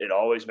 drink it, it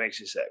always makes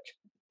you sick.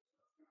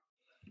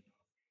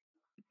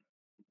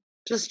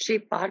 Just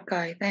cheap vodka,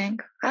 I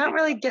think. I don't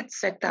really get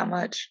sick that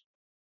much.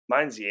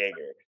 Mine's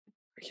Jaeger.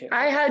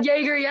 I had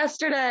Jaeger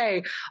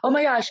yesterday. Oh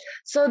my gosh.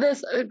 So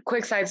this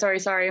quick side story,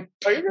 sorry.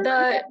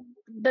 The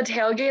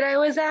tailgate I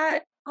was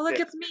at. Oh, look,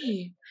 it's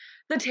me.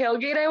 The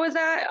tailgate I was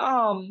at,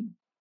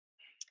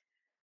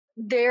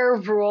 their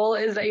rule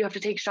is that you have to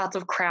take shots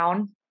of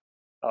Crown.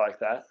 I like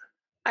that.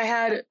 I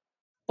had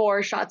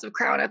 4 shots of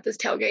Crown at this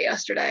tailgate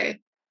yesterday.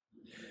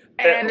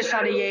 And a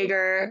shot of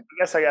Jaeger.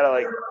 I guess I gotta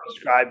like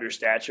describe your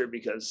stature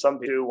because some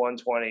people do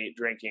 120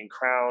 drinking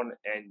Crown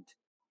and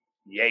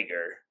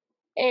Jaeger.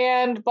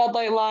 And Bud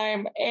Light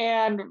Lime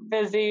and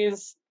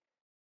Vizzies.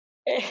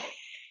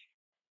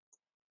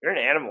 You're an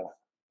animal.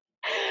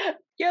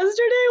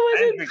 Yesterday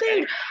was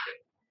insane.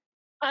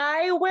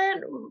 I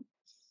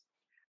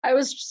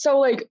was so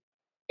like,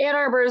 Ann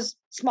Arbor's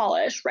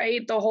smallish,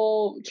 right? The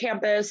whole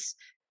campus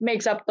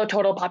makes up the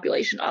total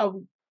population of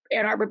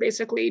Ann Arbor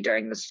basically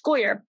during the school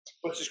year.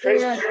 Which is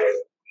crazy.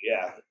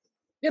 Yeah.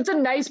 It's a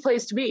nice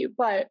place to be,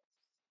 but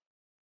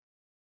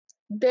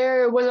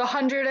there was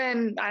 100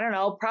 and I don't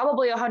know,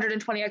 probably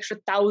 120 extra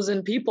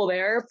thousand people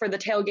there for the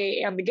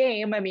tailgate and the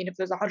game. I mean, if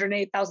there's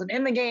 108,000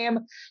 in the game,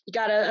 you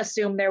got to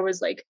assume there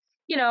was like,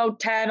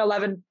 10,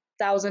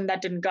 11,000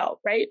 that didn't go,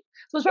 right?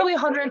 So it's probably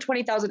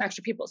 120,000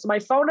 extra people. So my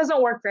phone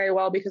doesn't work very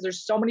well because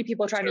there's so many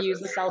people trying to use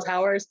the cell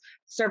towers.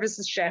 Service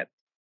is shit.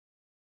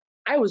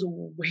 I was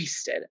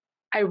wasted.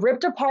 I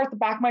ripped apart the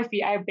back of my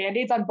feet. I have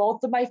band-aids on both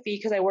of my feet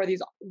because I wore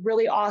these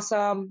really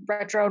awesome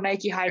retro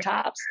Nike high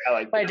tops.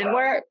 But I didn't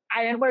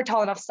wear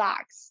tall enough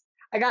socks.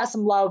 I got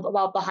some love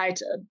about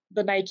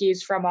the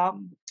Nikes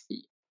from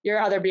your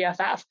other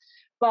BFF,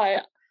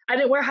 but I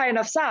didn't wear high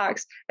enough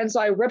socks, and so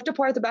I ripped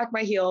apart the back of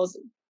my heels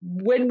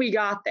when we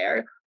got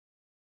there.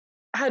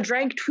 I had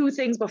drank 2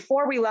 things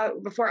before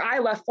I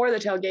left for the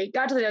tailgate.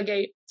 Got to the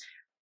tailgate,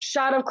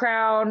 shot of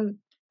Crown,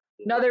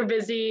 another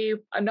Vizzy.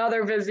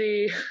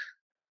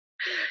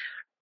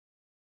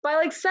 By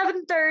like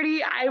 7:30,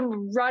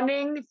 I'm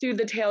running through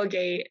the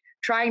tailgate,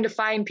 trying to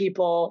find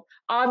people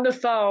on the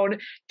phone,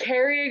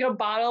 carrying a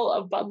bottle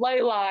of Bud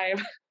Light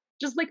Lime,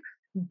 just like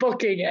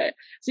booking it.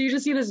 So you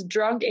just see this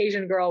drunk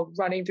Asian girl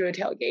running through a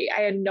tailgate.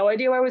 I had no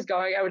idea where I was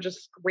going. I was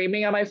just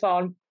screaming on my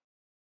phone.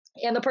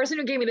 And the person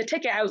who gave me the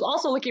ticket, I was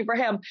also looking for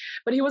him,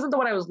 but he wasn't the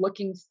one I was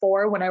looking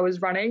for when I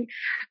was running.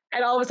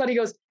 And all of a sudden he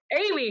goes,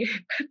 Amy.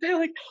 They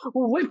like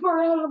whip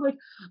around. I'm like,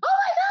 oh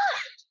my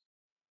God.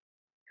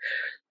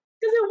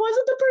 Because it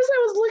wasn't the person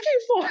I was looking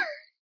for.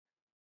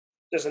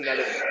 There's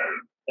another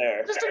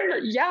there.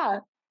 Yeah.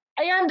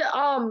 And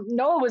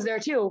Noah was there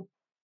too.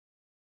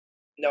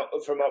 No,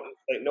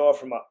 Noah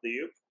from up the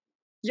U.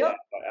 Yep.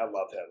 Yeah, I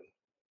love him.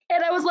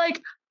 And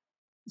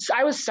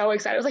I was so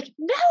excited. I was like,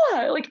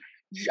 Noah, like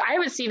I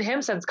haven't seen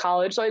him since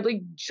college. So I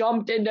like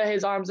jumped into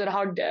his arms and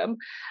hugged him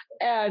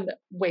and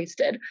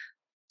wasted.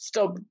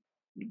 Still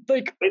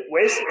like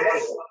wasted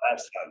hugs are the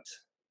best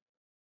hugs.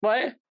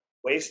 What?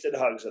 Wasted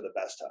hugs are the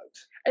best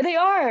hugs. And they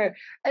are.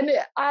 And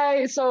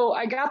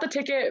I got the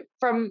ticket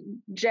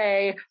from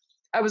Jay.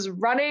 I was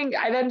running.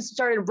 I then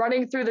started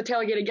running through the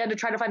tailgate again to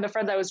try to find the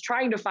friends I was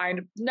trying to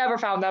find. Never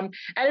found them.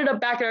 Ended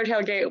up back at our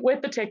tailgate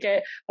with the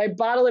ticket, my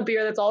bottle of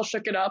beer that's all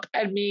shooken up,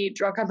 and me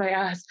drunk on my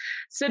ass.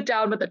 Sit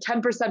down with a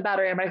 10%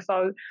 battery on my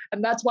phone.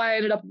 And that's why I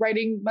ended up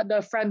writing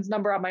the friend's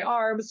number on my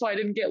arm so I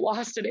didn't get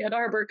lost in Ann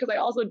Arbor because I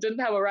also didn't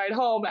have a ride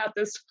home at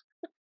this.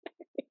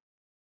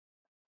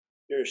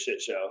 You're a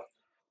shit show.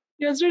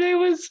 Yesterday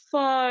was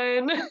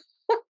fun.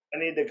 I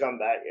need to come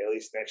back at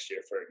least next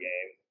year for a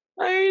game.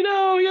 I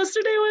know.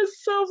 Yesterday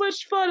was so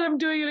much fun. I'm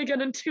doing it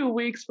again in 2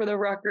 weeks for the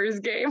Rutgers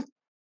game.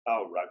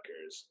 Oh,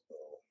 Rutgers.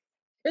 Oh.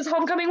 It's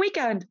homecoming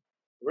weekend.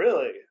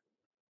 Really?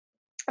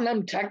 And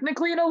I'm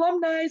technically an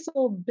alumni,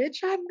 so bitch,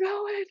 I'm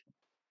going.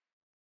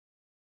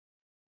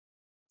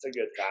 It's a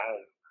good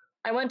time.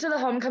 I went to the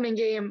homecoming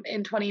game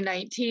in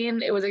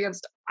 2019. It was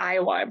against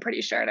Iowa, I'm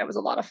pretty sure, and it was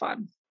a lot of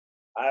fun.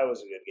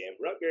 Iowa's a good game.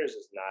 Rutgers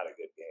is not a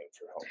good game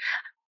for home.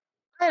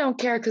 I don't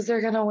care because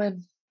they're going to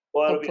win.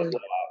 Well, it'll be a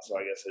blowout, so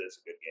I guess it is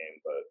a good game,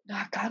 but...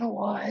 Knock on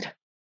wood.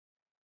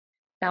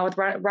 Now with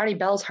Ronnie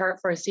Bell's hurt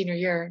for his senior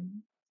year.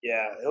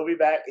 Yeah, he'll be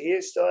back. He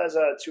still has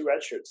 2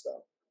 red shirts,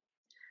 though.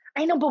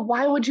 I know, but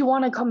why would you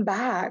want to come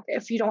back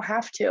if you don't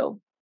have to?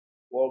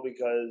 Well,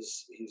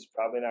 because he's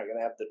probably not going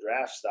to have the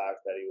draft stock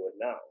that he would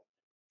now.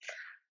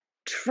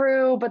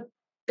 True, but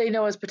they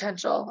know his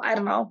potential. I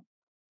don't know.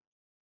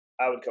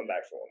 I would come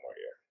back for 1 more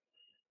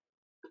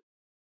year.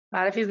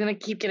 Not if he's going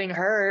to keep getting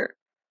hurt.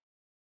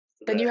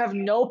 Then you have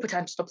no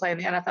potential to play in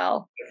the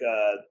NFL. Like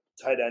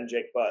tight end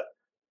Jake Butt.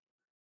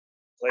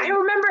 I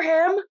remember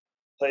him.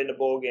 Played in a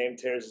bowl game,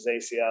 tears his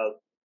ACL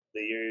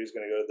the year he was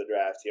going to go to the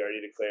draft. He already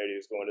declared he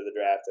was going to the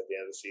draft at the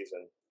end of the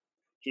season.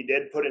 He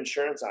did put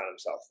insurance on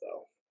himself,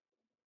 though.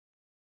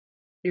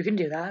 You can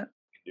do that.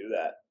 You can do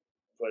that.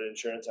 Put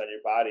insurance on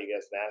your body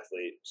against an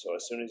athlete. So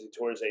as soon as he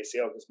tore his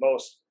ACL, because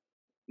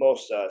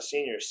most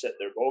seniors sit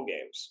their bowl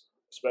games,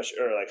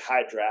 especially or like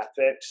high draft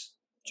picks.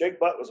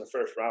 Jake Butt was a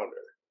first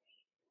rounder.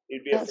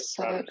 He'd be a first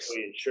rounder, so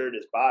he insured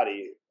his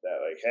body that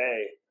like,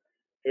 hey,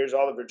 here's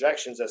all the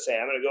projections that say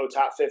I'm going to go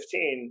top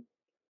 15.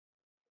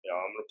 I'm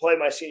going to play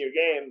my senior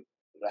game.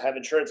 I have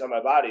insurance on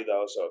my body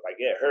though, so if I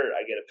get hurt,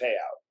 I get a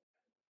payout.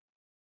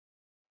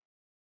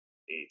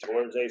 He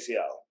tore his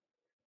ACL.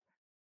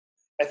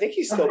 I think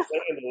he's still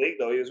playing in the league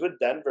though. He was with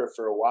Denver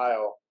for a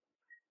while.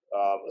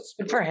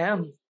 Good for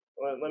him.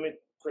 Let me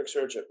quick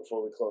search it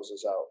before we close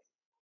this out.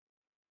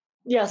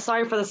 Yeah,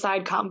 sorry for the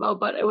side combo,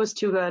 but it was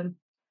too good.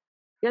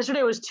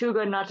 Yesterday was too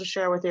good not to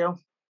share with you.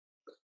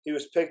 He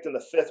was picked in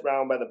the 5th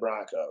round by the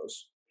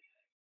Broncos.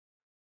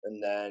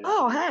 And then...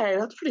 Oh, hey,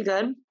 that's pretty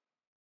good.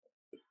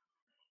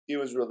 He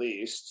was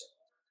released.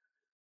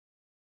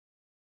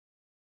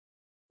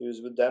 He was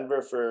with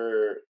Denver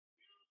for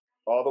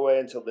all the way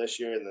until this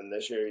year, and then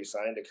this year he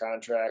signed a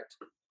contract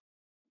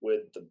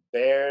with the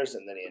Bears,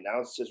 and then he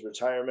announced his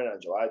retirement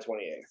on July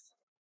 28th.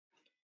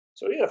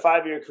 So he had a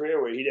 5-year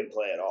career where he didn't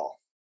play at all.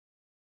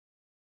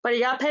 But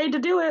he got paid to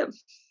do it.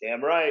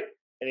 Damn right.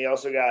 And he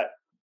also got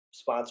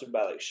sponsored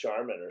by like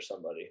Charmin or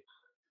somebody.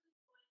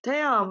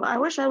 Damn, I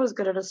wish I was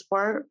good at a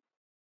sport.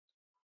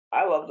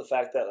 I love the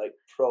fact that like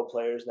pro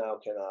players now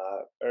can,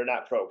 or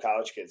not pro,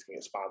 college kids can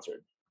get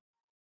sponsored,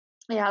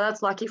 Yeah,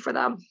 that's lucky for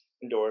them.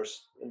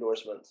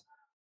 endorsements.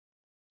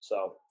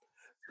 So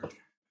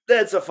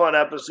that's a fun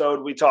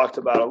episode. We talked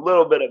about a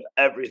little bit of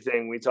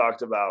everything. We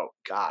talked about,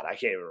 God, I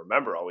can't even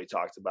remember all we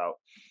talked about.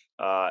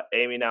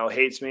 Amy now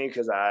hates me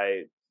because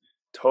I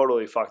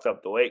totally fucked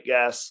up the weight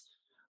guess.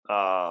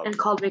 And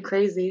called me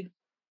crazy.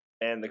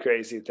 And the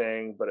crazy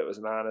thing, but it was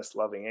an honest,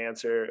 loving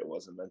answer. It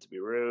wasn't meant to be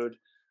rude.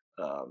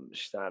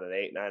 She's not an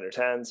 8, 9, or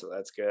 10, so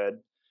that's good.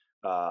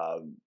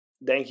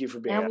 Thank you for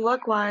being And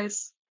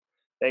look-wise.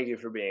 Thank you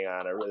for being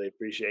on. I really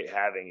appreciate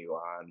having you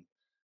on.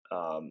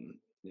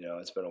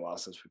 It's been a while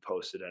since we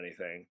posted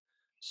anything.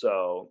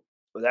 So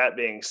with that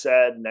being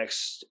said,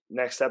 next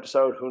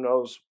episode, who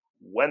knows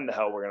when the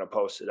hell we're going to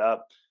post it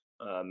up.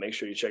 Make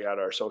sure you check out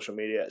our social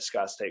media at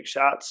Scott's Take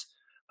Shots.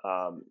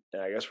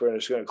 And I guess we're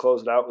just going to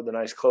close it out with a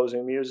nice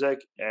closing music,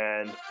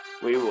 and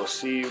we will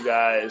see you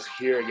guys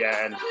here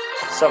again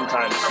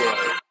sometime soon.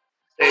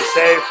 Stay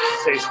safe,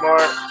 stay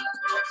smart.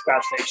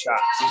 Scott's Take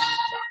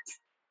Shots.